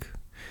 "Oh, like,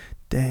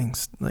 dang,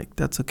 like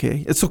that's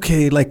okay. It's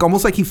okay." Like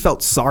almost like he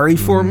felt sorry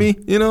for me,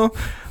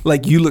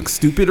 like you look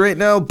stupid right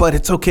now, but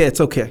it's okay. It's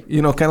okay.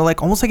 Kind of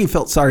like almost like he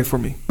felt sorry for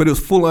me, but it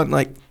was full on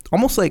like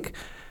almost like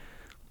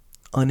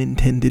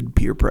unintended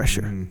peer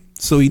pressure.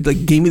 So he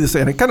like gave me this,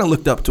 and I kind of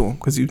looked up to him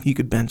because he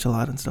could bench a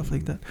lot and stuff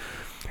like that.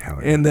 Yeah.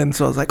 And then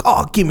so I was like,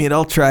 "Oh, give me it,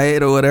 I'll try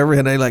it," or whatever.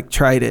 And I like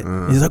tried it.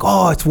 He's like,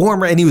 "Oh, it's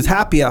warmer," and he was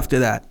happy after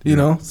that,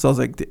 know. So I was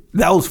like,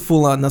 that was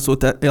full on. That's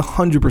what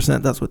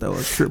 100%. That's what that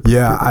was. Sure.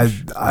 Yeah,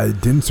 I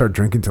didn't start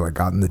drinking till I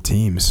got in the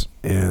teams,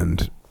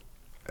 and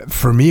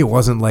for me, it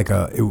wasn't like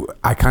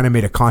I kind of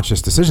made a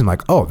conscious decision,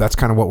 like, oh, that's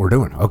kind of what we're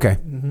doing. Okay,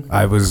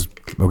 I was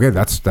okay.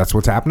 That's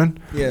what's happening.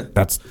 Yeah,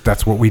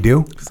 that's what we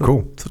do. So,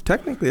 cool. So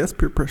technically, that's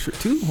peer pressure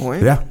too,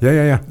 right?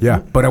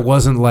 Yeah. But it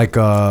wasn't like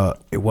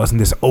it wasn't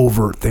this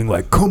overt thing,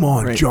 like, come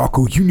on, right.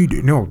 Jocko, you need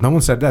to. No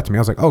one said that to me.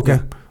 I was like,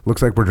 okay,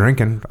 looks like we're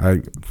drinking.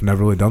 I've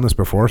never really done this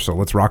before, so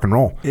let's rock and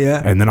roll.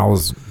 Yeah. And then I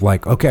was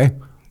like, okay,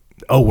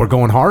 oh, we're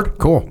going hard.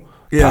 Cool.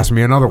 Yeah. Pass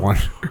me another one.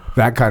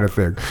 That kind of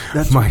thing.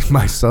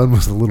 My son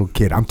was a little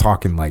kid. I'm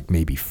talking like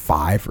maybe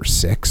 5 or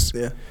 6.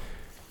 Yeah.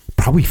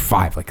 Probably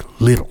 5,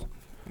 like little.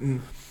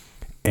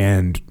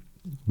 And,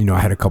 I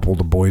had a couple of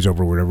the boys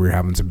over whenever we were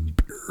having some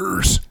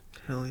beers.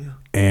 Hell yeah.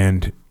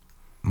 And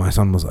my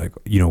son was like,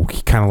 he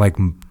kind of like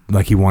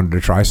he wanted to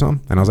try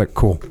some. And I was like,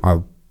 cool.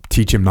 I'll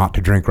teach him not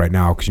to drink right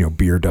now because,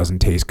 beer doesn't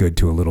taste good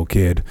to a little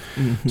kid.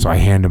 So I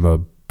hand him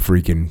a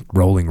freaking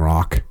Rolling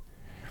Rock.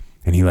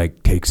 And he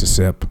like takes a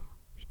sip.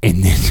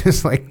 And then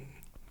just like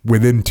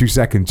within 2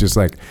 seconds, just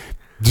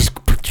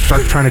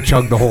start trying to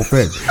chug the whole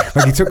thing.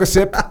 Like he took a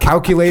sip,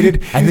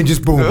 calculated, and then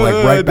just boom, like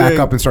right back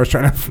up and starts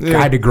trying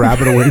to grab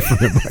it away from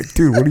him. Like,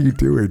 dude, what are you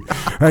doing?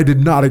 I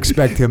did not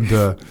expect him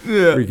to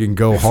freaking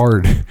go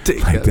hard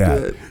like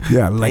that.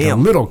 Yeah, like a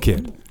little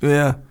kid.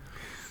 Yeah.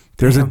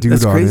 There's a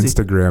dude on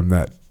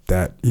Instagram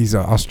that he's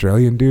an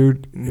Australian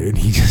dude, and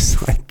he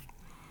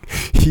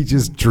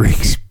just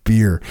drinks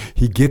beer.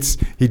 He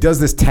does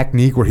this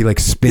technique where he like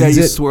spins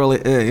it. Swirl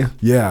it.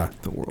 Yeah.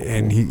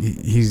 And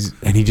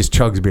he just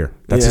chugs beer.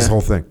 That's his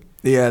whole thing.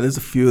 Yeah, there's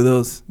a few of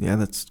those. Yeah,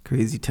 that's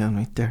crazy town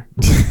right there.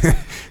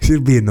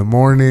 It'd be in the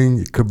morning.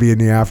 It could be in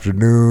the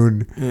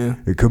afternoon. Yeah.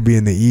 It could be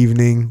in the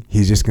evening.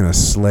 He's just gonna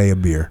slay a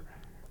beer.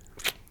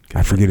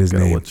 I forget his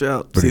name. Watch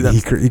out. But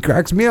he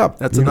cracks me up.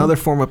 That's another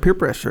form of peer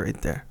pressure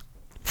right there.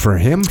 For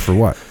him? For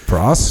what? For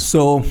us?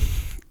 So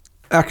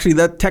actually,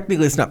 that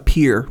technically it's not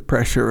peer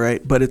pressure,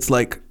 right? But it's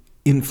like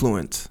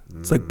influence.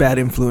 It's like bad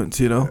influence,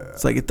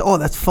 It's like,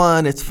 that's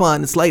fun. It's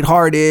fun. It's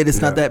lighthearted.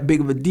 It's not that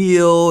big of a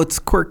deal. It's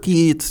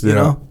quirky. It's,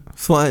 so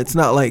it's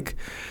not like,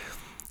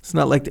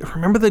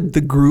 remember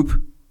the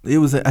group? It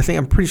was,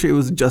 I'm pretty sure it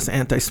was just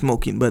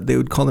anti-smoking, but they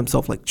would call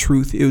themselves like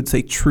Truth. It would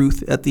say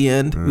Truth at the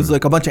end. It was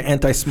like a bunch of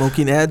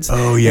anti-smoking ads.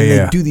 Oh, yeah, and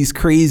they'd do these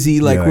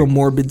crazy, real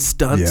morbid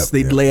stunts.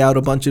 They'd lay out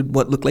a bunch of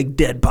what looked like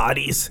dead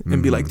bodies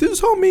and be like, this is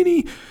how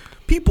many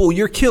people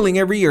you're killing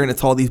every year, and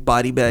it's all these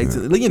body bags.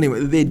 Anyway,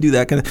 they do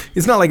that kind of.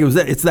 It's not like it was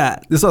that. It's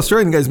that this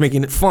Australian guy's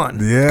making it fun.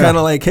 Yeah, kind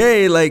of like,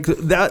 hey, like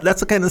that. That's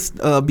the kind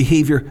of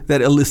behavior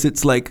that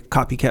elicits like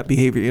copycat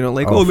behavior.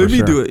 Let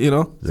me do it.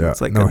 So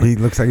it's like he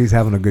looks like he's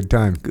having a good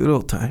time. Good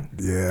old time.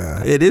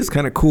 Yeah, it is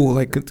kind of cool.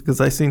 Like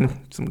because I've seen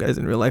some guys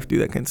in real life do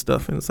that kind of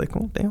stuff, and it's like,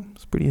 oh damn,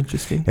 it's pretty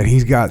interesting. And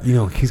he's got,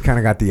 he's kind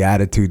of got the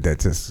attitude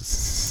that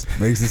just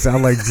makes it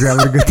sound like he's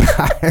having a good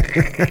time.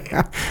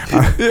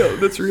 Yeah,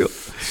 that's real.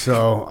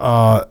 So.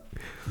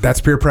 That's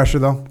peer pressure,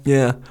 though.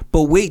 Yeah,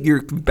 but wait,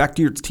 you're back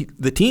to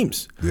the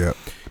teams. Yeah,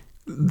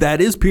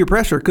 that is peer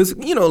pressure because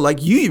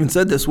like you even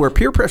said this, where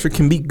peer pressure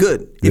can be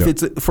good if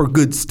it's for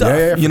good stuff.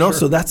 Yeah, sure.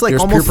 So that's like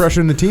there's almost peer pressure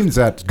in the teams.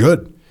 That's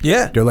good.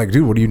 Yeah, they're like,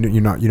 dude, what do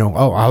you're not?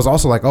 Oh, I was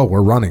also like, oh,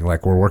 we're running,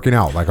 like we're working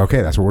out, like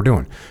okay, that's what we're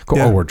doing. Cool.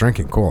 Yeah. Oh, we're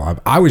drinking. Cool.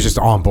 I was just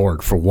on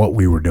board for what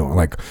we were doing.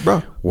 Like, bro,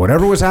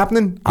 whatever was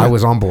happening, I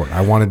was on board. I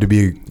wanted to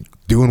be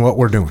doing what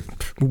we're doing,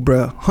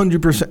 bro.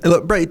 100%.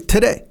 Look, right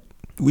today.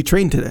 we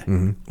trained today.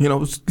 Mm-hmm. You know, it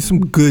was some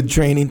good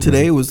training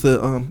today. It was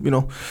the you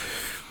know.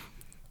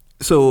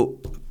 So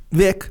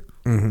Vic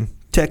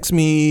texts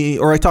me,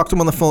 or I talked to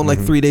him on the phone like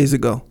 3 days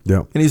ago.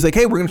 Yeah. And he's like,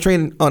 "Hey, we're gonna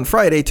train on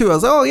Friday too." I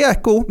was like, "Oh yeah,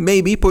 cool,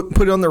 maybe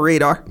put it on the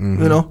radar."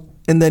 You know.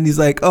 And then he's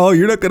like, "Oh,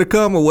 you're not gonna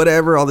come or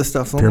whatever, all this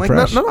stuff." So I'm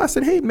like, "No." I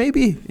said, "Hey,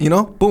 maybe." You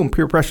know, boom,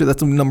 peer pressure.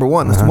 That's number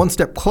one. That's one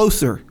step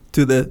closer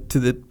to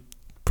the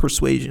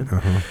persuasion.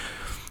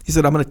 He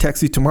said, "I'm gonna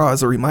text you tomorrow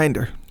as a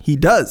reminder." He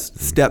does.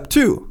 Step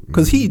two,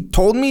 because he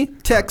told me,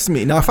 text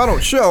me. Now, if I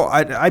don't show,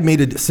 I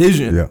made a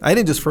decision. Yeah. I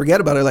didn't just forget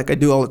about it like I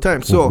do all the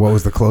time. So, what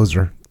was the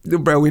closer?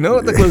 bro, we know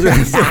what the closer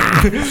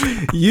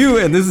is. You,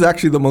 and this is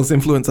actually the most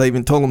influence. I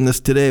even told him this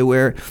today,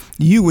 where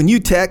when you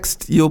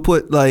text, you'll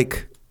put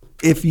like,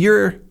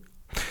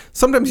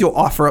 sometimes you'll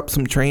offer up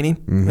some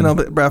training. And I'll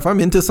be, bro, if I'm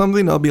into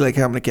something, I'll be like,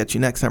 "Hey, I'm gonna catch you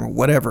next time," or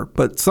whatever.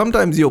 But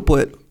sometimes you'll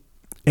put,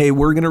 "Hey,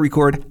 we're going to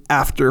record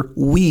after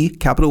we,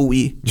 capital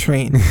We,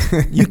 train."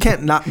 You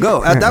can't not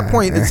go. At that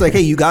point, it's like,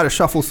 hey, you got to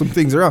shuffle some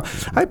things around.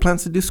 I had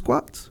plans to do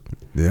squats.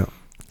 Yeah.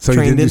 So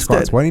you didn't do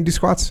squats. Why didn't you do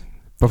squats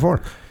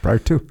before, prior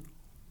to?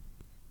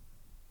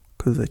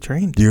 Because I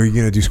trained. You're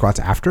going to do squats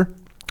after?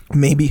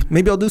 Maybe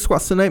I'll do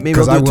squats tonight. Maybe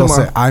I'll do it tomorrow. Because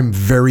I will say, I'm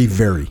very,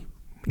 very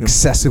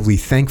excessively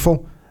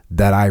thankful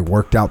that I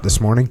worked out this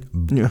morning,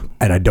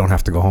 and I don't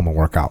have to go home and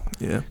work out.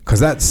 Yeah. Because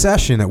that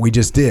session that we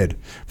just did,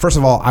 first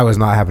of all, I was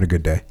not having a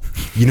good day.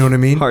 You know what I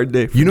mean? Hard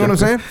day. You know what I'm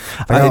saying?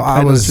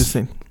 I was.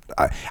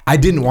 I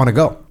didn't want to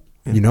go.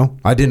 Yeah. You know,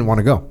 I didn't want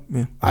to go.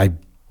 Yeah. I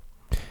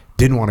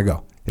didn't want to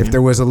go. If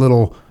there was a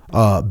little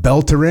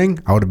bell to ring,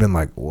 I would have been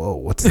like, "Whoa,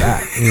 what's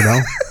that?" You know.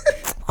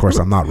 Of course,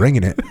 I'm not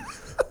ringing it,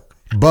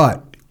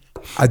 but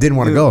I didn't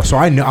want to go. So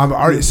I know I'm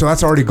already. So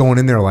that's already going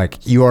in there.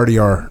 Like you already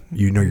are.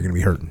 You know, you're going to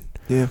be hurting.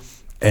 Yeah.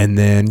 And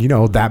then, you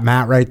know, that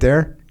mat right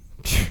there,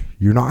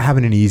 you're not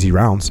having any easy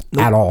rounds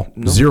at all.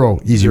 Zero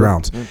easy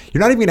rounds.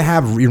 You're not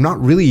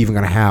really even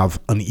going to have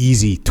an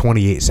easy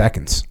 28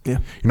 seconds. Yeah.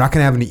 You're not going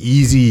to have an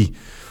easy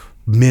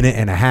minute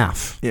and a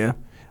half. Yeah.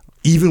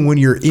 Even when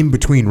you're in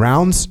between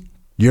rounds,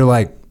 you're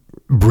like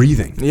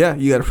breathing. Yeah.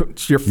 You're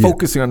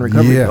focusing on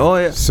recovery. Yeah. Oh,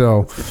 yeah.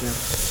 So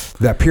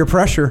that peer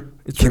pressure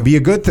can be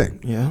a good thing.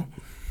 Yeah.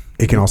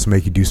 It can also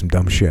make you do some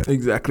dumb shit.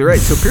 Exactly right.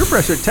 So peer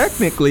pressure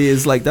technically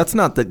is like, that's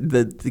not the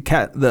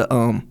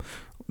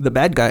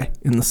bad guy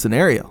in the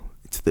scenario.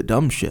 It's the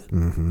dumb shit.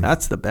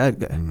 That's the bad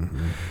guy.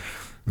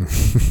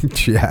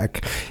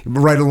 Jack.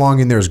 Right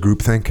along in there is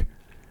groupthink.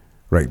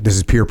 Right. This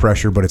is peer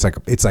pressure, but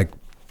it's like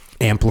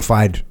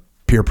amplified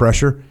peer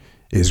pressure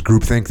is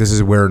groupthink. This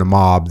is where in a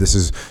mob, this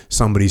is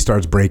somebody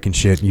starts breaking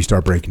shit and you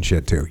start breaking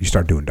shit too. You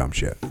start doing dumb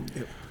shit.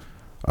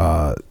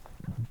 Yep.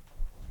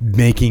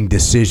 Making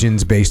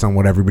decisions based on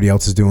what everybody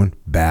else is doing,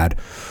 bad.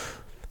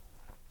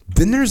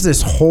 Then there's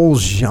this whole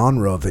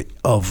genre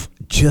of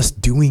just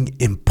doing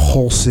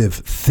impulsive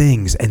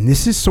things, and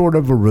this is sort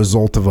of a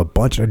result of a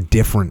bunch of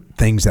different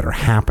things that are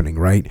happening,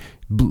 right?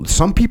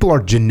 Some people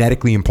are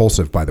genetically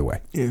impulsive, by the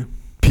way. Yeah.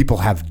 People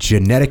have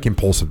genetic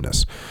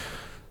impulsiveness.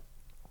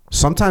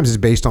 Sometimes it's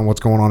based on what's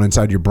going on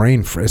inside your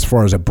brain as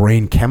far as a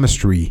brain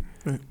chemistry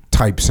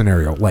type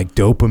scenario, like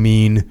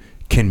dopamine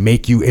can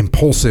make you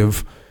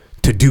impulsive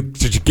to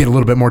get a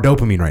little bit more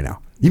dopamine right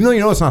now, even though you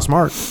know it's not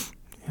smart.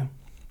 Yeah.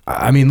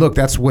 I mean, look,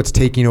 that's what's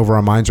taking over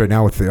our minds right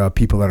now with the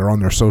people that are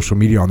on their social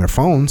media on their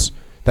phones.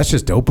 That's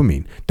just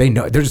dopamine. They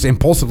know they're just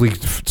impulsively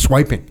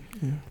swiping.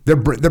 Yeah. Their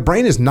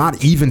brain is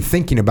not even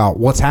thinking about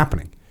what's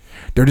happening.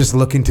 They're just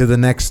looking to the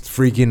next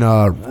freaking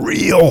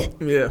reel,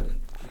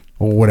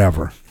 or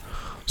whatever.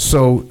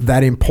 So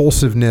that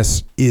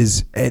impulsiveness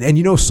is, and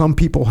you know, some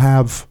people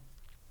have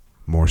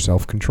more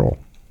self-control.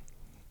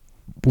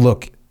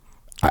 Look.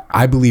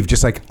 I believe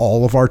just like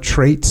all of our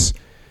traits,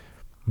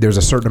 there's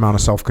a certain amount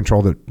of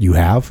self-control that you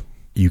have.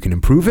 You can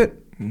improve it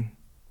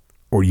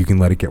or you can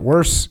let it get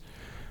worse.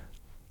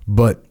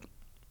 But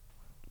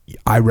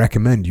I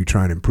recommend you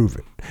try and improve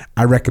it.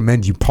 I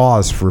recommend you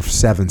pause for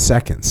 7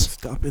 seconds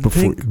Stop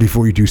and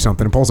before you do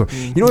something impulsive.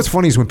 You know what's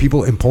funny is when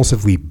people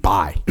impulsively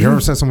buy. You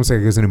ever said someone say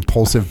it was an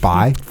impulsive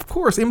buy? Of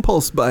course,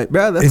 impulse buy.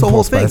 Bro, that's the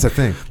whole thing. That's a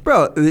thing.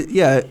 Bro,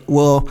 yeah,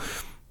 well,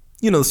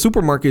 you know, the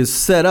supermarket is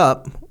set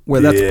up where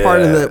that's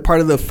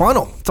part of the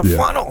funnel. It's a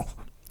funnel.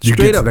 You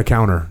get to the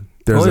counter.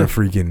 There's a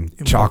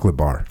freaking chocolate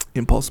bar.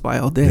 Impulse buy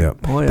all day. Yeah.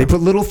 Oh, yeah. They put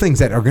little things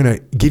that are going to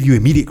give you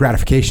immediate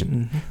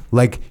gratification.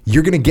 Like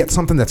you're going to get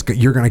something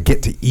you're going to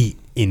get to eat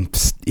in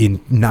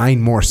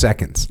 9 more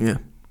seconds. Yeah.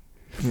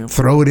 Yep.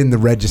 Throw it in the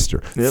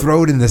register. Yep.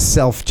 Throw it in the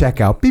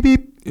self-checkout. Beep,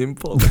 beep.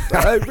 Impulse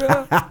buy,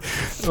 bro.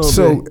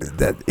 So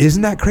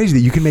isn't that crazy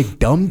that you can make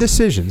dumb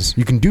decisions?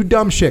 You can do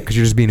dumb shit because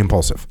you're just being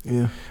impulsive.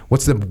 Yeah.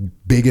 What's the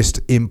biggest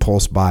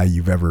impulse buy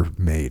you've ever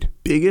made?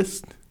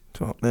 Biggest?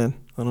 Oh, man,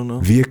 I don't know.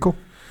 Vehicle?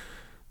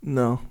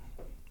 No.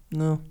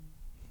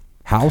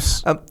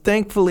 House?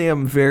 Thankfully,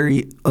 I'm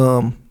very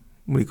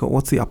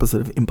what's the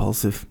opposite of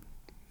impulsive?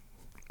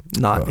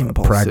 not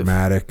impulsive.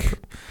 Pragmatic,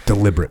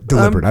 deliberate.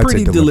 I'm I'd say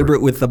pretty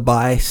deliberate with the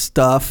buy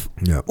stuff,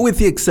 Yep. with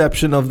the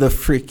exception of the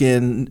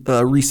freaking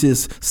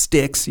Reese's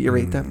Sticks. You ever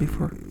ate that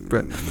before?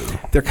 But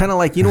they're kind of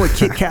like, you know what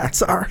Kit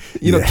Kats are?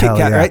 You know Yeah, Kit hell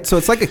Kat, yeah. right? So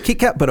it's like a Kit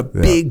Kat, but a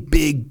big,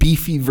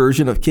 beefy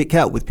version of Kit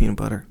Kat with peanut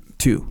butter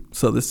too.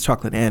 So this is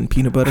chocolate and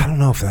peanut butter. I don't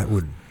know if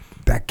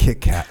that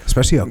Kit Kat,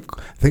 especially the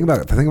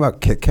thing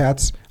about Kit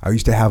Kats. I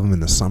used to have them in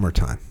the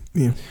summertime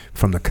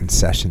from the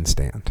concession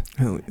stand,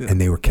 and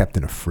they were kept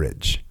in a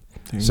fridge,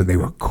 so they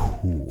were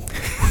cool.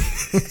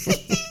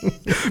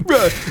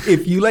 Bro,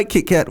 if you like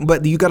Kit Kat,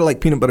 but you gotta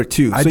like peanut butter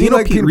too. I so do you know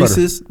like peanut butter.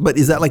 Reese's, but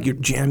is that like your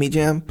jammy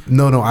jam?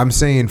 No, I'm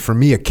saying for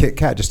me a Kit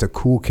Kat, just a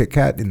cool Kit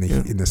Kat in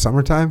the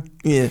summertime.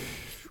 Yeah.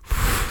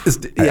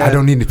 I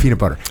don't need the peanut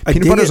butter.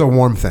 Peanut butter is a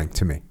warm thing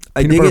to me.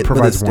 I Peanut dig butter it, but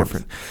provides it's warmth.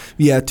 different.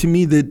 Yeah, to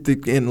me,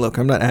 and look,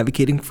 I'm not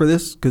advocating for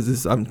this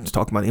because I'm just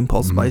talking about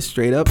impulse buy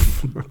straight up.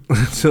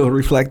 So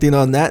reflecting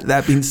on that.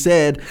 That being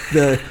said,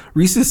 the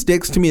Reese's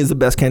Sticks to me is the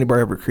best candy bar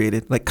ever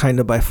created. Like kind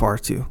of by far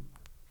too.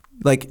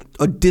 Like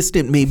a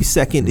distant maybe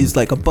second is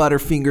like a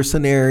Butterfinger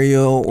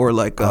scenario or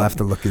like I'll have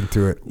to look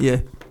into it.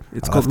 Yeah,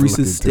 it's I'll called have to look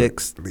Reese's into it.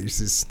 Sticks.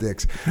 Reese's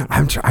Sticks.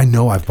 I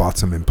know I've bought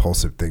some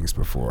impulsive things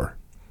before,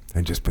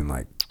 and just been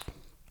like,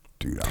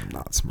 dude, I'm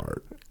not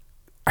smart.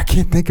 I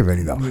can't think of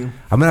any though. I'm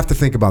gonna have to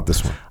think about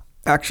this one.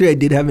 Actually, I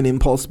did have an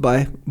impulse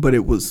buy, but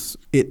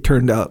it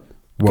turned out.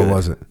 What good.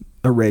 was it?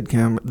 A red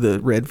camera, the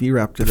red V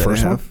Raptor that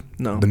first I have. one?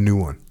 No, The new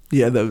one.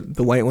 yeah, the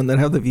white one that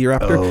I have, the V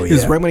Raptor. Oh, It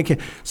was yeah. right when it came.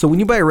 So when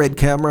you buy a red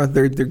camera,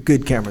 they're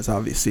good cameras,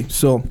 obviously.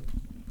 So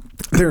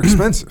They're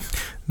expensive.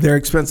 they're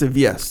expensive,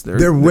 yes.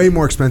 They're way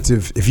more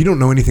expensive. If you don't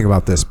know anything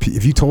about this,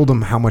 if you told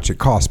them how much it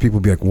costs, people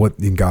would be like, "What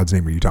in God's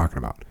name are you talking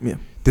about?" Yeah,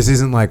 This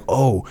isn't like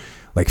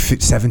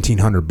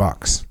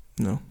 $1,700.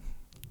 no.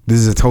 This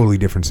is a totally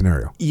different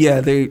scenario.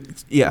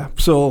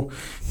 So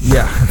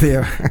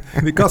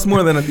they cost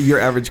more than your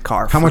average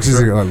car. How much is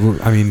it?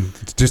 I mean,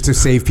 just to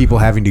save people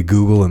having to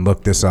Google and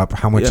look this up,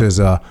 how much is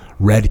a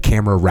red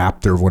camera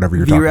Raptor, whatever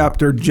you're V talking about?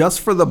 Raptor just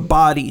for the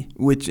body,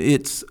 which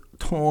it's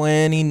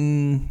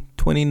 $29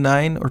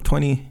 or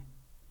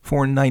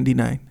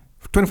 $24.99.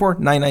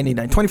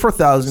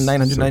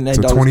 $24,999.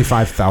 So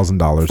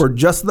 $25,000 for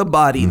just the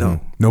body, though.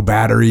 No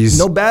batteries.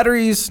 No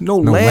batteries, no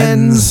No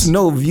lens, lens.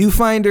 no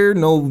viewfinder,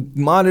 no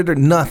monitor,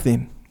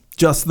 nothing.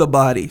 Just the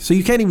body. So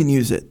you can't even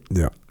use it.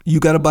 Yeah. You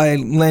got to buy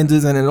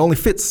lenses, and it only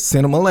fits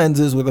cinema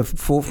lenses with a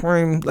full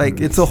frame. Like,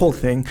 it's a whole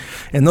thing.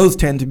 And those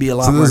tend to be a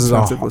lot So more this is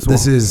expensive as well.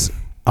 this is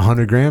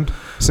 $100,000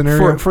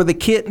 scenario. For the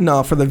kit,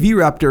 no. For the V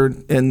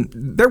Raptor, and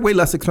they're way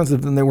less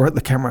expensive than they were at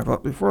the camera I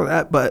bought before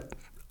that. But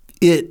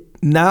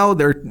now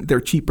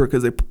they're cheaper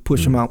because they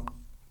push them out,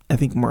 I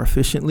think, more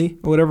efficiently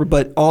or whatever.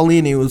 But all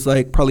in, it was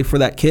like probably for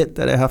that kit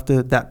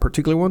that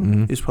particular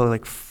one is probably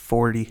like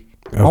 40.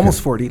 Okay.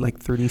 Almost 40, like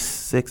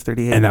 36,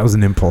 38. And that was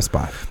an impulse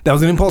buy. That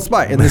was an impulse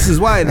buy, and this is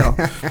why now.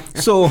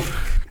 So,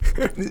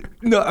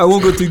 no, I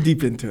won't go too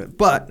deep into it.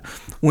 But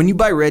when you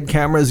buy red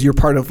cameras, you're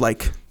part of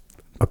like,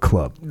 A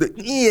club.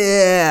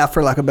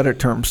 for lack of a better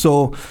term.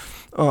 So,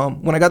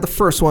 when I got the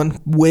first one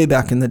way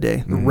back in the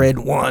day, the red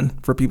one,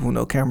 for people who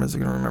know cameras, are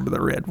gonna remember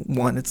the red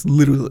one. It's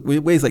literally,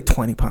 it weighs like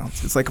 20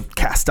 pounds. It's like a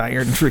cast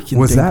iron freaking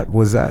Was thing. that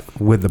with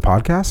the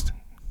podcast?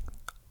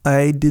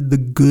 I did the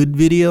Good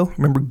video.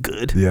 Remember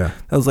Good? Yeah.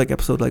 That was like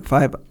episode like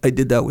 5. I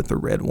did that with the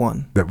red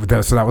one. So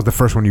that was the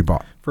first one you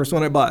bought. First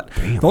one I bought.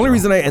 Damn, the only bro.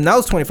 reason and that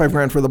was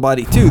 $25,000 for the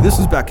body too. This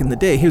was back in the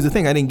day. Here's the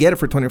thing: I didn't get it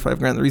for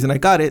 $25,000. The reason I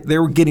got it, they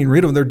were getting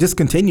rid of. They're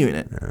discontinuing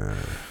it.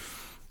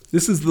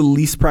 This is the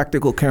least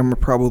practical camera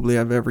probably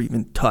I've ever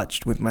even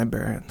touched with my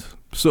bare hands.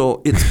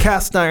 So it's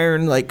cast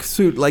iron, like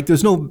suit, like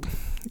there's no.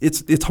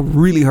 It's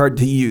really hard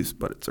to use,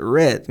 but it's a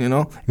red,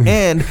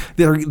 and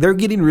they're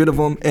getting rid of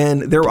them,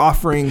 and they're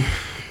offering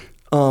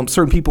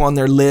certain people on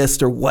their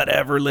list or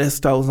whatever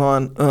list I was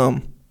on.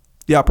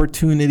 The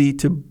opportunity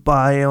to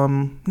buy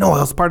them. No, I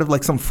was part of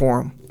like some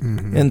forum,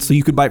 and so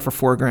you could buy it for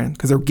 $4,000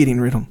 because they're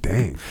getting rid of them.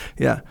 Dang.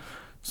 Yeah.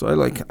 So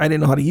I didn't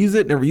know how to use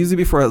it. Never used it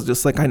before. I was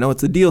just like, I know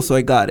it's a deal, so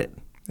I got it,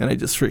 and I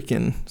just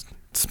freaking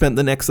spent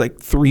the next like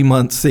 3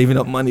 months saving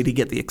up money to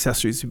get the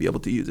accessories to be able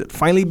to use it.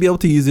 Finally, be able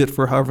to use it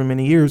for however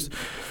many years,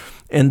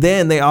 and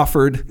then they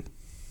offered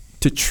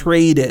to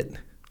trade it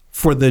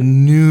for the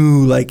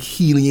new like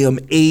Helium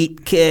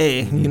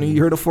 8K.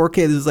 You heard of 4K.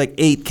 This is like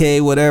 8K,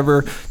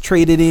 whatever.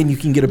 Trade it in. You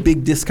can get a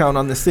big discount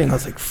on this thing. I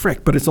was like,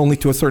 frick, but it's only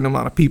to a certain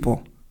amount of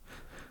people.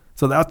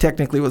 So that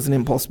technically was an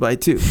impulse buy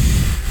too.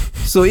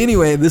 So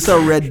anyway, this is how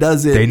Red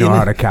does it. They know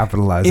how to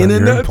capitalize on in a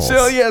your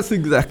nutshell, impulse. yes,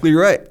 exactly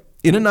right.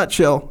 In a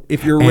nutshell,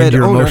 if you're a And Red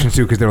your owner, emotions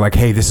too, because they're like,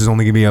 hey, this is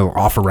only going to be an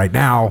offer right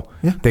now.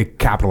 Yeah. They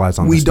capitalize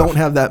on we this don't stuff.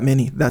 have that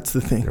many. That's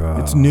the thing.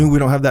 It's new. We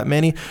don't have that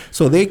many.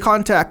 So they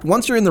contact,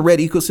 once you're in the Red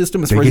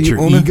ecosystem, as They far get as your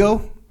you own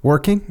ego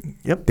working.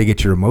 Yep. They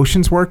get your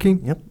emotions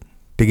working. Yep.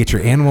 They get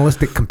your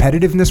animalistic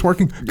competitiveness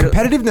working.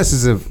 Competitiveness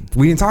is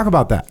we didn't talk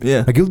about that.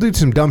 Yeah. Like you'll do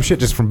some dumb shit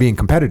just from being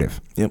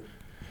competitive. Yep.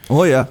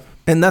 Oh yeah.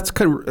 And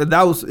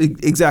that was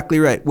exactly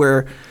right.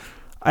 Where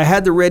I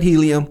had the Red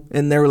Helium,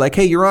 and they were like,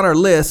 "Hey, you're on our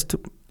list.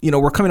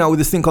 we're coming out with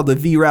this thing called the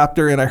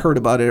V-Raptor, and I heard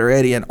about it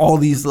already, and all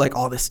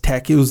this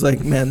tech. It was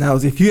like, man,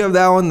 if you have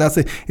that one, that's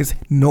it. It's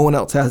no one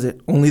else has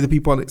it. Only the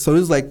people on it. So it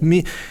was like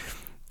me.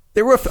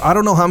 There were, I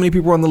don't know how many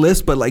people were on the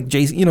list, but like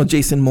Jason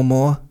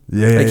Momoa.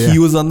 Yeah. He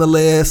was on the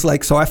list.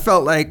 Like, so I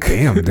felt like,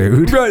 damn,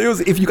 dude. Bro, it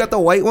was, if you got the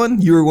white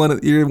one, you're one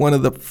of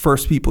the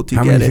first people to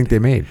get it. How many do you think they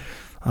made?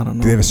 I don't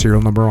know. Do they have a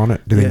serial number on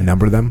it? Do they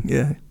number them?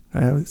 Yeah,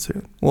 I have it.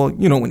 Well,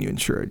 when you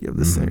insure it, you have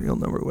the serial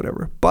number or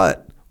whatever.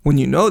 But when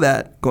you know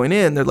that going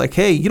in, they're like,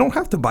 hey, you don't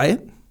have to buy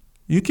it.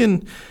 You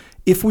can,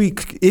 if we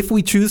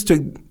choose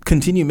to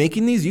continue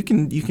making these, you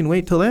can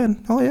wait till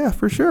then. Oh yeah,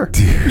 for sure.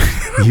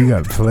 Dude, you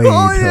got played.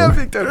 Oh yeah,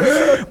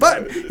 Victor.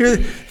 But here,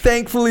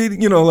 thankfully,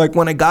 like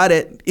when I got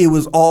it, it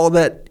was all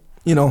that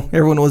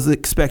everyone was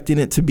expecting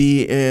it to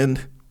be, and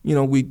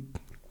we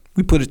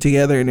put it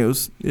together, and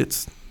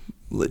it's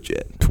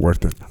legit. It's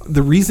worth it.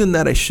 The reason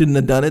that I shouldn't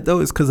have done it though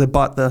is because I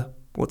bought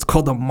what's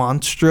called a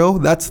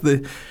Monstro. That's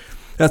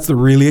the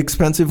really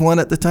expensive one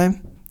at the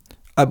time.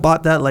 I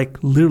bought that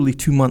like literally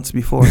 2 months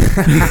before.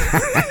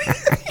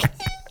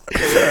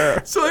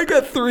 So I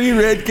got 3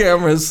 Red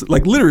cameras,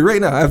 like literally right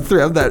now. I have 3.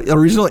 I have that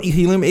original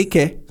Helium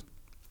 8K,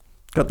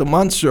 got the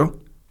Monstro,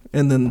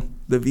 and then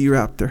the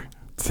V-Raptor.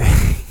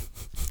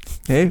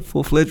 Hey,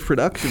 full-fledged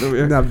production over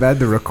here. Not bad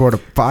to record a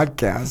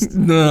podcast.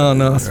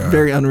 No, it's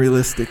very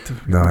unrealistic.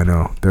 No, I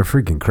know. They're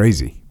freaking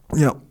crazy.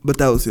 Yeah, but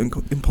that was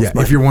impulse. Yeah,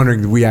 if you're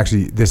wondering,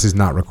 this is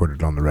not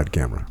recorded on the Red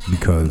camera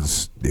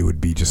because it would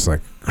be just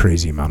like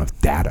crazy amount of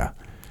data.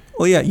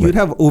 Well, yeah, you'd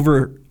have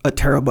over a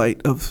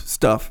terabyte of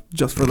stuff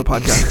just for the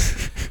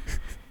podcast.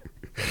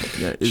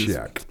 Yeah,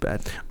 it's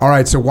bad. All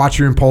right, so watch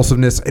your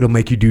impulsiveness. It'll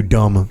make you do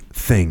dumb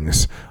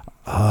things.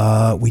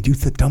 We do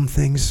the dumb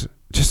things.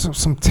 Just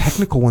some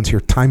technical ones here.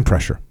 Time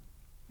pressure.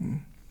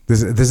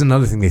 There's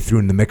another thing they threw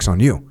in the mix on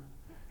you.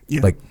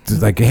 Yeah.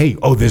 Like, hey,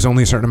 there's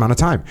only a certain amount of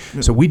time.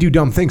 Yeah. So we do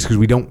dumb things because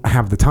we don't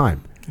have the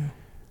time. Yeah.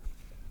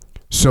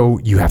 So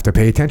you have to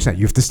pay attention to that.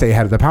 You have to stay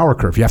ahead of the power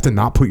curve. You have to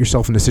not put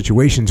yourself into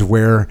situations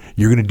where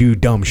you're going to do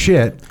dumb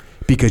shit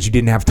because you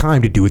didn't have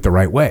time to do it the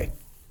right way.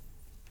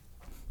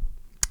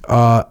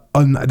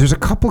 There's a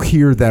couple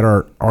here that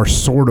are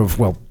sort of,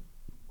 well,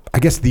 I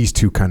guess these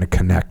two kind of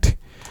connect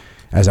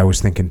as I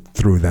was thinking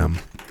through them.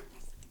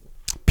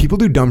 People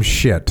do dumb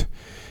shit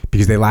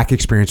because they lack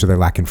experience or they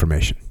lack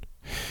information.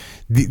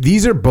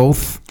 These are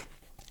both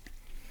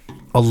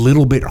a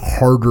little bit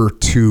harder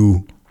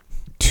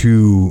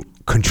to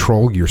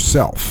control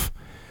yourself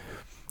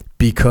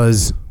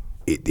because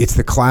it's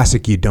the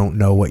classic you don't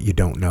know what you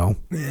don't know.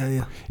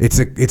 Yeah.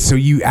 It's so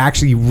you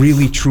actually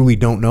really truly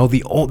don't know.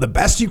 The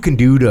best you can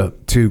do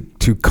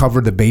to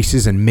cover the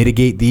bases and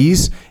mitigate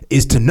these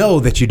is to know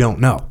that you don't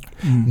know.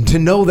 To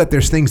know that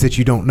there's things that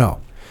you don't know.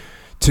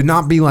 To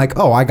not be like,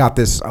 I got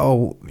this.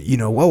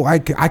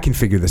 I can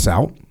figure this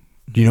out.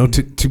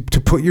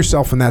 To put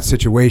yourself in that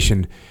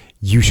situation,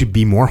 you should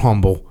be more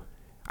humble.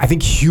 I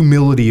think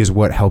humility is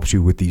what helps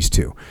you with these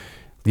two.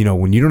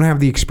 When you don't have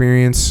the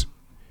experience,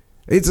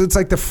 it's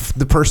like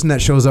the person that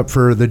shows up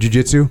for the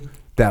jiu-jitsu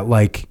that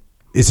like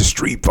is a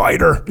street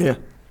fighter. Yeah.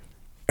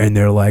 And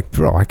they're like,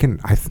 bro,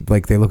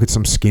 they look at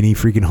some skinny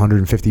freaking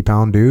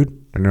 150-pound dude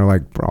and they're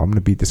like, bro, I'm going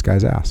to beat this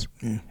guy's ass.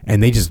 Yeah.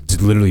 And they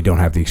just literally don't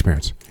have the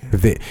experience.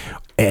 Yeah.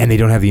 And they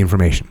don't have the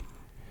information.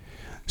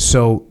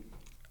 So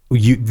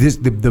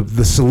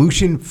the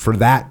solution for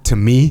that to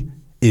me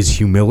is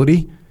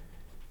humility.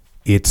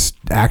 It's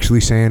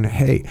actually saying,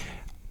 hey,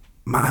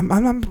 I'm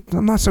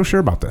not so sure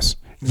about this.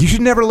 You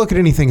should never look at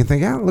anything and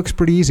think, it looks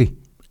pretty easy.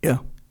 Yeah.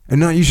 And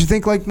no, you should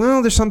think like,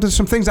 well, there's some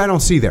things I don't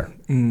see there.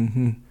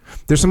 Mm-hmm.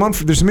 There's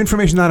some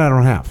information that I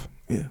don't have.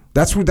 Yeah.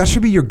 That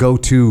should be your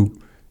go-to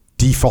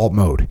default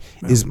mode.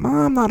 Yeah. Is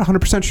I'm not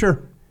 100%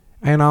 sure,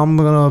 and I'm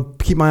gonna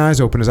keep my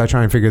eyes open as I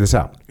try and figure this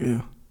out.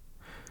 Yeah.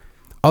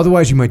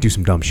 Otherwise, you might do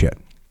some dumb shit.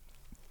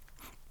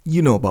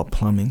 You know about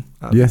plumbing,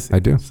 obviously. Yes, I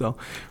do. So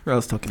I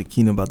was talking to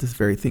Keenan about this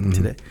very thing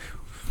today.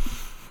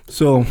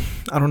 So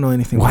I don't know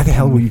anything. Why about the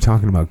hell plumbing. were you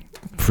talking about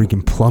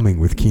freaking plumbing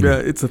with Keenan? Yeah,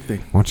 it's a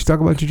thing. Why don't you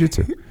talk about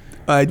jiu-jitsu?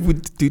 I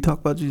do talk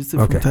about jiu-jitsu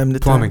from time to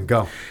time. Plumbing,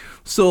 go.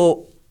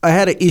 So I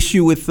had an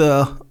issue with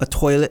a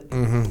toilet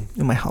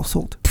in my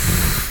household.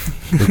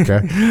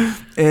 Okay.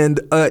 And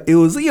it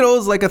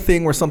was like a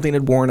thing where something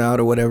had worn out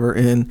or whatever,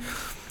 and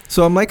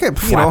so I'm like,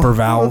 flapper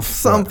valve,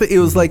 something. It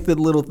was like the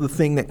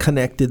thing that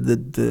connected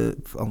the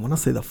I want to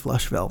say the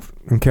flush valve.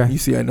 Okay. You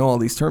see, I know all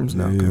these terms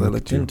now because I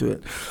looked into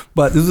it.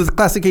 But this was a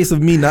classic case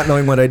of me not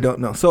knowing what I don't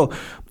know. So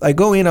I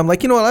go in, I'm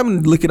like, I'm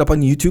going to look it up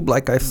on YouTube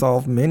like I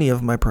solve many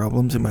of my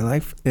problems in my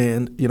life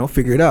and,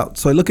 figure it out.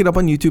 So I look it up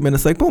on YouTube and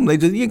it's like, boom,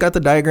 you got the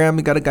diagram,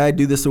 you got a guy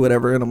do this or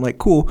whatever. And I'm like,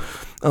 cool.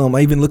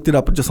 I even looked it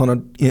up just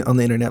on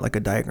the internet, like a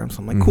diagram.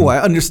 So I'm like, cool, I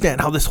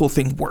understand how this whole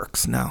thing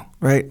works now,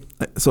 right?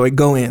 So I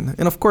go in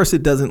and of course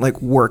it doesn't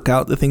like work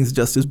out. The thing's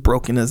just as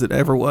broken as it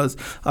ever was.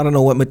 I don't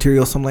know what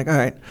material. So I'm like, all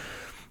right,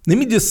 let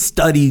me just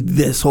study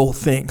this whole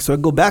thing. So I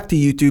go back to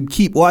YouTube,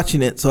 keep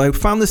watching it. So I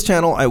found this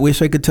channel. I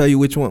wish I could tell you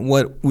which one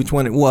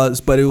it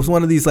was, but it was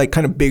one of these like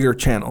kind of bigger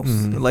channels.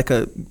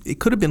 It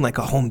could have been like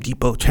a Home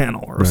Depot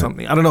channel or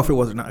something. I don't know if it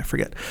was or not. I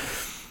forget.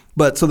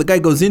 But so the guy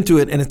goes into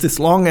it, and it's this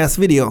long ass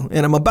video,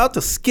 and I'm about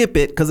to skip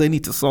it because I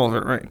need to solve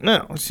it right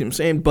now. You see what I'm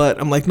saying? But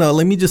I'm like, no,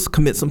 let me just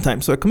commit some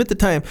time. So I commit the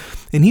time,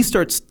 and he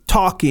starts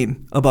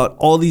talking about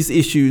all these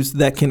issues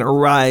that can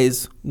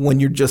arise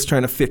when you're just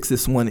trying to fix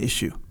this one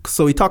issue.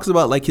 So he talks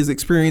about like his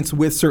experience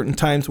with certain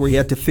times where he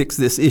had to fix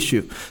this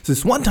issue. So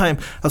this one time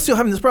I was still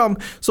having this problem,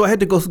 so I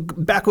had to go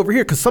back over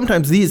here because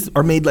sometimes these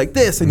are made like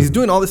this, and he's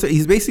doing all this.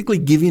 He's basically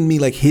giving me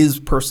like his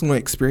personal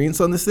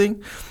experience on this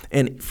thing,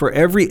 and for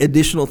every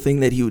additional thing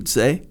that he would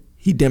say,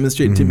 he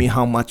demonstrated to me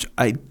how much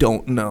I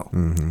don't know.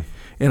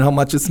 And how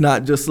much it's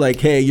not just like,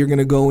 hey, you're going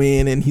to go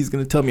in and he's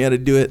going to tell me how to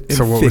do it and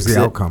So what was the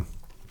outcome?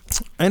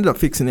 I ended up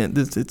fixing it.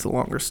 It's a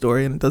longer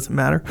story and it doesn't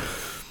matter.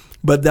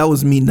 But that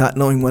was me not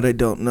knowing what I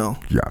don't know.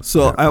 Yeah.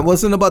 So I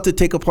wasn't about to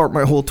take apart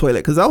my whole toilet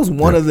because that was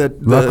one of the...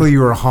 Luckily, you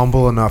were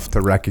humble enough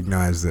to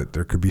recognize that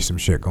there could be some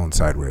shit going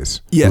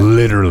sideways. Yeah.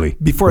 Literally.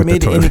 Before I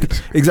made any...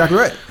 Exactly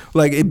right.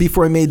 Like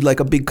before I made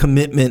like a big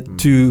commitment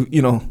to,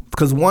 you know,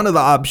 because one of the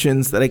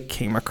options that I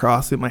came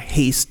across in my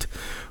haste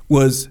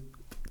was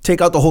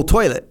take out the whole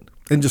toilet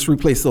and just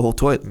replace the whole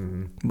toilet.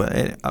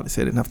 But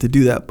obviously I didn't have to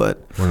do that.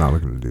 But we're not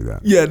looking to do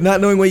that. Yeah,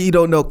 not knowing what you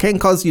don't know can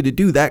cause you to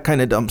do that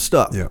kind of dumb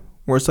stuff. Yeah.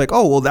 Where it's like,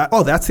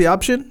 that's the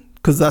option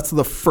because that's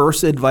the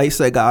first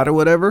advice I got or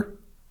whatever.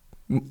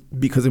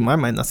 Because in my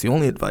mind, that's the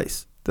only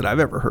advice that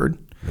I've ever heard.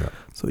 Yeah.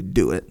 So I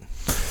do it.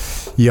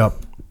 Yep.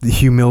 The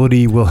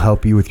humility will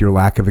help you with your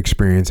lack of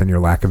experience and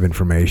your lack of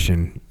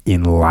information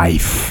in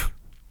life.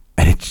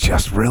 And it's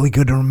just really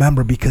good to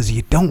remember because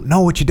you don't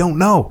know what you don't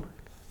know.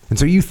 And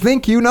so you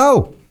think you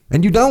know,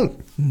 and you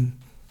don't.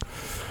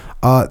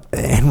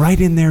 And right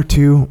in there,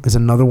 too, is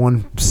another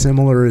one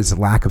similar is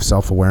lack of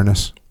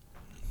self-awareness.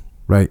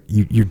 Right?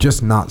 You're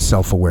just not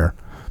self-aware.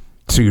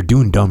 So you're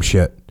doing dumb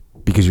shit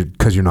because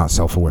you're not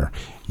self-aware.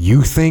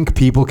 You think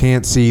people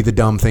can't see the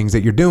dumb things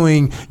that you're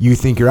doing. You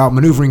think you're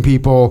outmaneuvering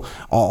people.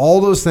 All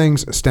those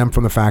things stem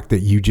from the fact that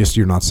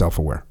you're not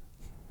self-aware.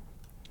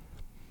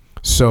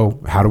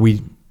 So how do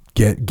we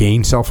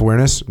gain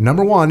self-awareness?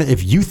 Number one,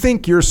 if you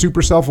think you're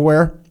super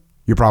self-aware,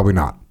 you're probably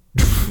not.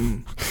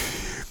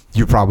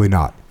 You're probably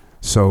not.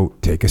 So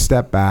take a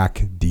step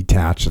back,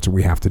 detach. That's what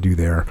we have to do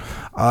there.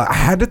 I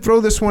had to throw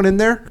this one in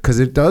there because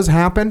it does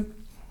happen.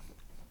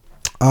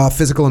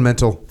 Physical and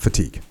mental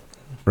fatigue,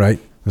 right?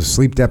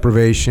 Sleep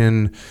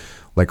deprivation,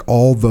 like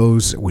all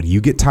those. When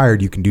you get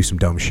tired, you can do some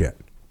dumb shit.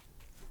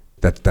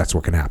 That's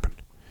what can happen.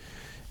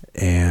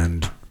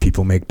 And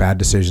people make bad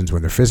decisions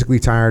when they're physically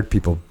tired.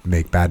 People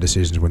make bad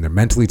decisions when they're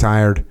mentally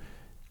tired,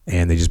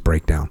 and they just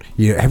break down.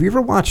 Have you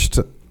ever watched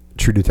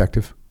True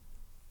Detective?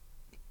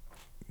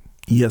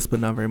 Yes, but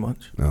not very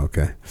much.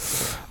 Okay.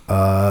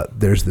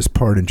 There's this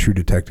part in True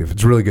Detective.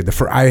 It's really good.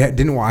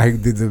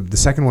 The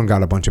second one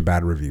got a bunch of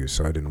bad reviews,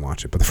 so I didn't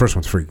watch it. But the first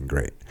one's freaking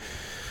great.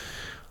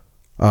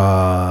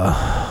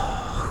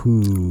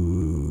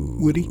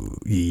 Woody?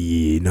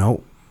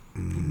 No.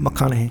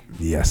 McConaughey.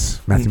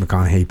 Yes. Matthew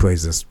McConaughey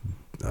plays this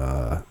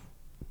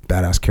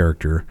badass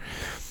character.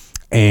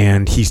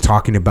 And he's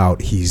talking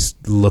about he's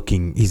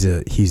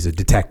a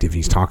detective.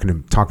 He's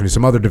talking to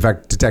some other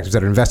detectives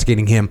that are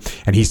investigating him,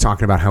 and he's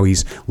talking about how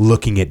he's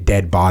looking at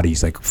dead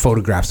bodies, like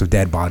photographs of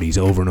dead bodies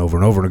over and over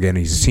and over again.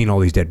 He's seen all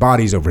these dead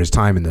bodies over his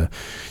time in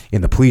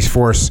the police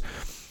force,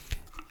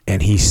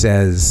 and he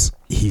says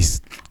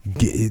it's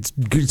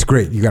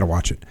great. You got to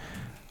watch it.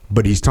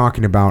 But he's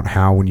talking about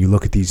how when you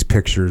look at these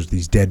pictures,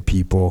 these dead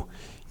people,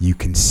 you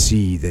can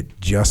see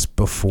that just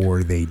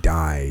before they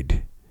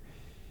died,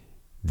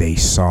 they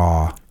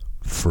saw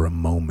for a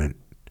moment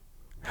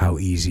how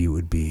easy it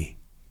would be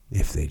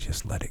if they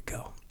just let it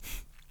go.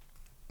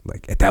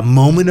 Like at that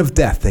moment of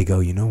death, they go,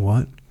 you know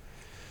what?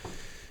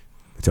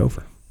 It's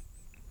over.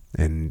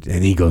 And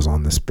he goes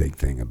on this big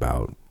thing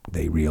about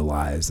they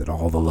realize that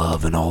all the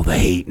love and all the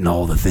hate and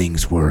all the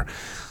things were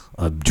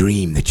a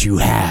dream that you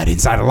had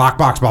inside a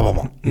lockbox, blah, blah,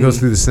 blah. He goes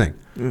through this thing.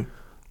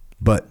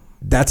 But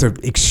that's an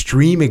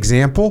extreme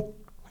example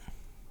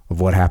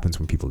of what happens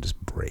when people just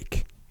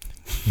break.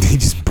 They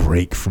just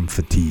break from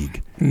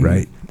fatigue,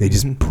 right? They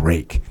just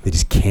break. They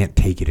just can't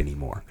take it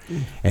anymore.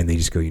 And they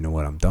just go, you know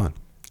what, I'm done.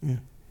 Yeah.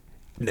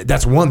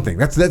 That's one thing.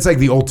 That's like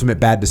the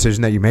ultimate bad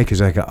decision that you make is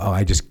like, oh,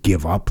 I just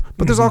give up.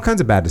 But there's all kinds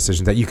of bad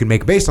decisions that you can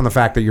make based on the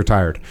fact that you're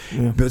tired.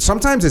 Yeah. But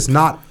sometimes it's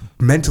not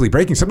mentally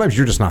breaking. Sometimes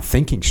you're just not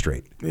thinking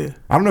straight. Yeah.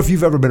 I don't know if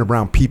you've ever been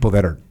around people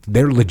they're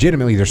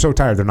so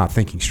tired they're not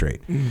thinking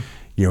straight.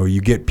 You know,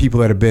 you get people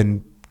that have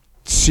been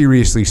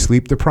seriously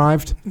sleep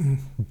deprived.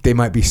 They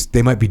might be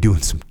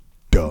doing some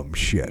dumb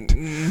shit.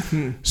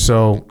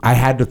 So I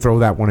had to throw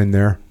that one in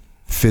there.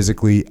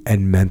 Physical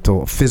and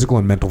mental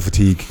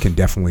fatigue can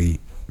definitely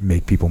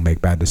make people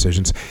make bad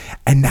decisions.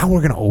 And now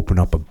we're going to open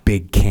up a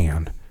big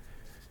can.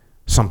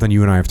 Something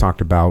you and I have talked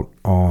about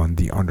on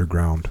the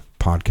Underground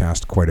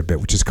podcast quite a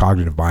bit, which is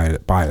cognitive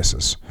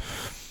biases.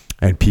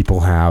 And people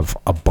have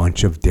a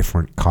bunch of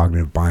different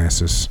cognitive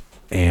biases,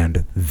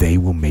 and they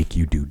will make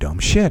you do dumb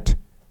shit.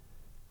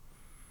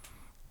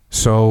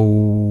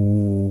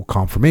 So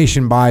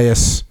confirmation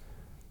bias,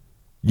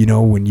 you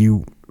know, when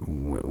you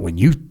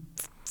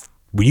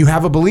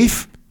have a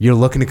belief, You're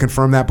looking to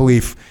confirm that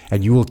belief,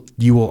 and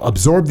you will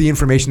absorb the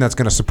information that's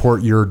going to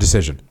support your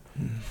decision.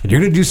 And you're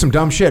going to do some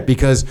dumb shit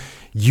because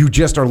you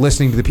just are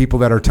listening to the people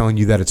that are telling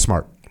you that it's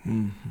smart.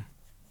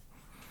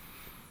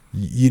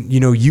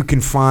 You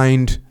can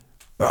find,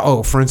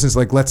 for instance,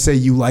 like let's say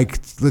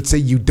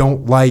you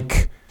don't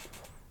like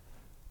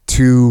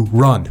to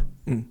run.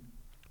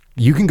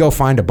 You can go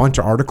find a bunch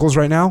of articles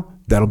right now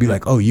that'll be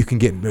like, you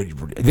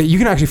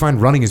can actually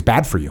find running is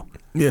bad for you.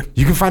 Yeah.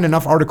 You can find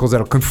enough articles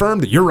that'll confirm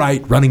that you're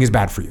right, running is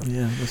bad for you.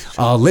 Yeah, that's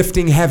true.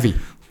 Lifting heavy.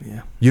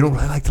 Yeah. You don't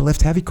really like to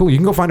lift heavy? Cool. You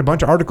can go find a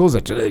bunch of articles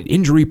that's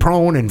injury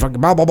prone and fucking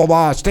blah, blah, blah,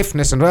 blah,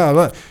 stiffness and blah,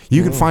 blah.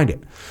 You can find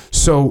it.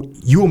 So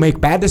you will make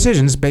bad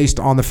decisions based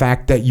on the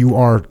fact that you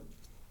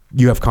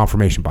have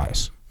confirmation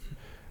bias.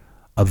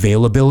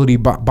 Availability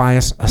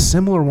bias, a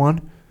similar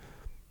one.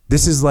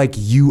 This is like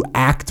you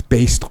act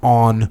based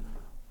on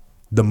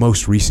the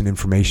most recent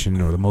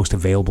information or the most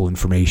available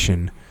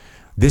information.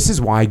 This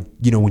is why,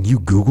 when you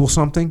Google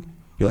something,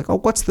 you're like,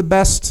 what's the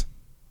best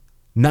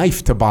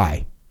knife to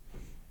buy?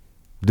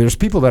 There's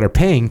people that are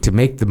paying to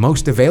make the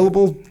most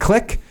available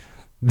click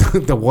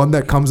the one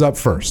that comes up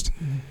first.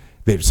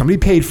 Somebody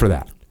paid for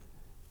that.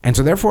 And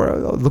so therefore,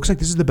 it looks like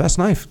this is the best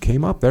knife.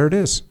 Came up, there it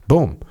is.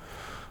 Boom.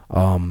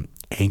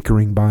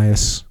 Anchoring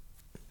bias.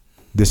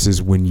 This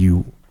is when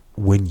you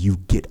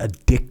get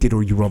addicted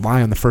or you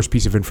rely on the first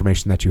piece of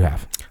information that you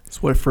have.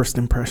 That's why first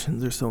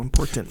impressions are so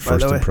important.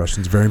 First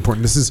impressions, very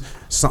important. This is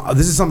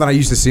something I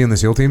used to see in the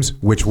SEAL teams,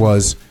 which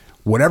was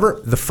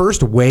whatever the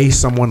first way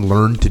someone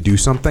learned to do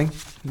something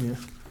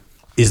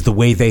is the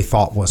way they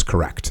thought was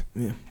correct.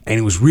 Yeah. And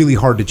it was really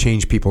hard to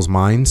change people's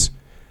minds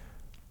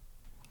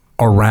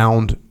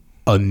around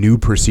a new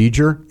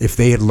procedure if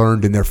they had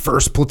learned in their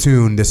first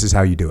platoon, this is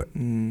how you do it.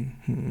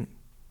 Mm-hmm.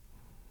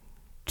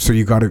 So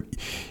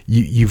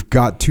you've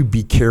got to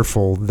be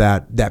careful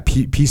that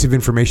piece of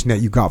information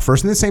that you got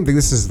first. And the same thing,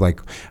 this is like,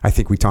 I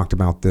think we talked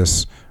about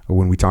this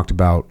when we talked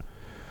about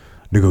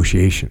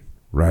negotiation,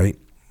 right?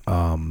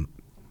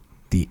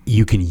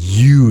 You can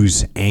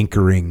use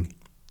anchoring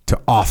to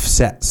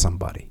offset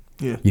somebody.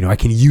 Yeah. I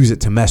can use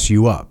it to mess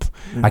you up.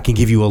 Yeah. I can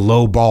give you a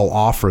low ball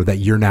offer that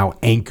you're now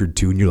anchored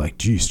to, and you're like,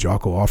 geez,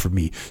 Jocko offered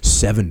me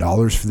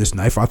 $7 for this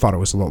knife. I thought it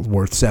was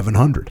worth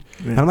 $700. Yeah.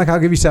 And I'm like, I'll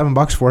give you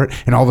 $7 for it.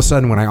 And all of a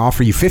sudden, when I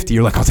offer you $50,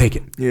 you're like, I'll take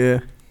it. Yeah.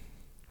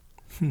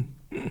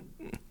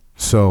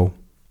 So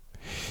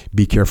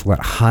be careful. That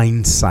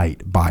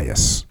hindsight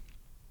bias,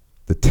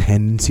 the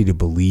tendency to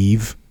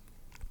believe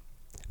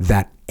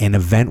that an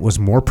event was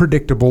more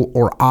predictable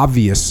or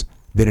obvious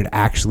than it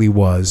actually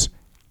was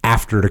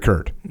after it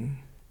occurred.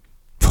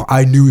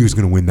 I knew he was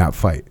going to win that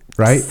fight,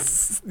 right?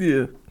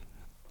 Yeah.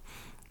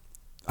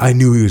 I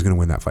knew he was going to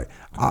win that fight.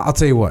 I'll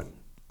tell you what.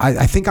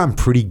 I think I'm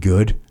pretty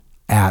good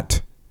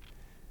at,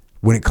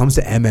 when it comes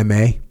to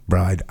MMA,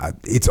 bro,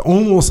 it's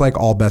almost like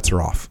all bets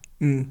are off.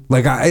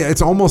 Like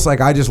it's almost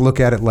like I just look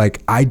at it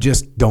like I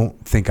just don't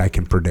think I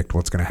can predict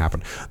what's going to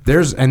happen.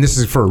 And this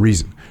is for a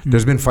reason.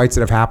 There's been fights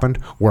that have happened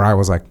where I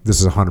was like,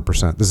 this is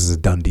 100%. This is a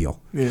done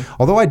deal. Yeah.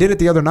 Although I did it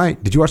the other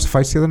night. Did you watch the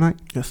fights the other night?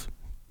 Yes.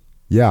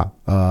 Yeah.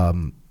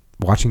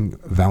 Watching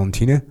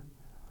Valentina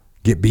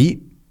get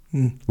beat.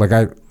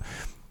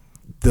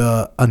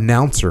 The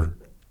announcer,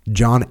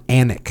 John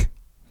Anik,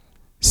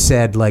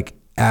 said what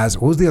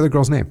was the other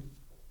girl's name?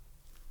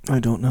 I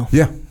don't know.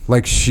 Yeah.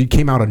 Like she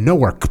came out of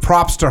nowhere.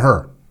 Props to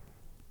her.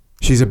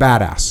 She's a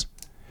badass.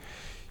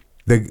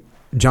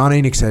 John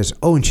Anik says,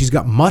 and she's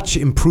got much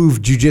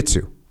improved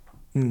jiu-jitsu.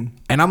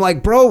 And I'm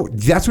like, bro,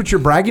 that's what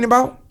you're bragging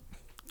about?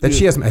 That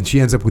she has, and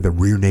she ends up with a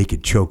rear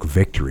naked choke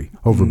victory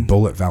over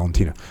Bullet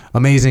Valentina.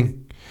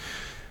 Amazing.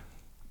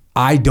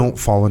 I don't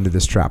fall into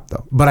this trap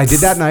though. But I did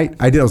that night.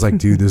 I was like,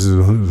 dude, this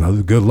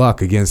is good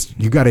luck against,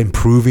 you got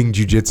improving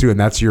jiu-jitsu and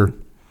then she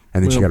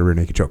got a rear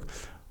naked choke.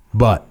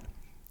 But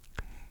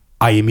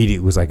I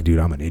immediately was like, dude,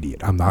 I'm an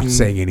idiot. I'm not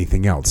saying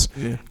anything else.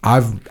 Yeah.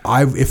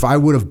 If I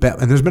would have bet,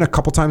 and there's been a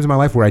couple times in my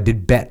life where I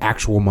did bet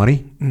actual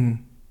money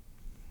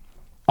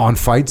on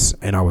fights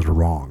and I was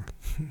wrong.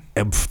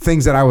 And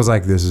things that I was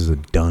like, this is a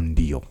done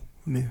deal.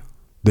 Yeah.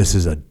 This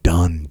is a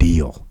done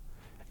deal.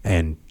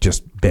 And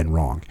just been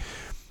wrong.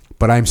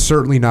 But I'm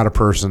certainly not a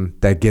person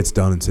that gets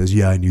done and says,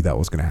 yeah, I knew that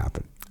was going to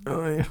happen.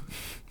 Oh, yeah.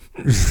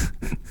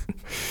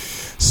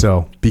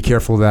 So be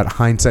careful of that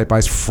hindsight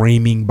bias,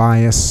 framing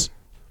bias.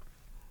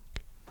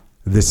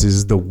 This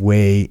is the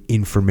way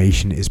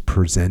information is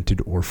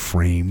presented or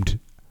framed.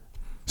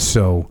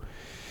 So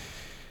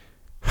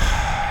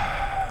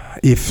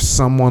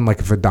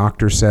if a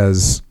doctor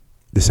says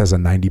this has a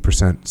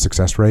 90%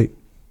 success rate,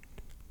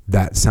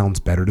 that sounds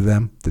better to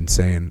them than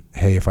saying,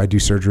 hey, if I do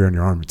surgery on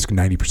your arm, it's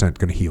 90%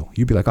 going to heal.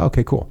 You'd be like, oh,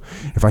 okay, cool.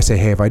 If I say,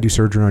 hey, if I do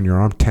surgery on your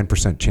arm,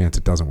 10% chance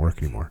it doesn't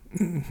work anymore.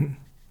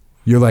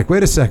 You're like,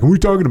 wait a second, what are you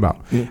talking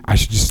about? Yeah. I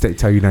should just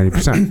tell you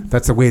 90%.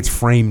 That's the way it's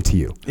framed to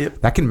you.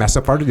 Yep. That can mess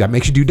up that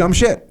makes you do dumb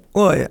shit.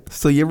 Oh, yeah.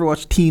 So you ever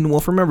watch Teen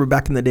Wolf? Remember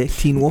back in the day,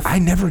 Teen Wolf? I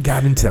never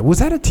got into that. Was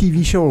that a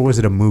TV show or was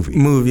it a movie?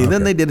 Movie. Okay.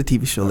 Then they did a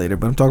TV show later,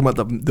 but I'm talking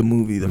about the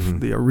movie,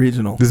 the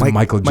original. This is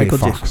Michael J.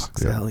 Fox.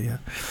 Yeah. Hell yeah.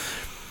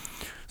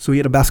 So he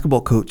had a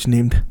basketball coach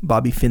named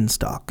Bobby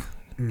Finstock.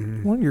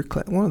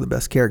 One of the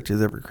best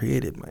characters ever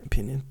created, in my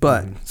opinion.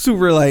 But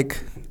super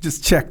like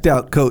just checked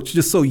out coach,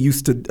 just so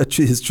used to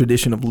his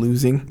tradition of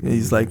losing.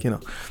 He's like,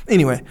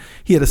 Anyway,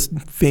 he had a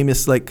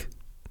famous like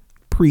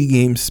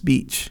pre-game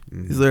speech.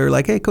 He's there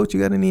like, "Hey, coach,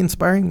 you got any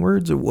inspiring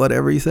words or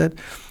whatever?" He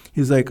said.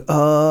 He's like,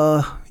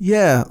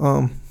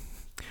 yeah.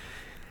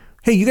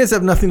 Hey, you guys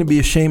have nothing to be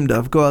ashamed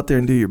of. Go out there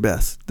and do your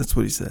best. That's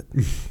what he said.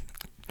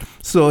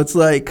 So it's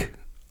like,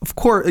 of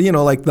course,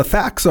 like the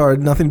facts are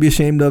nothing to be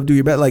ashamed of. Do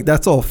your best. Like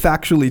that's all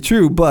factually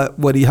true. But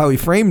how he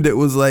framed it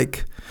was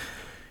like,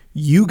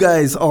 you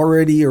guys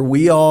already, or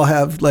we all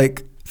have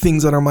like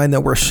things on our mind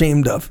that we're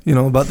ashamed of,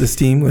 about this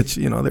team, which,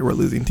 they were a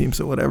losing team,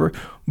 so whatever.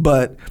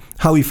 But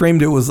how he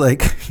framed it was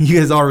like, you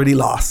guys already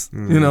lost.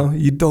 You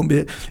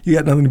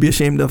got nothing to be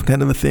ashamed of,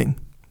 kind of a thing.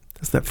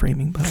 That's that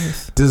framing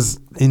bias.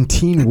 In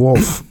Teen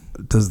Wolf,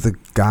 does the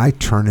guy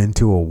turn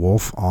into a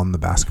wolf on the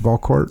basketball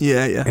court?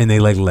 Yeah. And they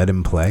like let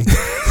him play?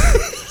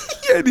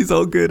 Yeah, and he's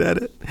all good at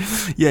it.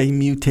 Yeah, he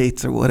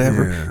mutates or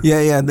whatever.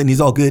 Yeah. And then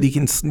he's all good. He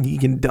can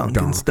dunk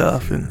and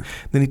stuff. And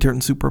then he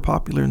turns super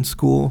popular in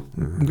school.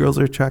 Girls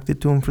are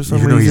attracted to him for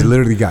some reason. He's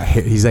literally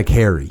he's like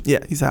hairy.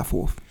 Yeah, he's half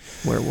wolf,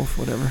 werewolf,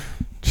 whatever.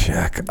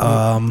 Check.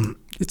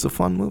 It's a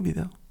fun movie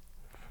though.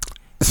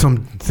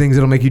 Some things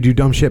that'll make you do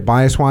dumb shit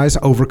bias-wise.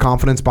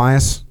 Overconfidence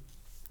bias.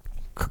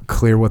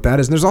 Clear what that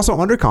is. And there's also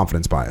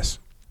underconfidence bias,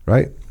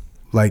 right?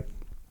 Like,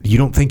 you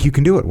don't think you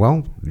can do it.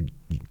 Well,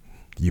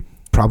 you're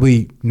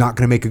probably not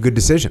going to make a good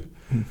decision.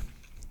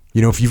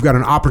 If you've got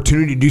an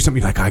opportunity to do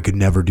something, you're like, I could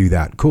never do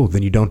that. Cool.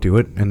 Then you don't do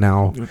it. And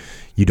now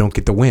you don't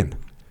get the win.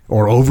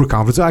 Or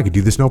overconfidence, I could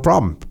do this, no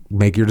problem.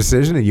 Make your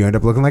decision and you end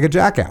up looking like a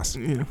jackass.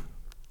 Yeah.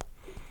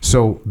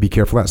 So be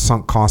careful of that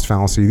sunk cost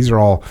fallacy. These are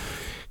all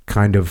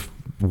kind of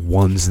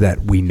ones that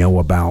we know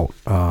about.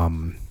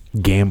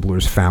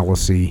 Gambler's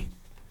fallacy.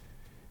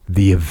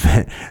 The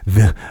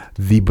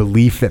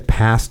belief that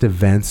past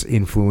events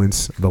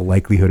influence the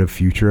likelihood of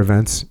future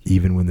events,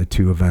 even when the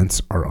two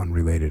events are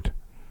unrelated.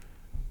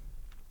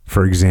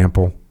 For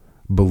example,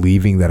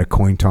 believing that a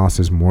coin toss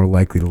is more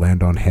likely to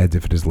land on heads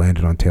if it has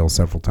landed on tails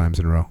several times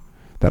in a row.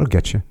 That'll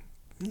get you.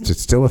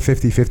 It's still a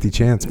 50-50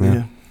 chance, man.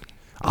 Yeah.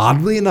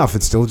 Oddly enough,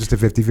 it's still just a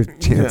 50-50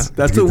 chance. Yeah,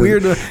 that's a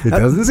weird... It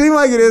doesn't seem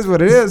like it is,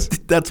 but it is.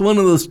 That's one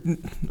of those...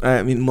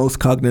 I mean, most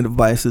cognitive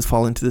biases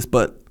fall into this,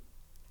 but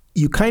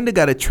you kind of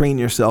got to train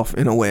yourself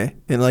in a way.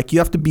 And, like, you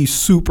have to be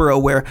super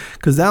aware.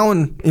 Because that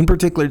one, in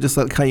particular, just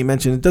like how you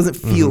mentioned, it doesn't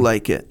feel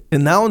like it.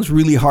 And that one's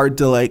really hard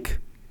to, like,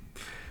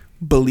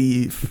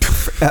 believe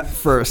at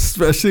first.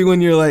 Especially when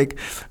you're, like...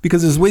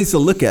 Because there's ways to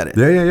look at it.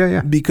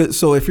 Yeah. Because...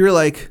 So if you're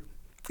like,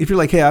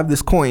 hey, I have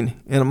this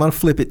coin, and I'm going to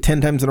flip it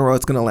 10 times in a row,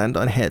 it's going to land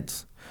on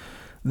heads.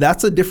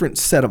 That's a different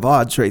set of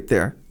odds right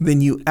there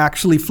than you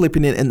actually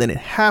flipping it and then it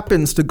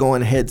happens to go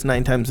on heads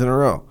 9 times in a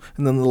row.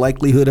 And then the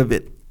likelihood of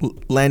it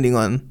landing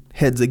on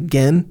heads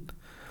again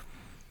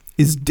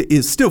is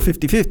still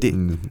 50-50.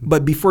 Mm-hmm.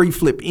 But before you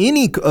flip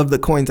any of the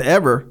coins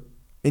ever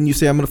and you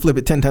say, I'm going to flip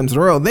it 10 times in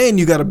a row, then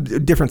you got a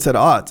different set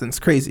of odds and it's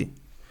crazy.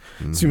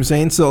 Mm-hmm. See what I'm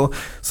saying? So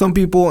some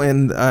people,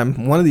 and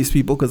I'm one of these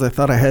people because I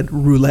thought I had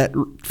roulette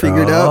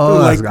figured out.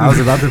 Like, I was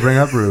about to bring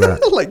up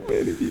roulette. Like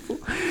many people.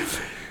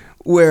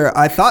 Where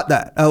I thought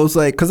that. I was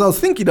like, because I was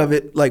thinking of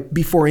it like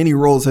before any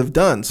rolls have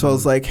done. So I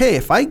was like, hey,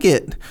 if I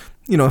get,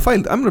 I'm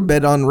going to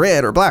bet on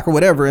red or black or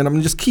whatever, and I'm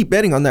going to just keep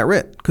betting on that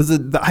red. Because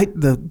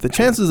the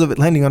chances of it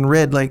landing on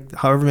red, like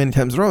however many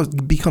times in a row,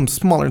 becomes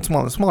smaller and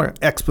smaller and smaller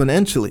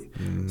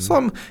exponentially. So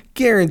I'm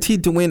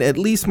guaranteed to win at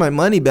least my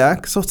money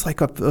back. So it's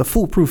like a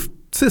foolproof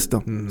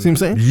system. See what I'm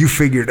saying? You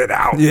figured it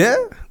out. Yeah,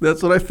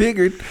 that's what I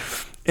figured.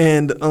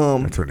 And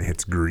that's when it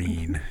hits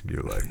green.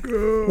 You're like,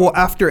 oh. Well,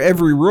 after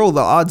every roll,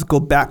 the odds go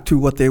back to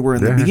what they were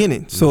in the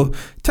beginning. So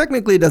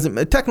technically,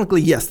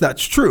 yes,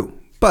 that's true.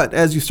 But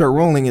as you start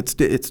rolling, it's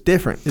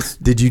different.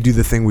 Did you do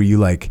the thing where you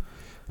like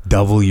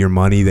double your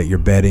money that you're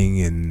betting,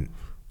 and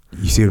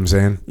you see what I'm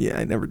saying? Yeah,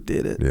 I never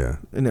did it. Yeah,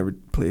 I never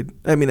played.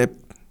 I mean,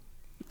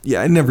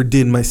 I never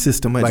did my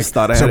system. I just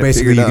thought I had it figured out. So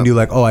basically, you can do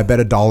like, I bet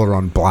 $1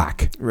 on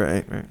black.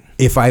 Right.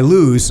 If I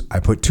lose, I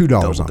put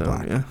 $2 on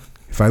black. Yeah.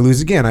 If I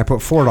lose again, I put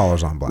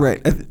 $4 on black.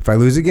 Right. If I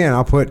lose again,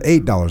 I'll put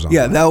 $8 on black.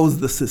 Yeah, that was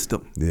the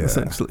system,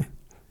 essentially.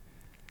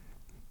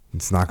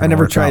 It's not going to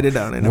work out. I never tried it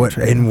out.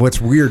 And what's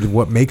weird,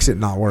 what makes it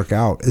not work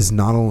out is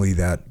not only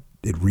that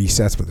it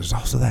resets, but there's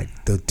also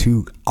the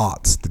two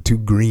aughts, the two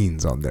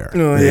greens on there.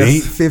 Oh, it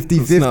ain't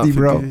 50-50,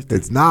 bro. 50-50.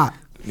 It's not.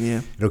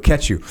 Yeah. It'll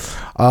catch you.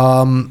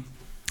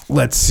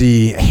 Let's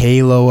see.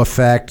 Halo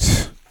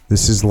effect.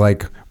 This is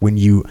like when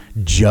you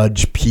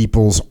judge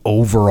people's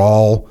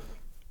overall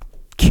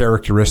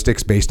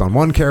characteristics based on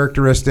one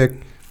characteristic.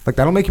 Like,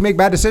 that'll make you make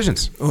bad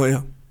decisions. Oh,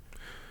 yeah.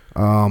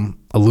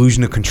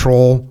 Illusion of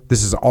control.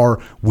 This is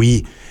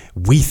we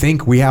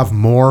think we have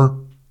more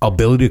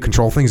ability to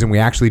control things than we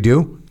actually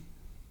do.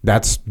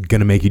 That's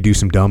going to make you do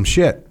some dumb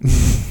shit.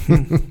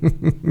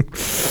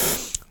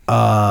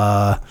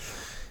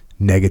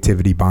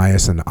 Negativity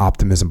bias and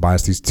optimism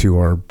bias. These two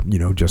are,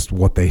 just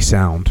what they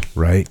sound,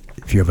 right?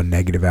 If you have a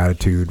negative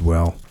attitude,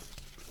 well,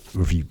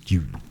 if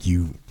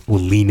you will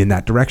lean in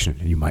that direction,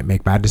 and you might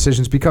make bad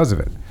decisions because of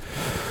it.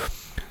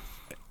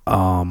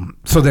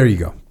 So there you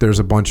go. There's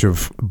a bunch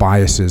of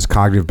biases,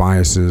 cognitive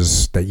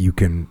biases that you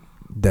can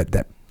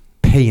that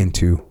pay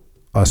into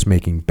us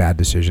making bad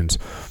decisions.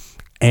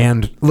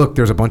 And look,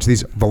 there's a bunch of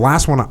these. The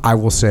last one I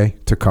will say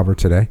to cover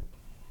today,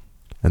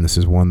 and this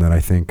is one that I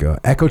think,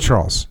 Echo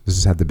Charles, this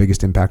has had the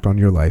biggest impact on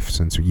your life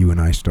since you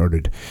and I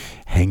started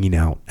hanging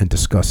out and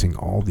discussing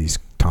all these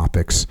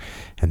topics,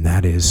 and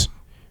that is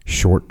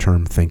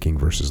short-term thinking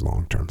versus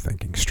long-term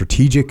thinking,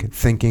 strategic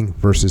thinking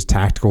versus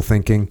tactical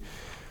thinking.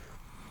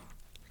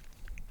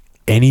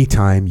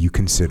 Anytime you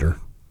consider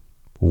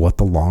what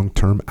the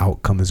long-term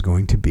outcome is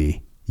going to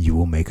be, you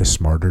will make a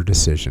smarter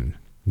decision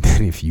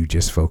than if you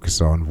just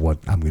focus on what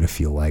I'm going to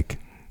feel like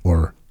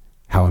or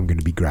how I'm going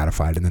to be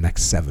gratified in the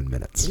next 7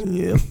 minutes.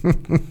 Yeah.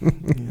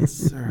 Yes,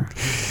 sir.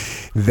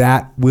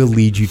 That will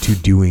lead you to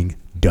doing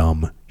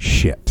dumb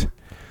shit.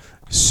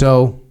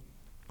 So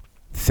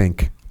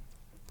think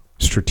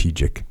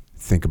strategic.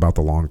 Think about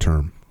the long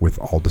term with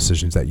all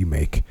decisions that you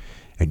make,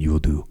 and you will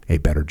do a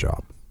better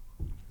job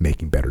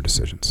making better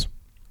decisions.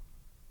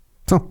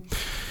 So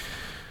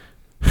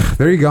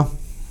there you go.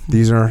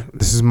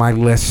 This is my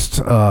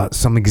list,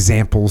 some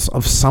examples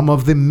of some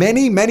of the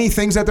many, many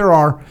things that there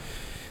are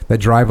that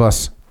drive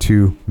us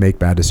to make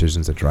bad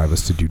decisions, that drive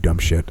us to do dumb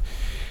shit.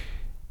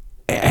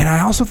 And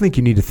I also think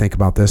you need to think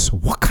about this.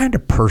 What kind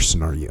of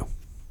person are you?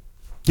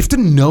 You have to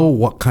know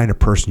what kind of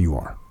person you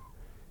are.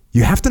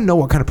 You have to know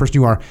what kind of person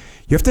you are.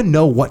 You have to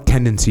know what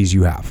tendencies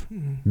you have,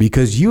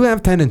 because you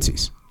have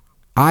tendencies.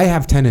 I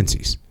have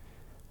tendencies.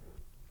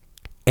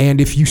 And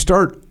if you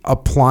start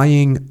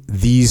applying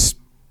these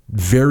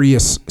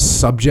various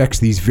subjects,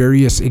 these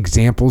various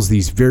examples,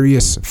 these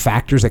various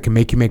factors that can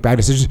make you make bad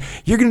decisions,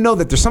 you're going to know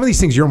that there's some of these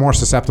things you're more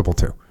susceptible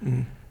to.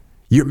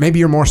 Maybe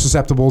you're more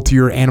susceptible to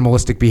your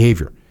animalistic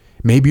behavior.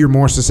 Maybe you're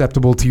more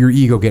susceptible to your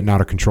ego getting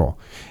out of control.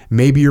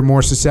 Maybe you're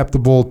more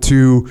susceptible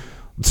to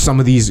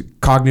some of these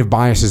cognitive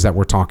biases that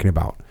we're talking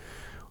about.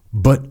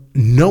 But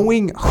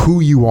knowing who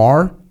you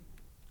are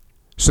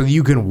so that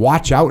you can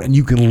watch out and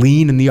you can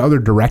lean in the other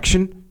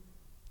direction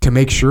to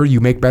make sure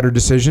you make better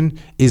decision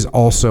is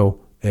also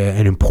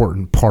an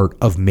important part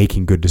of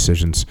making good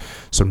decisions.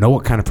 So know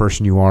what kind of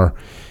person you are,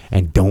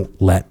 and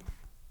don't let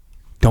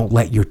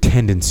your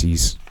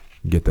tendencies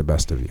get the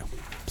best of you.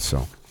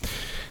 So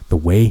the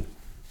way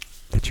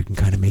that you can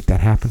kind of make that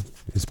happen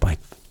is by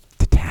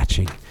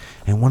detaching.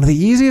 And one of the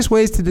easiest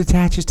ways to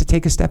detach is to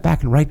take a step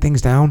back and write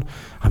things down.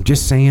 I'm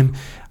just saying,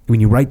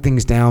 when you write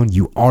things down,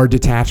 you are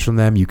detached from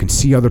them. You can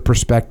see other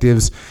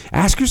perspectives.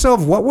 Ask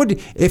yourself, what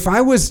would, if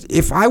I was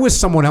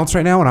someone else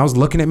right now and I was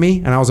looking at me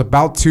and I was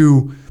about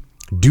to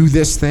do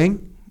this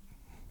thing,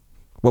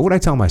 what would I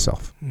tell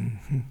myself?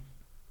 Mm-hmm.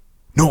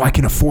 No, I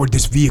can afford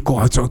this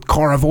vehicle. It's a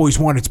car I've always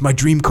wanted. It's my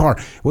dream car.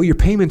 Well, your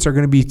payments are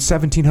going to be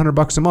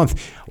 $1,700 a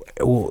month.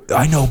 Well,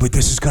 I know, but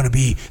it's going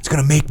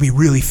to make me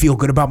really feel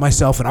good about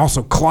myself. And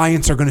also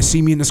clients are going to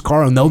see me in this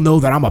car and they'll know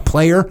that I'm a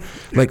player.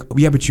 Like,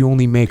 yeah, but you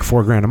only make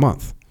 $4,000 a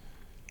month.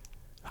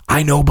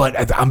 I know, but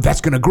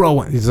that's going to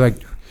grow. It's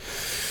like,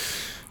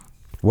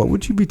 what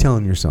would you be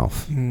telling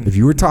yourself? If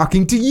you were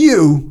talking to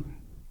you,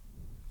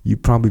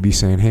 you'd probably be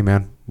saying, hey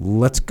man,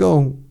 let's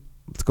go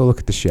look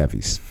at the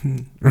Chevys.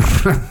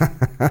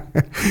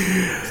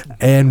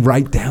 And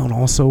write down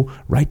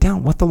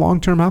what the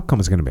long-term outcome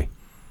is going to be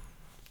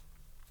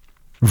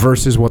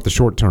versus what the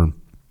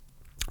short-term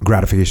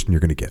gratification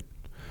you're going to get.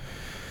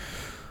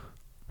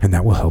 And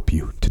that will help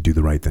you to do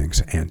the right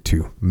things and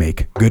to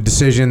make good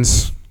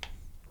decisions.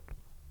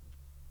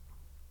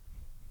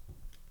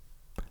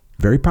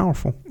 Very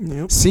powerful.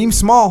 Yep. Seems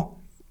small.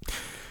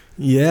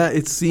 Yeah,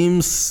 it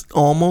seems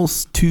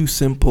almost too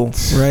simple,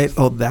 right?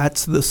 Oh,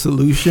 that's the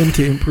solution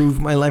to improve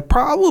my life.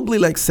 Probably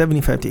like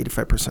 75 to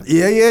 85%.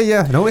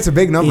 Yeah. No, it's a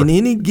big number. In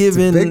any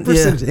given, big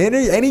percentage.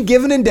 Any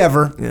given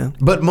endeavor. Yeah.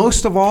 But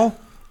most of all,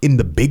 in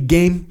the big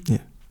game,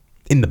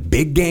 in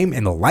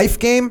the life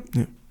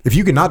game, if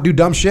you cannot do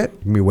dumb shit, you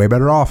can be way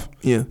better off.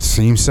 Yeah.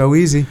 Seems so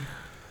easy.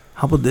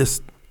 How about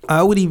this?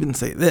 I would even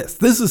say this.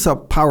 This is how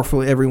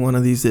powerful every one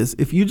of these is.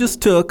 If you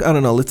just took, I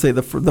don't know, let's say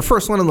the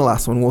first one and the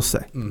last one, we'll say.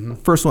 Mm-hmm.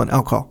 First one,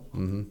 alcohol.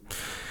 Mm-hmm.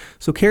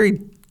 So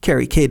Carrie,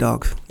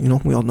 K-Dog,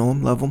 we all know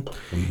him, love him.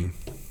 Mm-hmm.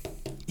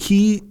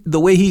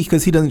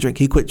 Because he doesn't drink,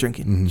 he quit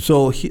drinking. Mm-hmm.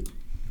 So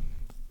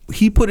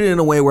he put it in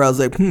a way where I was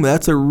like,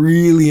 that's a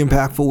really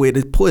impactful way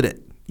to put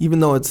it. Even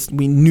though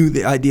we knew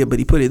the idea, but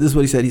he put it, this is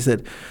what he said. He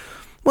said,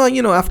 well,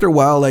 after a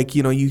while, like,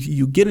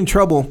 you get in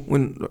trouble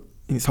when...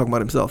 He's talking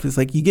about himself. It's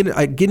like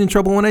I get in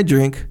trouble when I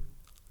drink,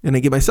 and I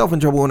get myself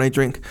in trouble when I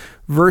drink,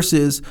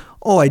 versus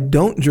I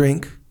don't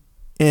drink,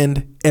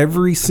 and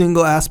every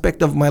single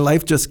aspect of my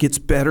life just gets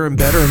better and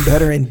better and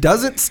better and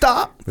doesn't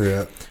stop.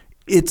 Yeah,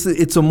 it's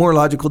a more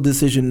logical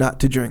decision not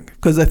to drink.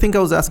 Because I think I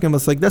was asking him, I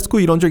was like, "That's cool,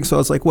 you don't drink." So I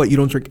was like, "What? You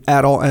don't drink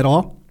at all? At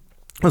all?"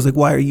 I was like,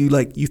 "Why are you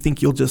like? You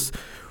think you'll just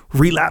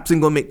relapse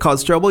and go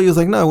cause trouble?" He was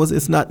like, "No,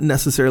 it's not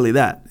necessarily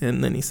that."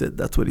 And then he said,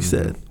 "That's what he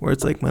said," where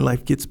it's like my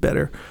life gets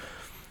better.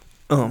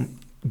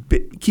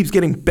 keeps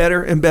getting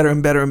better and better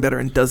and better and better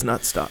and does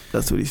not stop.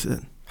 That's what he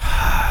said.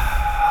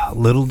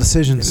 Little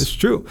decisions. It's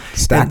true.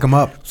 Stack them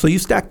up. So you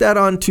stack that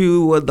on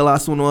to what the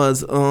last one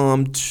was,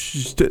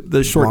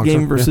 the short Long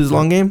game term, versus yeah.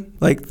 long game.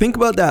 Like, think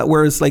about that.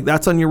 Whereas, like,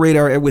 that's on your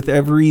radar with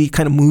every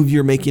kind of move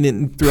you're making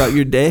it throughout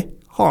your day.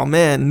 Oh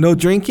man, no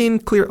drinking,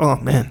 clear. Oh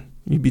man,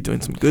 you'd be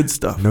doing some good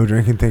stuff. No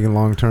drinking, thinking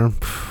long term.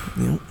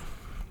 Yeah.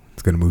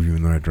 It's going to move you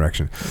in the right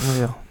direction. Oh,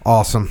 yeah.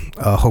 Awesome.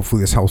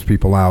 Hopefully this helps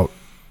people out.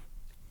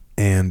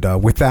 And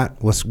with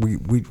that,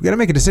 we got to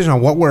make a decision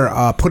on what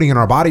we're putting in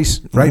our bodies,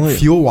 right? Oh, yeah.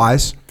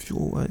 Fuel-wise.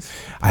 Fuel-wise.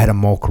 I had a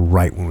milk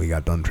right when we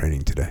got done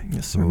training today.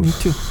 Yes, sir. It Me was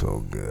too.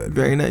 So good.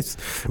 Very nice.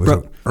 It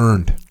was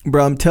earned.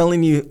 Bro, I'm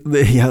telling you,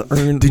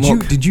 earned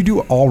milk. Did you do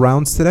all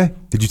rounds today?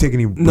 Did you take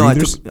any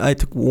breathers? No, I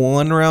took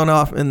one round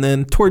off, and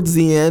then towards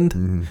the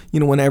end,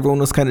 when everyone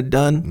was kind of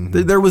done,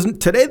 there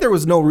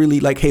was no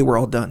really like, hey, we're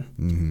all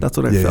done. That's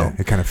what I felt.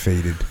 It kind of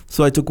faded.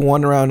 So I took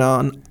one round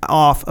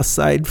off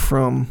aside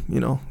from,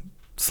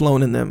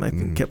 Sloan and them. I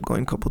think kept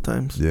going a couple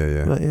times.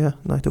 Yeah.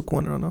 But I took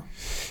one round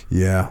off.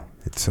 Yeah,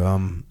 it's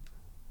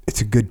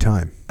a good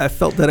time. I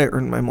felt that I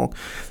earned my milk.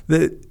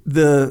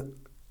 The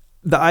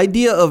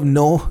idea of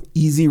no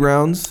easy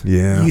rounds.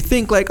 Yeah. You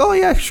think like, oh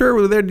yeah, sure,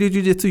 we're there to do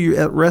jiu-jitsu. You're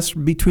at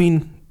rest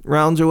between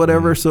rounds or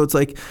whatever. So it's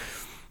like,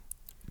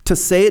 to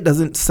say it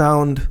doesn't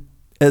sound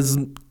as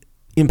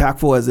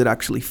impactful as it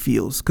actually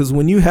feels. Because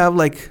when you have,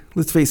 like,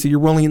 let's face it, you're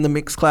rolling in the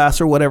mixed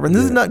class or whatever, and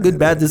this is not good,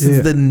 bad. This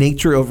is the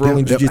nature of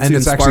rolling jiu-jitsu and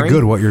it's actually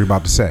good what you're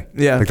about to say.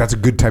 Yeah. Like, that's a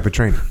good type of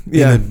training.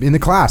 Yeah. In the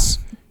class,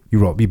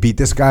 you beat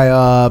this guy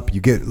up,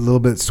 you get a little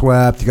bit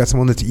swept, you got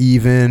someone that's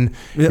even,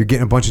 you're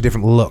getting a bunch of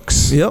different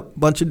looks. Yep,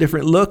 bunch of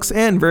different looks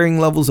and varying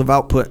levels of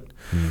output.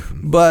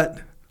 But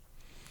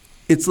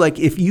it's like,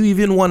 if you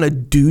even want to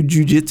do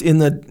jiu-jitsu in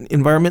the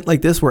environment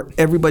like this where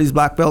everybody's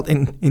black belt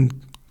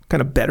and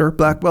kind of better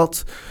black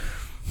belts,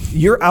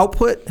 your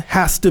output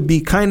has to be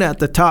kind of at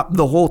the top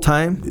the whole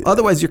time. Yeah.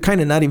 Otherwise, you're kind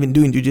of not even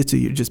doing jiu-jitsu.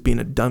 You're just being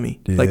a dummy,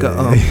 like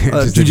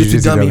a jiu-jitsu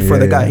dummy for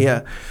the guy.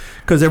 Yeah,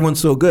 because everyone's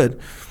so good.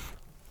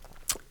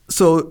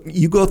 So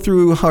you go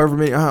through however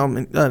many.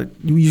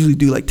 You usually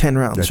do like 10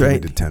 rounds, right?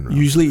 We did 10 rounds.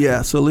 Usually,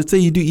 yeah. So let's say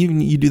you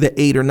do the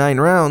 8 or 9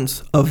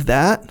 rounds of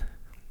that,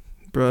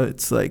 bro.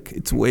 It's like,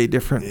 it's way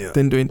different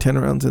than doing 10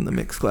 rounds in the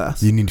mixed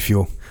class. You need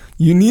fuel.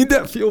 You need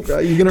that fuel, bro.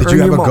 You're gonna earn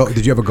your milk.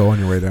 Did you have a go on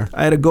your way there?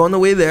 I had a go on the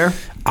way there.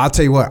 I'll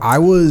tell you what. I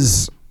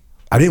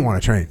didn't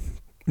want to train.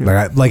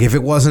 Like if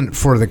it wasn't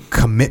for the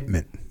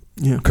commitment.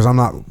 Yeah. Because I'm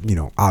not.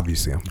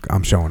 Obviously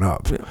I'm showing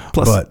up. Yeah.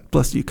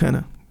 Plus you kind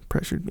of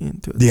pressured me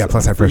into it. Yeah.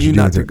 Plus I pressured you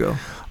not into to go.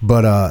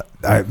 But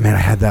I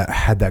had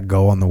that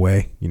go on the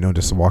way.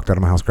 Just walked out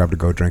of my house, grabbed a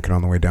go, drank it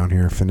on the way down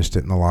here, finished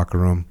it in the locker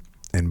room.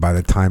 And by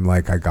the time I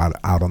got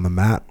out on the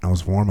mat, I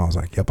was warm. I was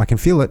like, yep, I can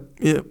feel it.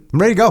 Yeah. I'm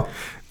ready to go.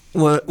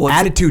 What's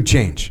attitude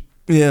change.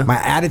 Yeah.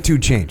 My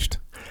attitude changed.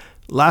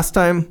 Last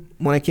time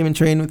when I came and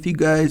trained with you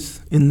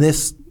guys in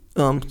this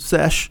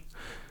sesh,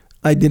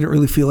 I didn't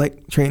really feel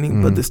like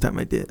training, but this time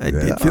I did. I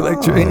did feel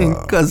like training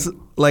because,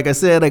 like I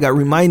said, I got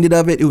reminded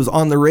of it. It was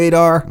on the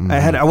radar.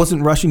 I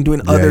wasn't rushing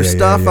doing other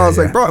stuff. I was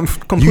like, bro, I'm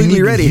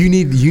completely ready. You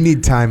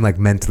need time, like,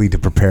 mentally to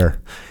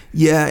prepare.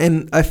 Yeah,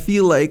 and I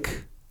feel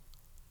like,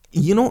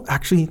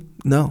 actually,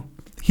 no.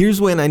 Here's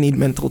when I need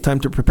mental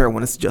time to prepare,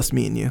 when it's just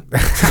me and you.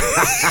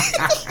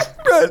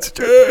 It's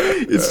true.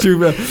 It's true,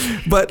 man.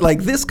 But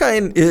like this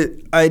kind,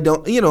 I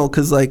don't,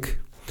 because like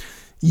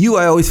you,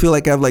 I always feel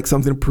like I have like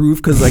something to prove.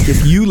 Because like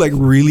if you like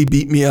really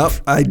beat me up,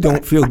 I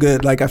don't feel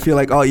good. Like I feel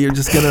like, oh, you're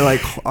just gonna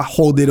like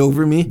hold it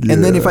over me. Yeah.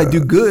 And then if I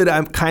do good,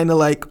 I'm kind of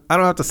like, I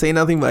don't have to say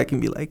nothing, but I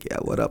can be like, yeah,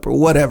 what up or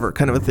whatever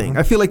kind of a thing.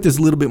 I feel like there's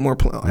a little bit more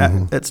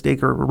at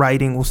stake or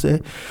riding, we'll say.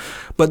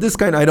 But this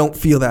kind, I don't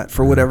feel that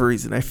for whatever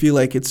reason. I feel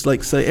like it's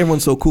like, say,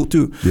 everyone's so cool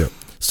too. Yeah.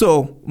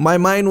 So my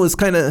mind was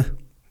kind of,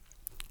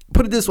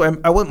 put it this way,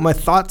 my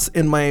thoughts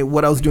and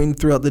what I was doing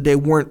throughout the day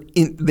weren't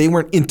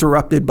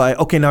interrupted by,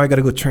 okay, now I got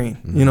to go train,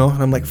 And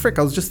I'm like, frick,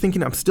 I was just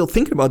thinking, I'm still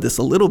thinking about this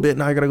a little bit.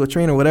 Now I got to go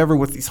train or whatever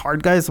with these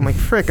hard guys. I'm like,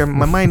 frick,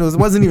 my mind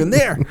wasn't even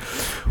there.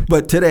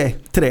 But today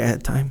I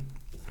had time.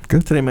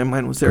 Good. Today my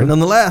mind was there. Good.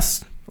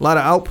 Nonetheless, a lot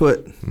of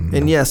output.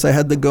 And yes, I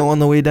had the go on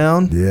the way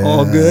down. Yeah.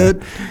 All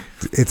good.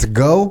 It's a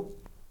go.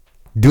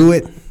 Do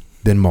it.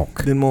 Then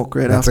milk.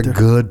 Right That's after. That's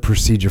a good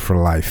procedure for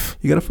life.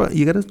 You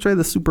gotta try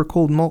the super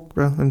cold milk,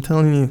 bro. I'm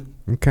telling you.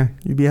 Okay.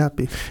 You'd be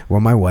happy.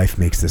 Well, my wife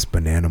makes this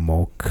banana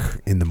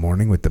milk in the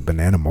morning with the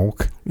banana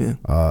milk.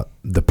 Yeah.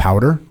 The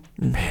powder.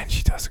 Man,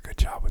 she does a good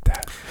job with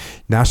that.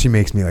 Now she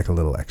makes me like a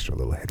little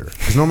hitter.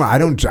 Because normally I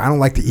don't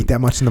like to eat that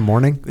much in the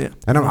morning. Yeah.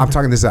 And I'm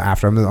talking this is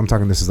after. I'm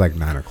talking this is like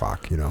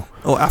 9:00.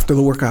 Oh, after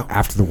the workout.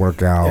 After the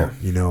workout,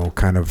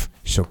 kind of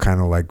she'll kind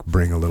of like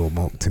bring a little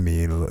milk to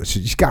me and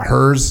she's got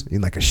hers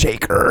in like a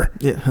shaker.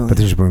 Yeah. But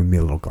then she'll bring me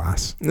a little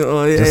glass.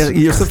 Oh yeah,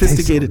 you're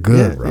sophisticated. Tastes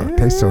so good, bro.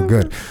 Tastes so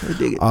good. I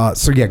dig it.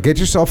 So yeah, get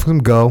yourself some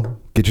go.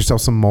 Get yourself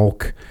some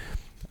milk,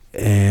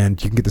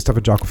 and you can get the stuff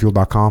at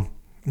JockoFuel.com.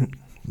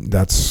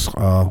 That's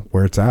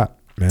where it's at,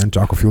 man.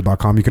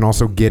 JockoFuel.com. You can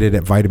also get it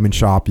at Vitamin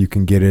Shop. You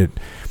can get it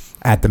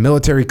at the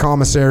military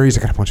commissaries.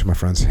 I got a bunch of my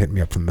friends hitting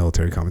me up from the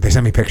military commissary. They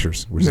send me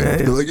pictures.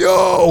 They're like,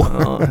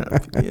 yo.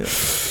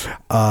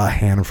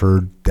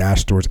 Hannaford,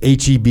 Dash Stores,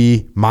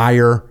 HEB,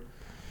 Meijer,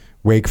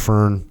 Wake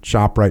Fern,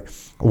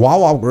 ShopRite.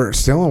 Wawa, we're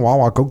still in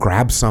Wawa. Go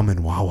grab some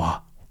in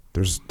Wawa.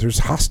 There's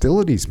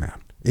hostilities, man.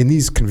 In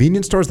these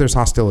convenience stores, there's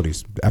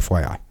hostilities,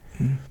 FYI.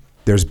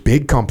 There's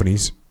big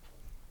companies,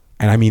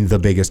 and I mean the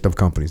biggest of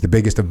companies, the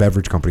biggest of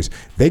beverage companies.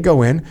 They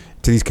go in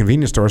to these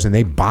convenience stores and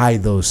they buy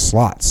those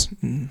slots.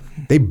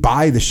 They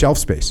buy the shelf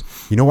space.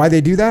 You know why they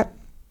do that?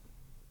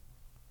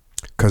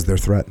 Because they're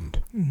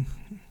threatened.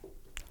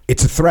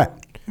 It's a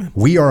threat.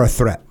 We are a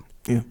threat.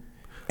 Yeah.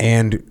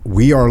 And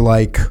we are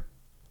like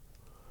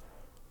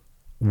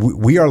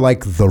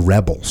the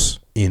rebels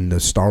in the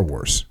Star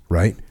Wars,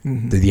 right?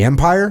 The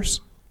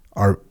empires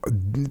are,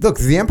 look,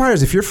 the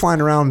empires, if you're flying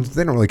around,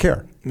 they don't really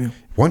care. Yeah.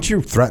 Once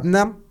you threaten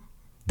them,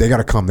 they got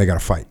to come, they got to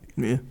fight.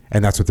 Yeah.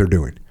 And that's what they're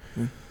doing.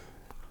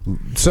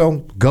 So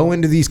go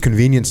into these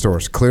convenience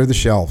stores, clear the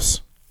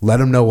shelves, let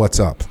them know what's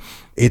up.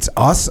 It's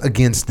us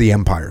against the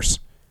empires.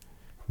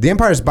 The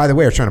empires, by the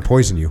way, are trying to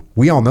poison you.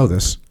 We all know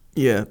this.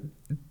 Yeah.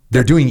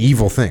 They're doing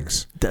evil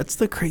things. That's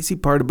the crazy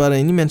part about it.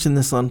 And you mentioned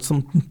this on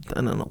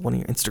I don't know, one of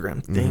your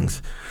Instagram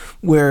things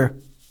where,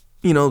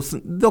 you know,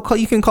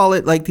 you can call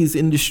it like these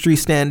industry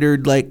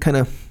standard, like kind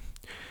of,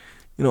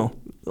 you know,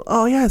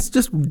 oh yeah, it's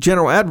just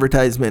general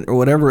advertisement or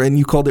whatever. And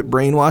you called it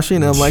brainwashing.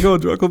 And I'm like, oh,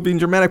 Jocko being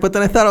dramatic. But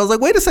then I was like,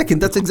 wait a second,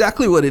 that's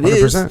exactly what it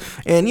 100%. Is.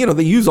 And, you know,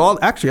 they use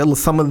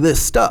some of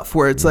this stuff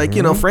where it's like,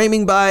 you know,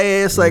 framing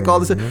bias, like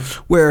all this,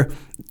 where,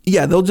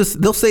 yeah, they'll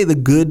say the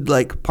good,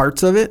 like,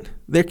 parts of it.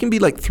 There can be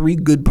like 3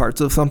 good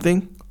parts of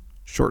something,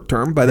 short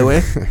term, by the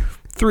way.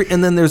 3,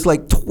 and then there's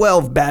like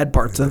 12 bad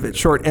parts of it,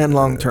 short and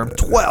long term.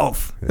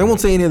 12. They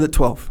won't say any of the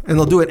 12, and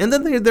they'll do it. And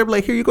then they're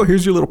like, here you go.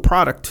 Here's your little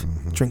product.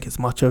 Drink as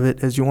much of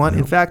it as you want.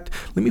 In fact,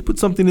 let me put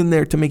something in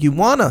there to make you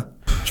wanna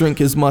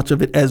drink as much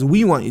of it as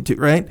we want you to.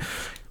 Right?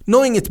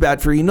 Knowing it's bad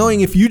for you,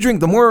 knowing if you drink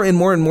the more and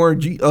more and more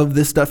of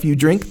this stuff you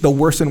drink, the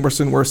worse and worse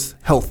and worse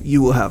health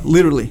you will have.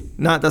 Literally,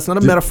 that's not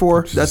a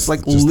metaphor. That's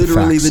like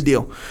literally the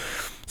deal.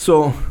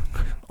 So.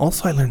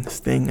 Also, I learned this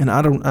thing, and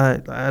I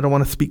don't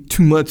want to speak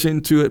too much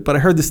into it, but I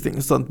heard this thing.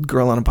 It's a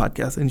girl on a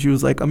podcast, and she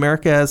was like,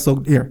 America has,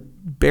 so here,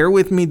 bear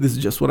with me. This is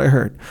just what I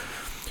heard.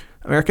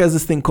 America has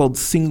this thing called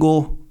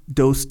single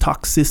dose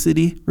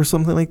toxicity or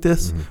something like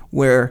this,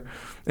 where,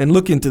 and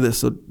look into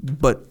this,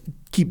 but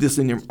keep this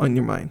on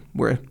your mind,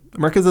 where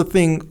America has a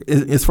thing,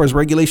 as far as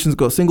regulations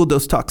go, single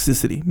dose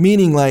toxicity,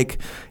 meaning like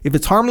if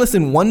it's harmless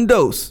in 1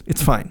 dose,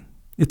 it's fine.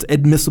 It's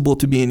admissible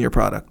to be in your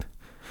product.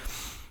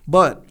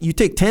 But you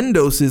take 10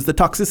 doses, the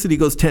toxicity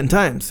goes 10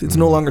 times. It's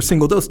no longer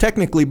single dose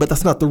technically, but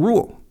that's not the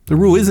rule. The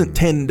rule isn't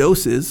 10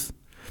 doses.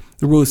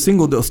 The rule is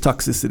single dose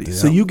toxicity. Yep.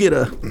 So you get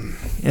a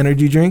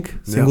energy drink,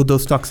 single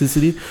dose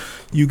toxicity.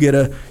 You get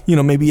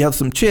maybe you have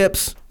some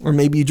chips, or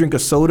maybe you drink a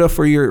soda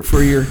for your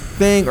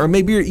thing, or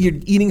maybe you're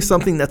eating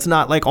something that's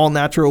not like all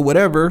natural,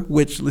 whatever,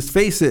 which, let's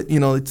face it,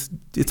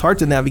 it's hard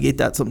to navigate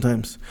that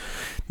sometimes.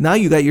 Now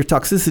you got your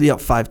toxicity up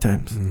 5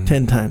 times,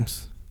 10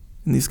 times.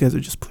 And these guys are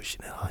just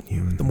pushing it on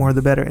you. The more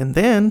the better. And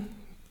then,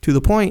 to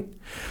the point,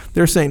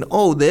 they're saying,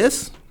 oh,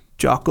 this,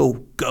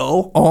 Jocko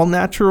Go, all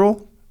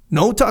natural,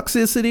 no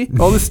toxicity,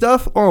 all this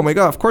stuff. Oh my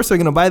God, of course they're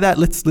gonna buy that.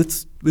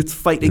 Let's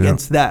fight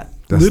against that.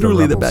 That's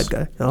literally the bad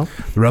guy. You know?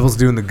 The rebels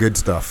doing the good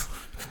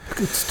stuff.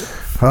 Good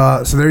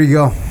stuff. So there you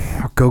go.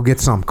 Go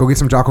get some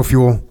Jocko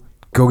Fuel.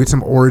 Go get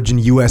some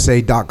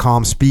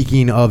OriginUSA.com.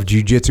 Speaking of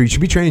jiu-jitsu, you should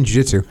be training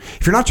jiu-jitsu.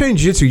 If you're not training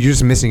jiu-jitsu, you're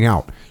just missing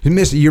out.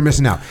 You're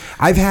missing out.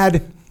 I've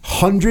had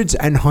hundreds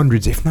and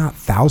hundreds, if not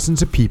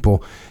thousands of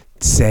people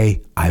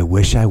say, I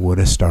wish I would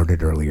have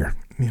started earlier.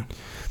 Yeah.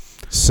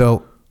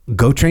 So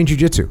go train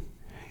jiu-jitsu.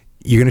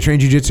 You're going to train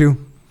jiu-jitsu?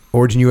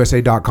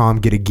 OriginUSA.com.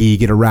 Get a gi,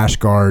 get a rash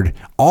guard.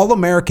 All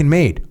American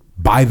made,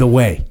 by the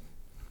way.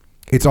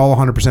 It's all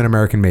 100%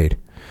 American made.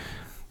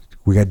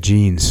 We got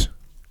jeans.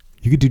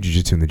 You could do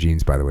jiu-jitsu in the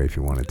jeans, by the way, if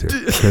you wanted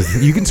to.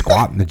 Because you can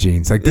squat in the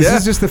jeans. Like, this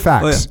is just the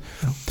facts.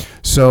 Oh, yeah.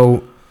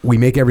 So we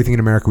make everything in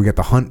America. We got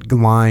the hunt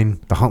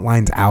line. The hunt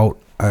line's out.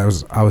 I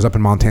was up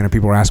in Montana.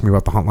 People were asking me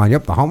about the hunt line.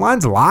 Yep, the hunt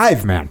line's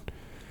live, man.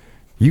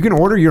 You can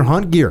order your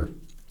hunt gear.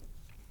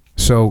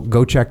 So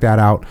go check that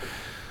out.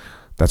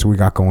 That's what we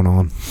got going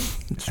on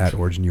at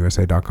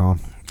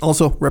OriginUSA.com.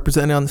 Also,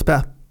 representing on this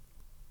path,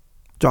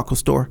 Jocko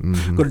Store.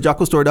 Mm-hmm. Go to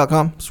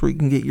JockoStore.com. That's where you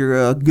can get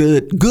your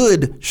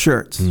good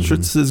shirts. Mm-hmm.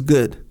 Shirt says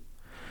good.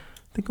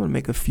 I think I'm gonna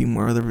make a few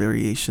more other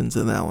variations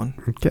of that one.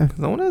 Okay.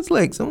 That one has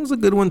legs. That one's a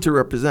good one to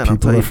represent.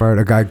 People are fired.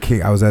 A guy.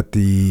 I was at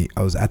the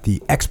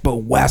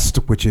Expo West,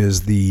 which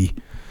is the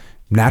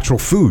natural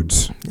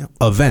foods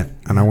event,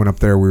 and I went up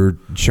there. We were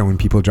showing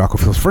people Jocko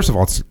Fuels. First of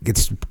all,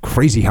 it's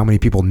crazy how many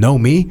people know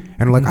me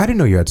and are like, I didn't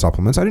know you had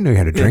supplements. I didn't know you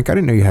had a drink. I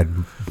didn't know you had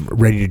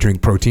ready to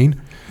drink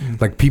protein.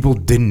 Like, people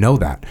didn't know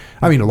that.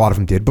 I mean, a lot of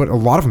them did, but a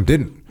lot of them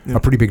didn't. A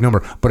pretty big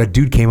number. But a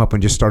dude came up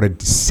and just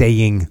started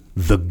saying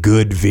the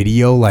good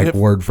video, like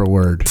word for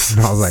word. And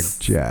I was like,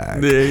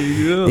 Jack, there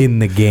you go. In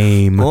the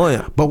game. Oh,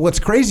 yeah. But what's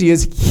crazy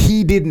is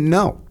he didn't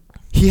know.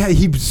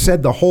 He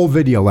said the whole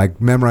video,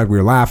 like, memorize, we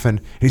were laughing.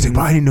 And he's like,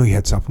 but I didn't know you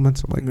had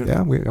supplements. I'm like,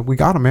 yeah, we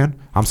got them, man.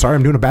 I'm sorry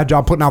I'm doing a bad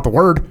job putting out the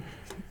word.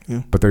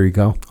 Yeah. But there you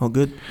go. All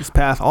good. This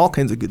path, all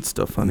kinds of good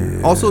stuff on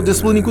there. Also,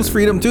 discipline equals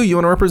freedom, too. You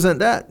want to represent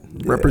that?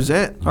 Yeah.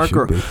 Represent.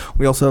 Hardcore.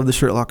 We also have the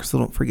shirt locker, so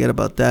don't forget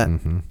about that.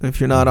 If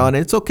you're not on it,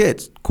 it's okay.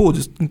 It's cool.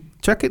 Just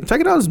check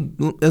it out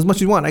as much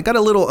as you want. I got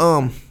a little,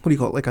 what do you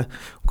call it? Like we'll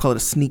call it a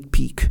sneak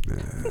peek. You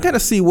can kind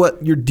of see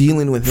what you're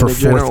dealing with for in a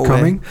general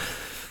forthcoming? Way.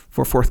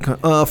 For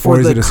forthcoming. For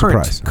or is the it a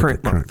surprise?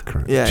 Current month.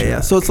 Current.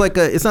 Yeah. So it's like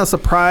it's not a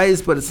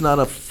surprise, but it's not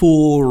a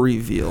full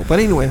reveal. But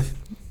anyway,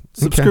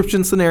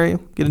 subscription scenario.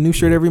 Get a new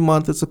shirt every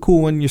month. It's a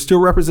cool one. You're still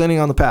representing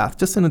on the path,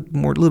 just in a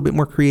little bit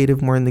more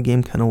creative, more in the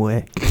game kind of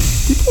way.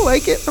 People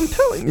like it. I'm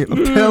telling you.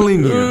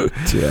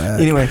 Yeah.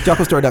 Anyway,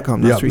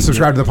 JockoStore.com.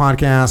 Subscribe to the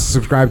podcast.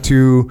 Subscribe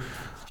to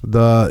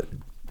the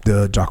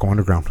Jocko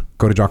Underground.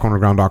 Go to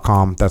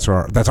JockoUnderground.com. That's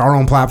our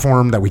own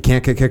platform that we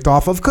can't get kicked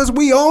off of because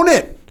we own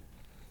it.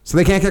 So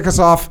they can't kick us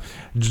off.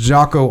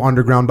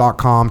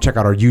 JockoUnderground.com. Check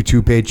out our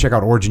YouTube page. Check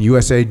out Origin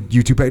USA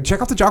YouTube page.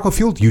 Check out the Jocko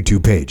Fuel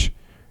YouTube page.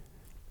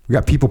 We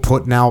got people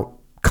putting out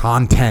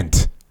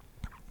content,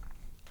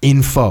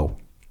 info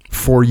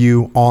for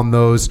you on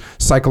those.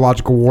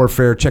 Psychological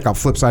warfare. Check out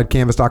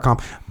FlipsideCanvas.com.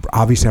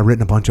 Obviously, I've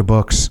written a bunch of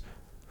books.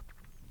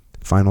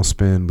 Final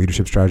Spin,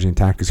 Leadership Strategy and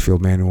Tactics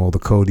Field Manual, The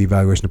Code, The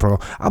Evaluation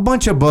Protocol. A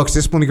bunch of books.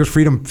 Discipline Equals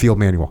Freedom Field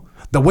Manual.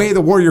 The Way of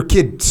the Warrior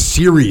Kid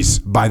series,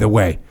 by the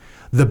way.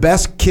 The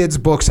best kids'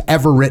 books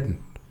ever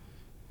written.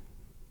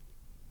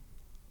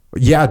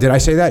 Yeah, did I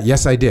say that?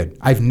 Yes, I did.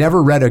 I've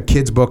never read a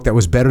kid's book that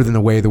was better than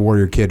the Way of the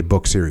Warrior Kid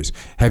book series.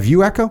 Have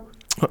you, Echo?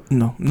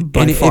 No.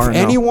 If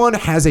anyone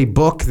has a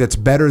book that's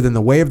better than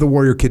the Way of the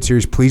Warrior Kid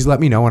series, please let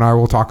me know and I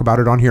will talk about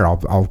it on here.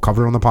 I'll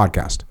cover it on the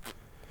podcast.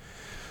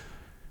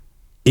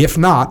 If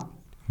not,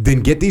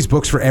 then get these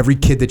books for every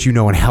kid that you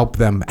know and help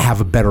them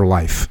have a better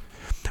life.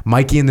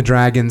 Mikey and the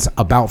Dragons,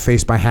 About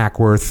Face by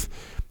Hackworth,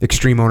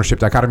 Extreme Ownership,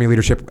 Dichotomy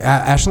Leadership.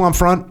 Echelon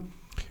Front,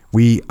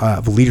 we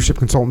have a leadership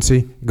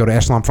consultancy. Go to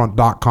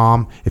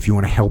echelonfront.com if you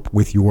want to help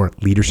with your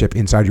leadership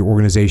inside your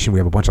organization. We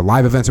have a bunch of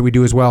live events that we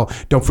do as well.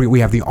 Don't forget, we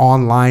have the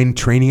online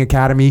training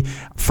academy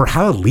for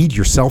how to lead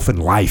yourself in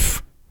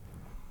life.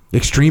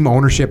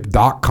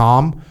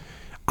 Extremeownership.com.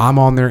 I'm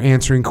on there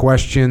answering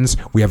questions.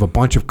 We have a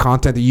bunch of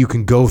content that you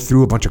can go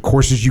through, a bunch of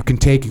courses you can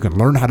take. You can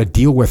learn how to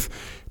deal with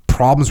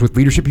problems with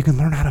leadership. You can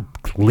learn how to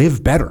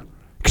live better.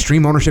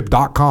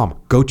 ExtremeOwnership.com.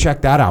 Go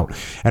check that out.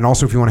 And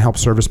also, if you want to help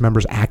service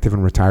members, active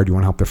and retired, you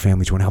want to help their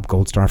families, you want to help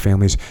Gold Star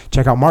families,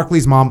 check out Mark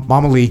Lee's mom,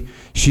 Mama Lee.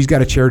 She's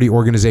got a charity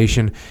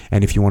organization.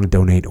 And if you want to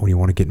donate or you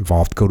want to get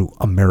involved, go to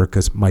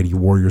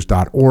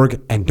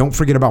americasmightywarriors.org. And don't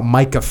forget about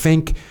Micah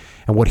Fink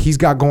and what he's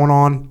got going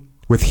on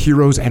with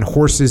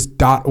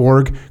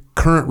heroesandhorses.org.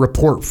 Current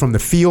report from the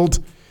field.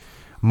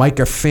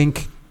 Micah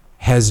Fink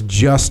has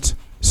just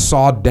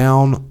sawed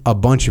down a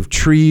bunch of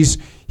trees.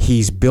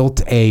 He's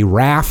built a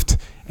raft.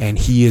 And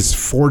he is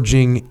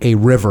forging a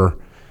river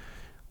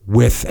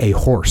with a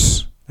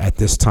horse at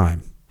this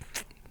time,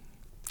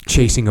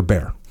 chasing a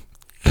bear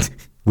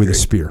with a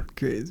spear.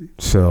 Crazy.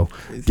 So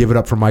give it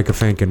up for Micah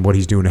Fink and what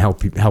he's doing to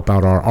help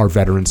out our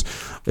veterans.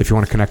 If you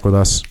want to connect with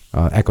us,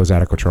 Echo's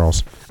at Echo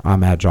Charles.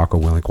 I'm at Jocko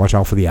Willink. Watch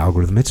out for the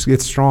algorithm.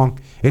 It's strong.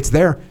 It's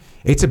there.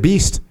 It's a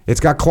beast. It's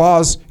got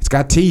claws. It's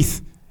got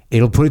teeth.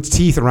 It'll put its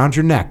teeth around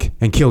your neck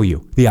and kill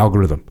you, the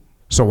algorithm.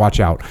 So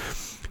watch out.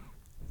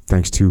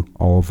 Thanks to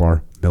all of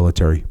our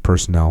military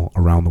personnel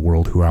around the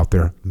world who are out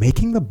there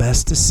making the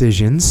best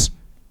decisions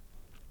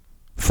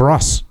for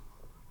us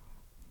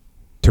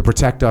to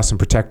protect us and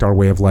protect our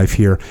way of life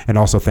here. And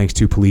also thanks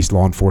to police,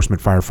 law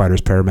enforcement,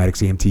 firefighters,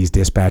 paramedics, EMTs,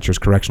 dispatchers,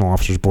 correctional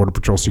officers, Border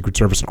Patrol, Secret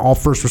Service, and all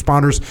first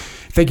responders.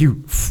 Thank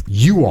you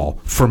all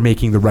for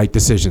making the right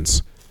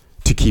decisions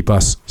to keep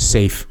us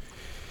safe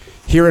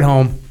here at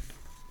home.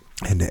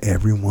 And to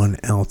everyone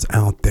else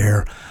out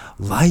there,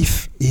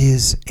 life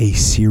is a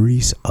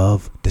series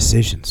of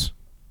decisions.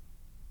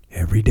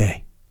 Every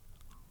day.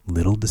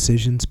 Little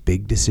decisions,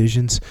 big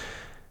decisions,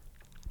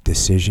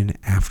 decision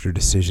after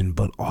decision.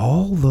 But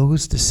all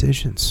those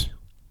decisions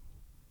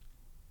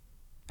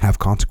have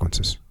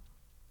consequences.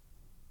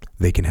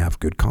 They can have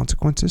good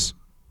consequences.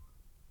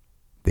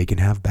 They can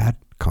have bad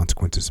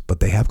consequences,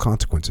 but they have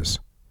consequences.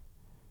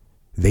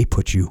 They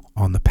put you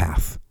on the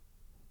path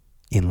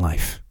in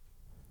life.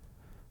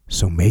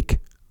 So make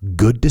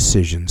good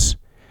decisions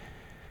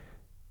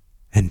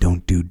and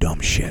don't do dumb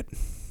shit.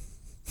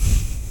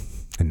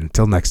 And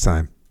until next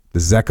time,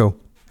 this is Echo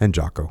and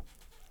Jocko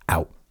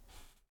out.